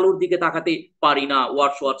সূর্যের আলোর দিকে তাকাতে পারি না।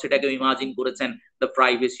 ওয়ার্ডসওয়ার্থ সেটাকে ইমাজিন করেছেন the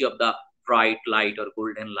privacy of the bright light or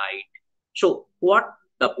golden light. So what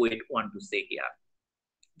the poet want to say here?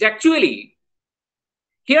 Actually,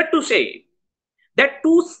 here to say that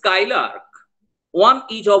two skylark, one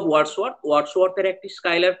each of Wordsworth, ওয়ার্ডসওয়ার্থের একটি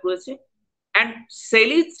স্কাইলার্ক রয়েছে, and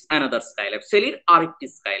Shelley's another skylark, শেলির আরেকটি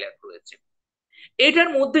Skylark রয়েছে। এটার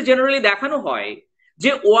মধ্যে generally দেখানো হয়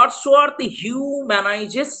যে Wordsworth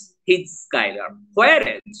হিউম্যানাইজেস his Skylark,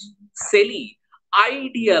 whereas Shelley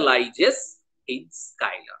idealizes his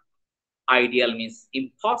skylark. Ideal means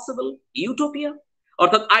impossible, utopia,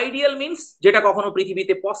 অর্থাৎ আইডিয়াল মিনস যেটা কখনো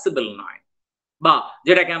পৃথিবীতে পসিবল নয়, বা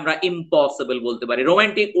যেটাকে আমরা ইম্পসিবল বলতে পারি।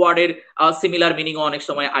 রোমান্টিক ওয়ার্ডের সিমিলার মিনিং অনেক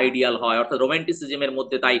সময় আইডিয়াল হয়, অর্থাৎ রোমান্টিসিজমের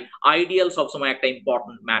মধ্যে তাই আইডিয়াল সবসময় একটা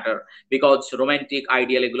important matter, because romantic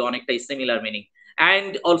ideal এগুলো অনেকটাই সিমিলার মিনিং।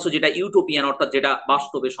 অ্যান্ড অলসো যেটা ইউটোপিয়ান, অর্থাৎ যেটা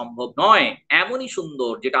বাস্তবে সম্ভব নয়, এমনই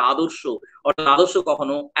সুন্দর যেটা আদর্শ, অর্থাৎ আদর্শ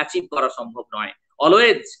কখনো অ্যাচিভ করা সম্ভব নয়।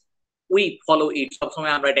 অলওয়েজ উই ফলো ইট,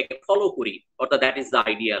 সবসময় আমরা এটাকে ফলো করি, অর্থাৎ দ্যাট ইজ দ্য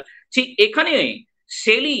আইডিয়াল। ঠিক এখানে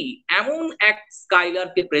শেলি এমন এক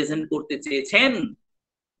স্কাইলারকে প্রেজেন্ট করতে চেয়েছেন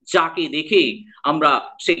যাকে দেখে আমরা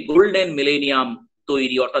সেই গোল্ডেন মিলেনিয়াম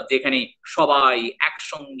তৈরি, অর্থাৎ যেখানে সবাই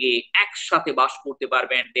একসঙ্গে একসাথে বাস করতে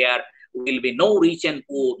পারবেন। There will be no rich and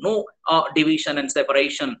poor, no division and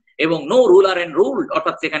separation, এবং নো রুলার এন্ড রুলড,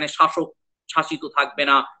 অর্থাৎ যেখানে শাসক শাসিত থাকবে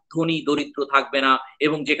না, ধনী দরিদ্র থাকবে না,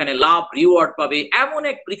 এবং যেখানে লাভ রিওয়ার্ড পাবে, এমন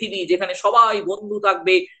এক পৃথিবী যেখানে সবাই বন্ধু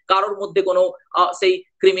থাকবে, কারোর মধ্যে কোনো সেই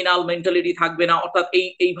ক্রিমিনাল মেন্টালিটি থাকবে না। অর্থাৎ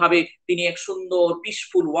এইভাবে তিনি এক সুন্দর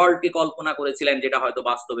পিসফুল ওয়ার্ল্ডকে কল্পনা করেছিলেন, যেটা হয়তো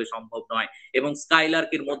বাস্তবে সম্ভব নয়। এবং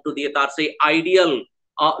স্কাইলার্কের মধ্য দিয়ে তার সেই আইডিয়াল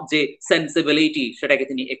যে সেন্সিবিলিটি সেটাকে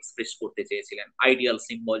তিনি এক্সপ্রেস করতে চেয়েছিলেন। আইডিয়াল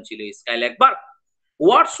সিম্বল ছিল Skylark. But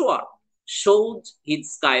Wordsworth shows his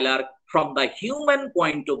skylark from the human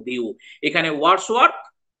point of view। এখানে ওয়ার্ডসওয়ার্থ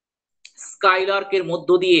স্কাইলার্কের মধ্য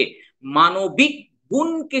দিয়ে মানবিক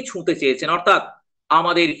গুণকে ছুঁতে চেয়েছেন, অর্থাৎ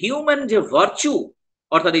আমাদের হিউম্যান যে ভার্চু,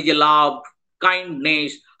 অর্থাৎ এই যে লাভ,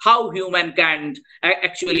 kindness, how human can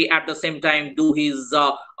actually at the same time do his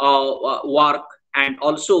work and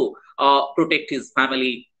also protect his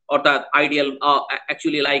family. অর্থাৎ ideal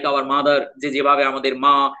actually like our mother, যে যেভাবে আমাদের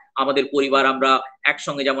মা, আমাদের পরিবার, আমরা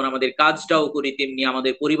একসঙ্গে যেমন আমাদের কাজটাও করি, তেমনি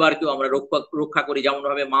আমাদের পরিবারকেও আমরা রক্ষা করি। যেমন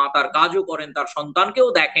ভাবে মা তার কাজও করেন, তার সন্তানকেও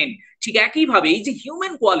দেখেন, ঠিক একইভাবে এই যে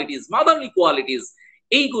হিউম্যান কোয়ালিটিস, মাদারলি কোয়ালিটিস,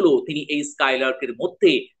 এইগুলো তিনি এই স্কাইলার্কের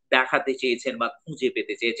মধ্যে দেখাতে চেয়েছেন বা খুঁজে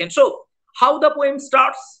পেতে চেয়েছেন। So how the poem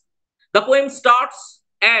starts? The poem starts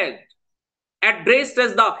addressed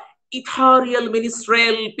as the ethereal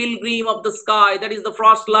minstrel pilgrim of the sky, that is the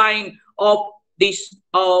first line of this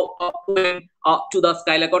poem to the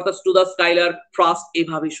skylark, অর্থাৎ to the skylark first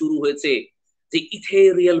এভাবে শুরু হয়েছে যে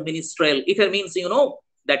ethereal minstrel, ether means you know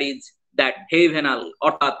that is that heavenal,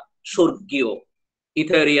 অর্থাৎ স্বর্গীয়।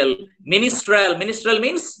 ethereal minstrel, minstrel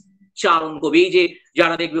means চারণ কবি। এই যে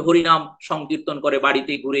যারা দেখবে হরিনাম সংকীর্তন করে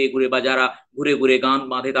বাড়িতে ঘুরে ঘুরে, বা যারা ঘুরে ঘুরে গান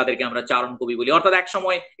বাঁধে, তাদেরকে আমরা চারণ কবি বলি। অর্থাৎ এক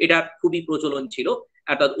সময় এটা খুবই প্রচলন ছিল,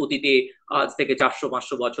 অর্থাৎ অতীতে আজ থেকে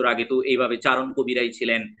 400-500 বছর আগে তো এইভাবে চারণ কবিরাই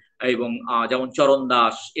ছিলেন, এবং যেমন চরণ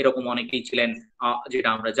দাস এরকম অনেকেই ছিলেন, যেটা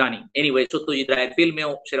আমরা জানি। এনিওয়ে, সত্যজিৎ রায়ের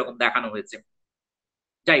ফিল্মেও সেরকম দেখানো হয়েছে।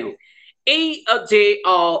 যাই হোক, এই যে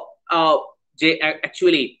যে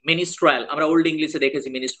অ্যাকচুয়ালি মিনিস্ট্রাল, আমরা ওল্ড ইংলিশে দেখেছি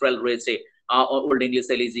মিনিস্ট্রাল রয়েছে, ওল্ড ইংলিশ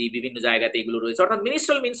এলিজি বিভিন্ন জায়গাতে এগুলো রয়েছে। অর্থাৎ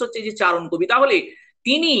মিনিস্ট্রাল মিন্স হচ্ছে যে চারণ কবি। তাহলে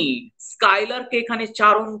তিনি স্কাইলারকে এখানে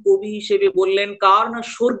চারণ কবি হিসেবে বললেন কার? না,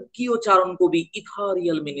 স্বর্গীয় চারণ কবি,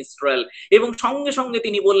 ইথারিয়াল মিনিস্ট্রাল। এবং সঙ্গে সঙ্গে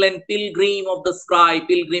তিনি বললেন pilgrim of the sky.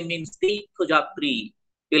 Pilgrim means তীর্থযাত্রী,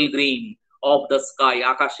 pilgrim of the sky,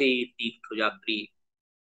 আকাশের তীর্থযাত্রী।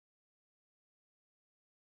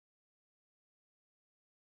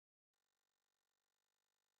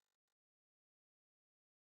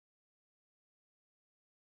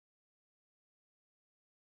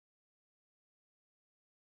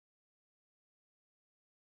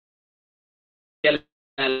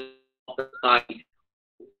 of the sky,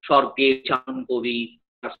 স্বর্গে চান কবি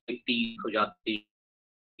তীর্থযাত্রী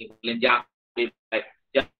বললেন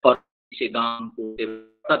যে সে গান করতে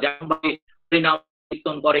যেমন ভাবে পরিণাম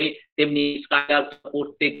কীর্তন করে তেমনি স্কাইলার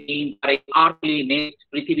প্রত্যেক দিন আর্থলি নেক্সট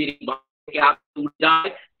পৃথিবীর যায়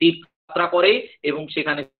তীর্থযাত্রা করে এবং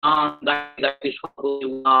সেখানে গান গাইতে স্বর্গে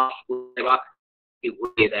উল্লাস করতে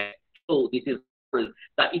ঘুরিয়ে দেয়। So this is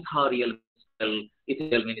the ethereal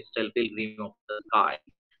ministerial pilgrim of the sky.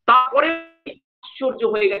 তারপরে আশ্চর্য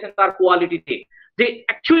হয়ে গেছেন তার কোয়ালিটিতে, যে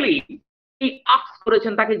অ্যাকচুয়ালি কি আস্ক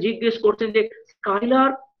করেছেন, তাকে জিজ্ঞেস করছেন যে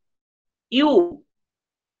Skylar,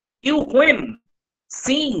 you when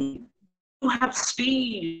sing you have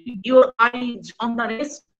still your eyes on the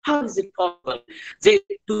nest, how is it possible? যে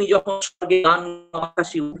তুমি যখন স্বর্গে গান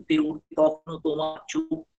আকাশে উঠতে উঠতে তখন তোমার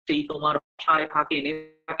চোখ সেই তোমার ভাষায় থাকে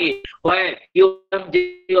থাকে হয়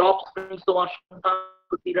your offspring তোমার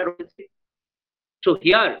সন্তানরা রয়েছে। So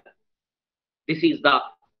here this is the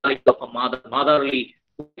life of a motherly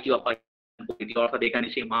quality of a quality, অর্থাৎ এখানে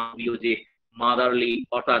সেই মানবীয় যে মাদারলি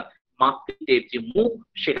অর্থাৎ মাতৃত্বের যে মুখ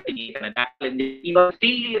সেটা তিনি এখানে দেখালেন যে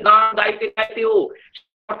স্টিল গান গাইতে গাইতেও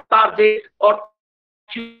তার যে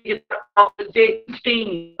যে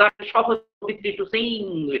ইনস্টিংক্ট তার সহজ প্রবৃত্তি টু সিং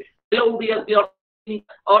মেলোডিয়াস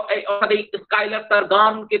অর্থাৎ এই স্কাইলার তার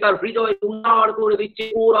গানকে তার হৃদয়ে উন্নয়ন করে দিচ্ছে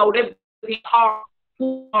pour out everything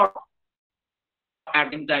heart. At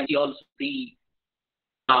the same time he also see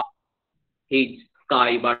his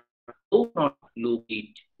sky but do not look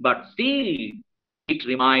it, but still it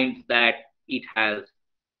reminds that it has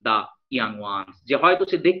the young ones, যে হয়তো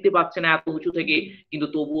সে দেখতে পাচ্ছে না এত উঁচু থেকে, কিন্তু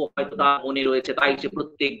তবুও হয়তো তার মনে রয়েছে, তাই সে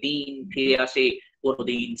প্রত্যেক দিন ফিরে আসে,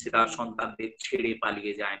 কোনোদিন সে তার সন্তানদের ছেড়ে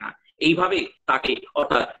পালিয়ে যায় না। এইভাবে তাকে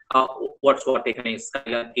অর্থাৎ ওয়াটসওয়ার্থ এখানে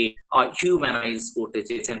স্কাইলারকে হিউম্যানাইজ করতে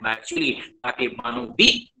চেয়েছেন বা অ্যাকচুয়ালি তাকে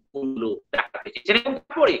মানবিক গুণগুলো দেখাতে চেয়েছেন। এবং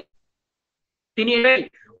তারপরে তিনি এটাই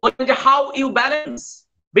বলছেন যে how you balance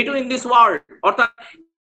between this world, অর্থাৎ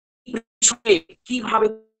কিভাবে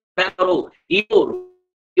করো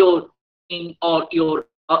your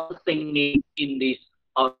singing in this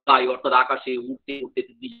sky, অর্থাৎ আকাশে উঠতে উঠতে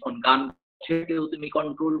তুমি যখন গান সেটাও তুমি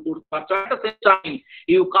কন্ট্রোল করতে পারছো, at the same time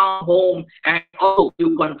you come home and also you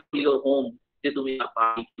control your home, যে তুমি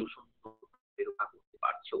বাড়িকে সুন্দর করতে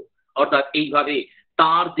পারছো। অর্থাৎ এইভাবে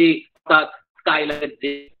তার যে অর্থাৎ স্কাইলারের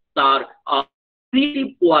যে তার ক্রিয়েটিভ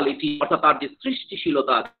কোয়ালিটি অর্থাৎ তার যে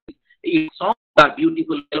সৃষ্টিশীলতা, এই সং তার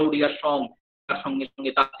বিউটিফুল মেলোডিয়াস সং, তার সঙ্গে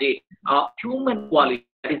সঙ্গে তার যে human quality,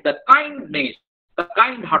 that is the kindness, the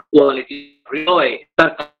kind heart quality, হৃদয় তার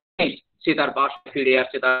কাইন্ডনেস, সে তার বাসায় ফিরে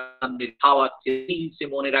আসছে, তার খাওয়াচ্ছে, সে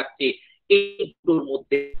মনে রাখছে, এই দুটোর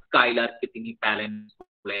মধ্যে স্কাইলারকে তিনি ব্যালেন্স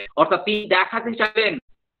করলেন। অর্থাৎ তিনি দেখাতে চাইলেন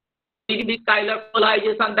the Skylar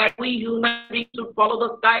civilization that we human beings should follow the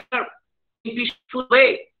Skylar in peaceful way,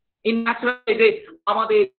 in natural way,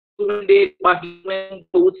 আমাদের স্টুডেন্টদের বা হিউম্যান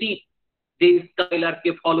উচিত যে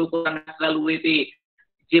স্কাইলারকে ফলো করা ন্যাচারাল ওয়েতে,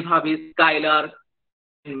 যেভাবে Skylar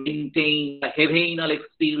maintain the heavenal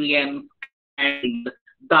experience and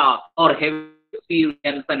the or heaven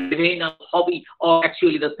experience and heavenal hobby or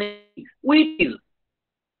actually the same which is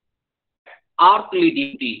earthly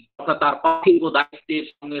duty, অর্থাৎ তার পার্থিব দায়িত্বের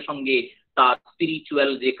সঙ্গে সঙ্গে তার স্পিরিচুয়াল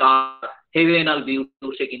যে কাজ হেভেনাল ডিউটি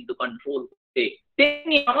সে কিন্তু কন্ট্রোল করতে।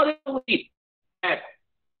 তেমনি আমাদের উচিত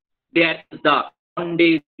that is the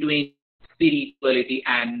bondage between spirituality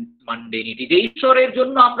and মান্ডেনিটি, যে ঈশ্বরের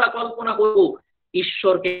জন্য আমরা কল্পনা করব,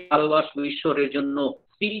 ঈশ্বরকে ভালোবাসবো, ঈশ্বরের জন্য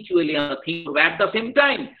স্পিরিচুয়ালি আমরা থিঙ্ক করবো, at the same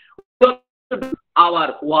time our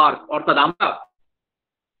work, অর্থাৎ আমরা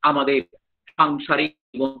আমাদের সাংসারিক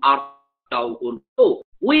এবং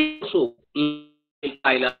উই